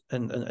shot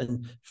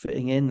and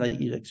fitting in like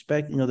you'd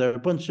expect. There are a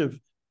bunch of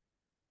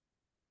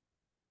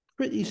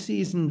pretty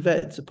seasoned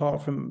vets,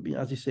 apart from,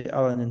 as you say,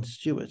 Alan and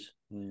Stewart,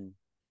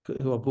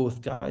 who are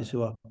both guys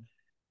who are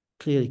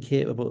clearly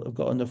capable, have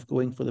got enough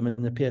going for them,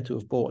 and appear to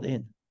have bought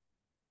in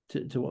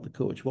to what the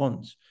coach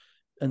wants.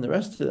 And the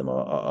rest of them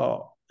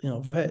are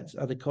vets.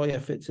 Adekoya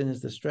fits in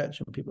as the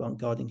stretch, and people aren't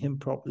guarding him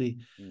properly.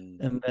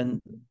 And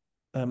then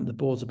the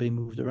balls are being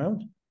moved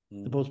around.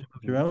 So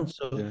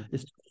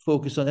it's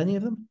focus on any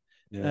of them.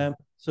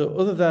 So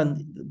other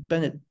than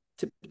Bennett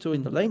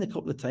tiptoeing the line a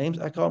couple of times,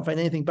 I can't find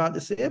anything bad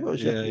to say about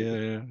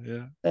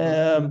Sheffield.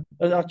 And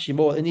actually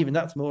more, and even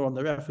that's more on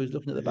the ref who's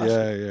looking at the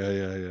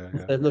basket.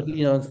 Instead of looking,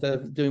 instead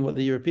of doing what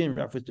the European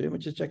ref was doing,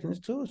 which is checking his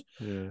toes.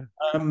 I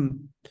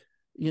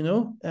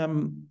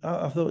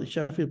thought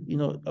Sheffield,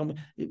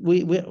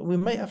 we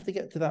might have to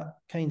get to that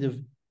kind of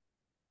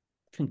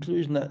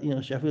conclusion that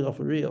Sheffield are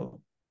for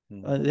real.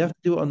 They have to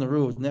do it on the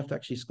road, and they have to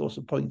actually score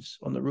some points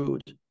on the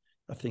road.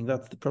 I think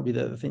that's probably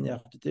the thing they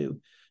have to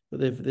do. But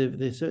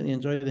they certainly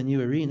enjoy the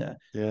new arena.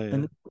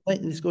 And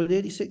they scored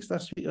 86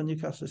 last week on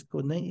Newcastle. They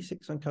scored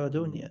 96 on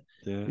Caledonia.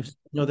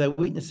 Their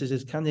weaknesses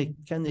is can they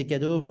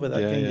get over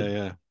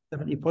that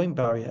 70-point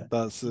barrier?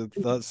 That's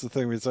the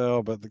thing we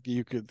say.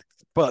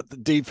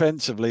 But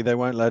defensively they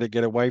won't let it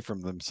get away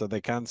from them, so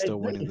they can still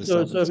win in the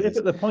 70s. So if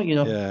at the point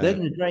they're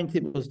going to grind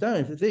tables down,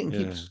 if they can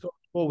keep scoring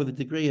ball with the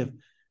degree of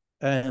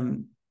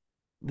the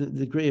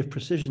degree of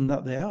precision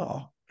that they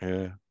are.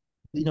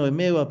 It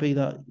may well be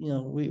that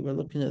we're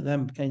looking at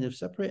them kind of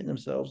separating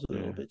themselves a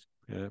little bit.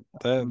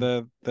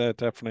 They're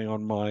definitely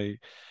on my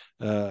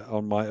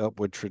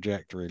upward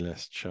trajectory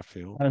list,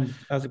 Sheffield, and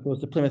as opposed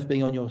to Plymouth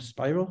being on your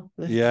spiral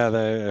list.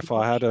 If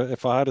I had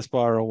a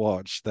spiral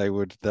watch, they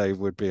would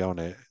be on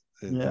it.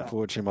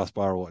 Unfortunately, my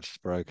spiral watch is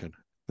broken.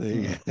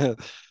 The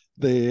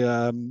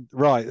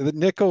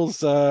Nichols,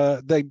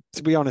 they,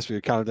 to be honest with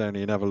you,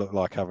 Caledonia never looked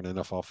like having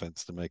enough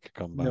offense to make a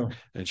comeback,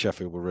 and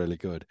Sheffield were really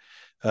good.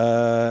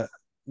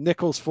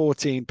 Nichols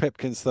 14,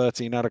 Pipkins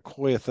 13,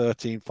 Adekoya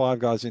 13, 5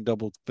 guys in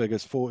double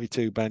figures,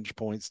 42 bench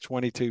points,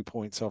 22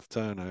 points off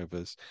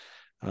turnovers.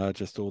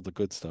 Just all the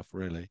good stuff,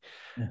 really.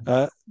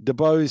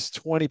 DeBose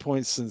 20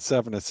 points and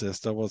 7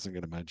 assists. I wasn't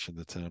going to mention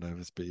the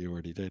turnovers, but you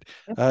already did.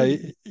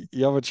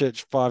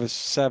 Jovic 5 of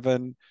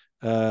 7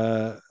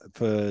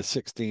 for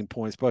 16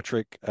 points.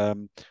 Buttrick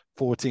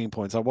 14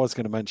 points. I was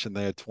going to mention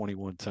they had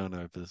 21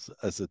 turnovers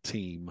as a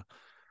team,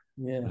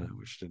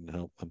 which didn't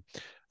help them.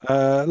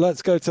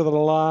 Let's go to the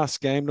last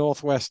game,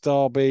 Northwest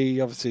Derby.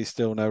 Obviously,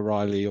 still no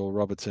Riley or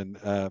Robertson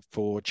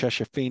for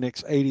Cheshire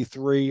Phoenix,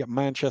 83.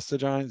 Manchester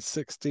Giants,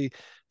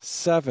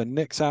 67.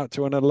 Knicks out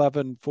to an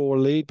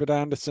 11-4 lead, but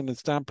Anderson and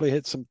Stampley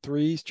hit some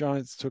threes.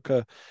 Giants took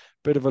a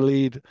bit of a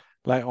lead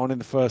late on in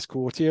the first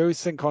quarter. You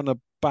always think on a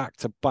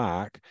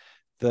back-to-back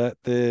that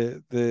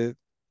the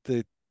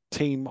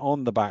team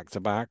on the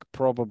back-to-back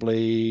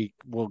probably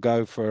will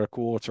go for a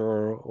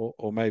quarter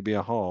or maybe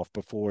a half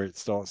before it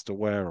starts to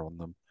wear on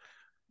them.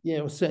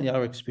 Yeah, well, certainly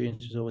our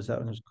experience was always that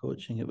when I was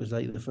coaching. It was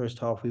like the first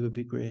half we would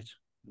be great.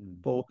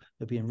 Ball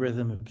would be in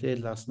rhythm. We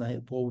played last night.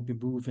 The ball would be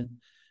moving.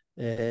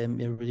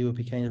 Everybody would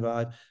be kind of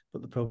vibe.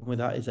 But the problem with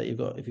that is that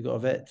if you've got a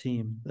vet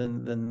team,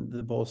 then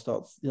the ball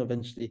starts.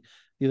 Eventually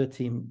the other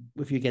team,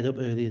 if you get up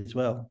early as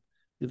well,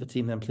 the other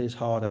team then plays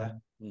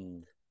harder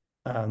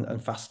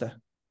and faster,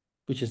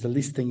 which is the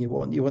least thing you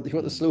want. You want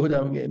to slow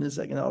down game in the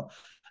second half,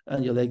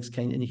 and your legs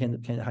you end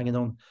up kind of hanging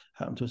on.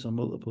 Happened to us on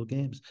multiple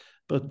games,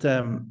 but.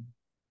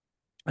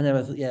 I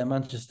never thought,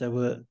 Manchester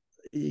were.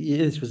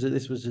 This was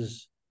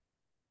as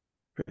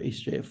pretty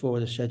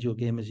straightforward a schedule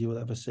game as you will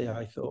ever see.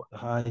 I thought the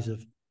highs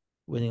of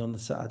winning on the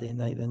Saturday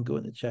night, then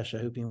going to Cheshire,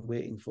 who've been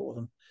waiting for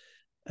them,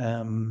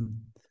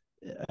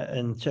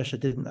 and Cheshire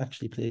didn't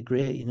actually play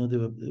great. They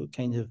were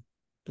kind of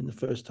in the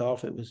first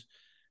half. It was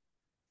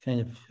kind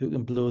of who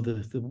can blow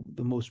the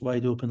most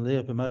wide open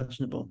layup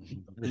imaginable.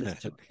 They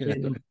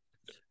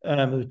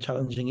were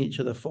challenging each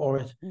other for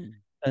it,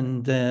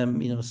 and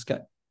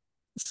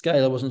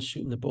Skylar wasn't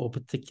shooting the ball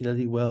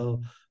particularly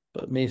well,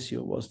 but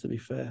Maceo was, to be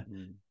fair.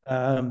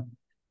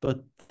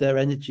 But their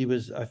energy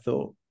was, I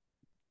thought,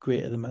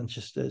 greater than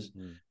Manchester's.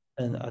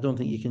 And I don't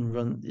think you can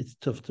run. It's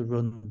tough to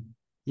run.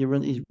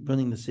 He's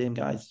running the same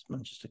guys.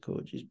 Manchester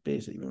coach. He's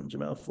basically running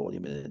Jamal 40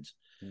 minutes.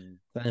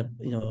 Then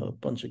a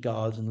bunch of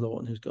guards and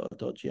Lawton who's got a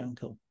dodgy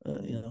ankle.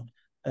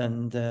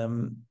 And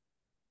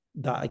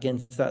that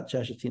against that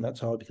Cheshire team, that's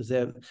hard because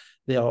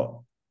they are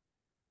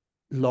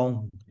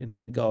long in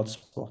the guard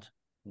spot.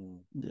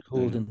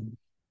 Holden,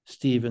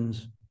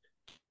 Stevens,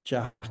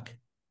 Jack,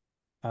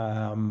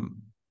 they're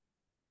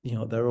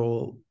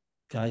all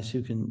guys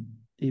who can,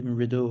 even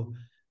Rideau,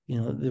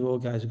 they're all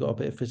guys who've got a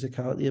bit of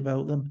physicality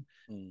about them.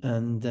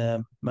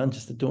 And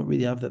Manchester don't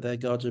really have that. Their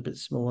guards are a bit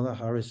smaller,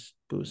 Harris,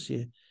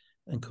 Boussier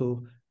and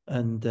co.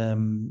 And they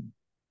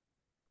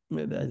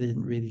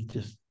didn't really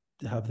just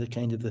have the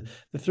kind of the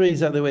threes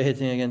that they were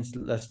hitting against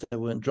Leicester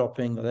weren't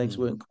dropping, the legs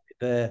weren't quite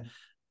there,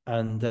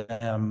 and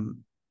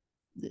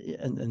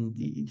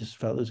you just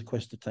felt it was a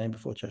question of time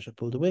before Cheshire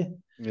pulled away.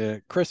 Yeah,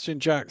 Christian,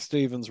 Jack,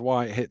 Stevens,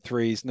 White hit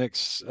threes.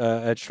 Knicks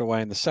edged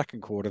away in the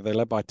second quarter. They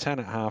led by 10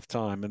 at half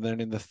time. And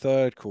then in the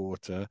third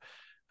quarter,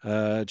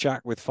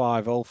 Jack with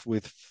 5, Ulf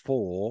with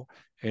 4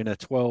 in a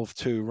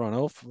 12-2 run.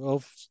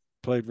 Ulf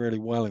played really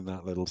well in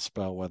that little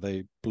spell where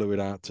they blew it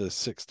out to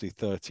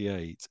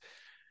 60-38.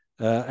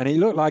 And he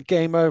looked like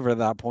game over at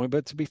that point.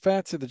 But to be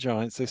fair to the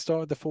Giants, they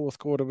started the fourth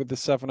quarter with the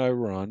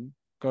 7-0 run.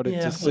 Got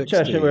it to 60.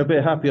 Cheshire were a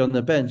bit happy on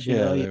the bench, you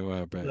know. They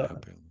were a bit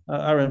happy.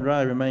 Aaron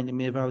Rye reminded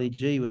me of Ali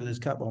G with his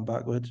cap on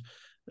backwards,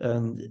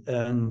 and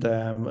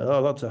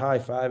lots of high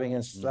fiving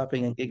and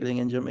slapping and giggling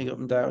and jumping up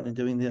and down and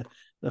doing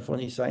the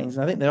funny signs.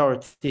 And I think they are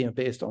a team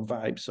based on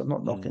vibes, so I'm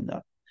not knocking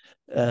that.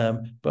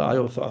 But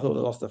I thought they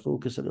lost their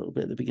focus a little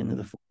bit at the beginning of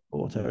the fourth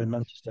quarter, and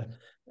Manchester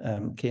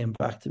came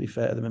back, to be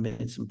fair to them, and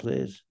made some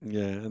plays.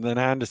 Yeah, and then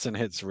Anderson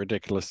hits a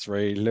ridiculous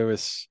 3.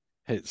 Lewis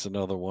hits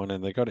another one,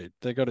 and they got it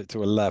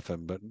to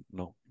 11, but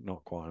not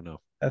quite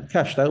enough. I'd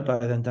cashed out by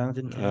then, Dan,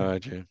 didn't you? Oh,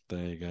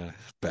 there you go.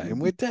 Betting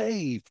with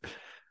Dave.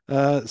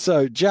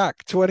 So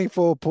Jack,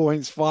 24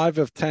 points, 5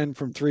 of 10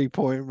 from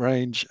 3-point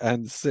range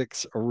and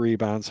 6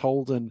 rebounds.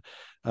 Holden,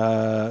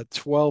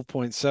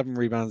 12.7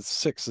 rebounds,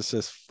 6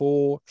 assists,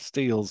 4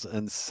 steals,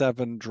 and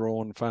 7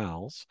 drawn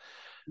fouls.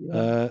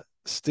 Yeah.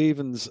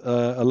 Stevens,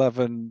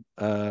 11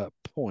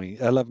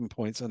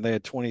 points, and they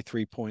had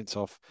 23 points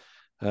off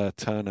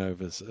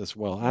turnovers as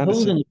well.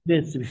 Holden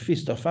appears to be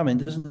feast or famine,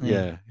 doesn't he?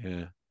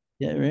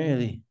 Yeah,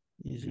 really.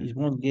 He's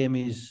one game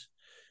he's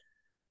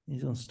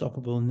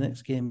unstoppable, and the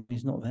next game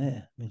he's not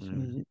there.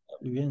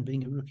 Again,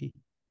 being a rookie.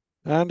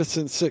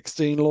 Anderson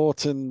 16,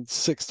 Lawton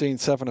 16,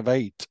 7 of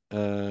 8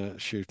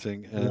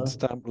 shooting, and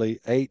Stampley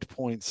 8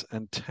 points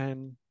and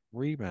 10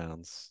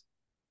 rebounds.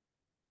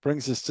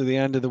 Brings us to the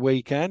end of the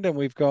weekend, and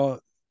we've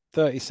got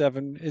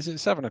 37. Is it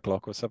 7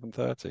 o'clock or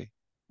 7:30?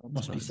 It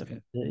must be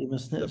 7:30,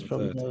 mustn't it? It's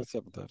probably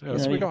 7:30. Oh,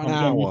 so we got an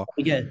hour.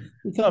 You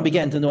can't be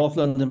getting to North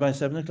London by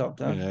 7 o'clock,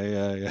 Dan.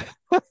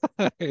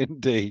 Yeah.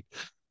 Indeed.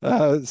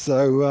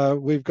 So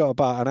we've got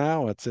about an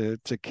hour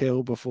to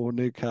kill before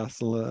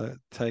Newcastle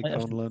take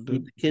on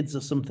London. The kids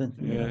or something.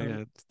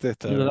 Yeah.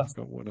 Ditto. I've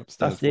got one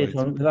upstairs.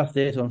 The last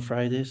date on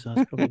Friday, so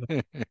it's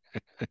probably.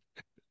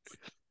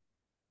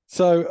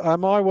 So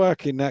am I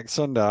working next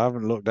Sunday? I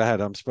haven't looked ahead.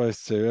 I'm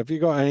supposed to. Have you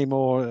got any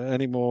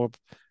more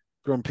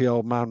grumpy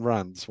old man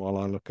rants while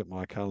I look at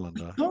my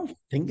calendar? I don't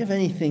think of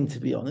anything, to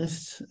be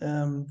honest.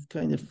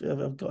 Kind of,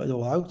 I've got it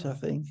all out, I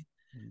think.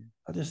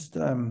 I just,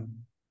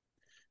 I'm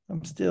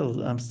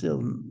still.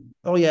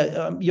 Oh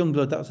yeah,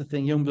 Youngblood. That was the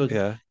thing.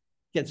 Youngblood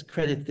gets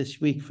credit this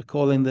week for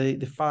calling the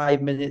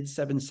 5-minute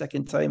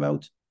 7-second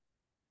timeout.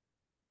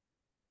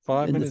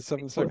 5 minutes,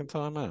 7-second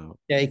timeout.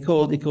 Yeah, he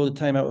called a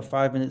timeout of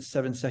 5 minutes,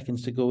 7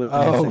 seconds to go.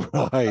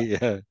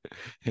 Right,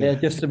 yeah,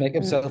 just to make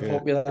himself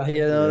popular.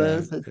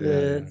 Let's get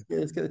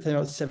the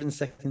timeout 7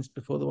 seconds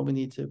before the one we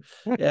need to.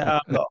 Yeah,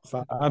 I'm not a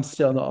fan. I'm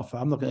still not a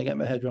fan. I'm not going to get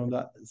my head around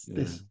that.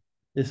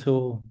 This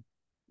whole,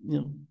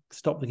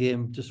 stop the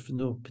game just for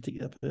no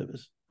particular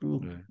purpose.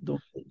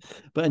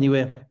 But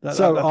anyway,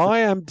 I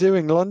am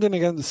doing London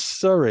against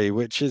Surrey,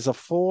 which is a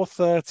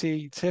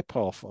 4:30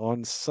 tip-off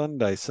on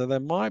Sunday. So there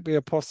might be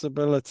a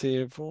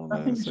possibility of.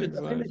 I think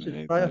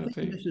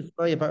they should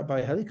fly you back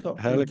by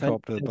helicopter.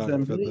 Helicopter back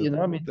for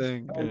the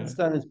thing. I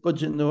understand it's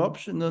budget, no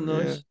option, no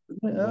noise.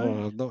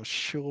 I'm not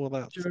sure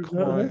that's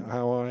quite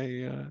how I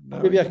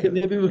know.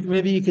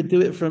 Maybe you could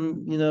do it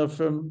from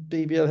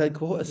BBL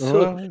headquarters,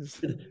 so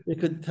they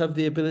could have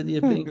the ability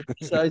of being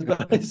criticised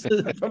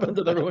from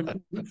under their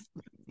own.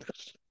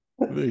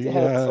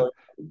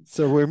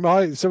 So we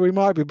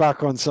might be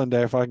back on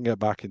Sunday if I can get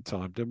back in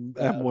time.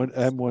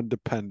 M1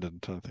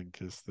 dependent, I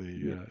think, is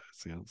the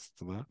answer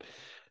to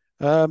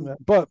that.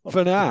 But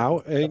for now,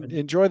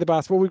 enjoy the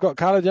basketball. We've got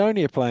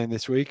Caledonia playing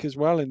this week as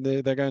well.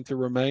 They're going to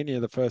Romania,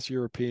 the first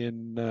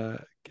European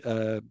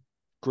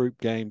group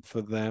game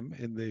for them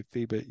in the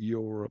FIBA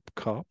Europe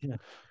Cup.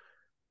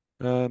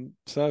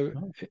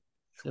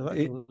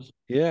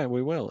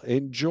 We will.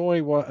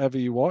 Enjoy whatever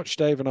you watch.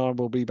 Dave and I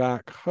will be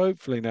back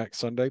hopefully next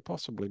Sunday,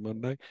 possibly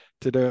Monday,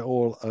 to do it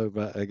all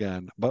over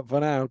again. But for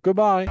now,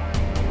 goodbye.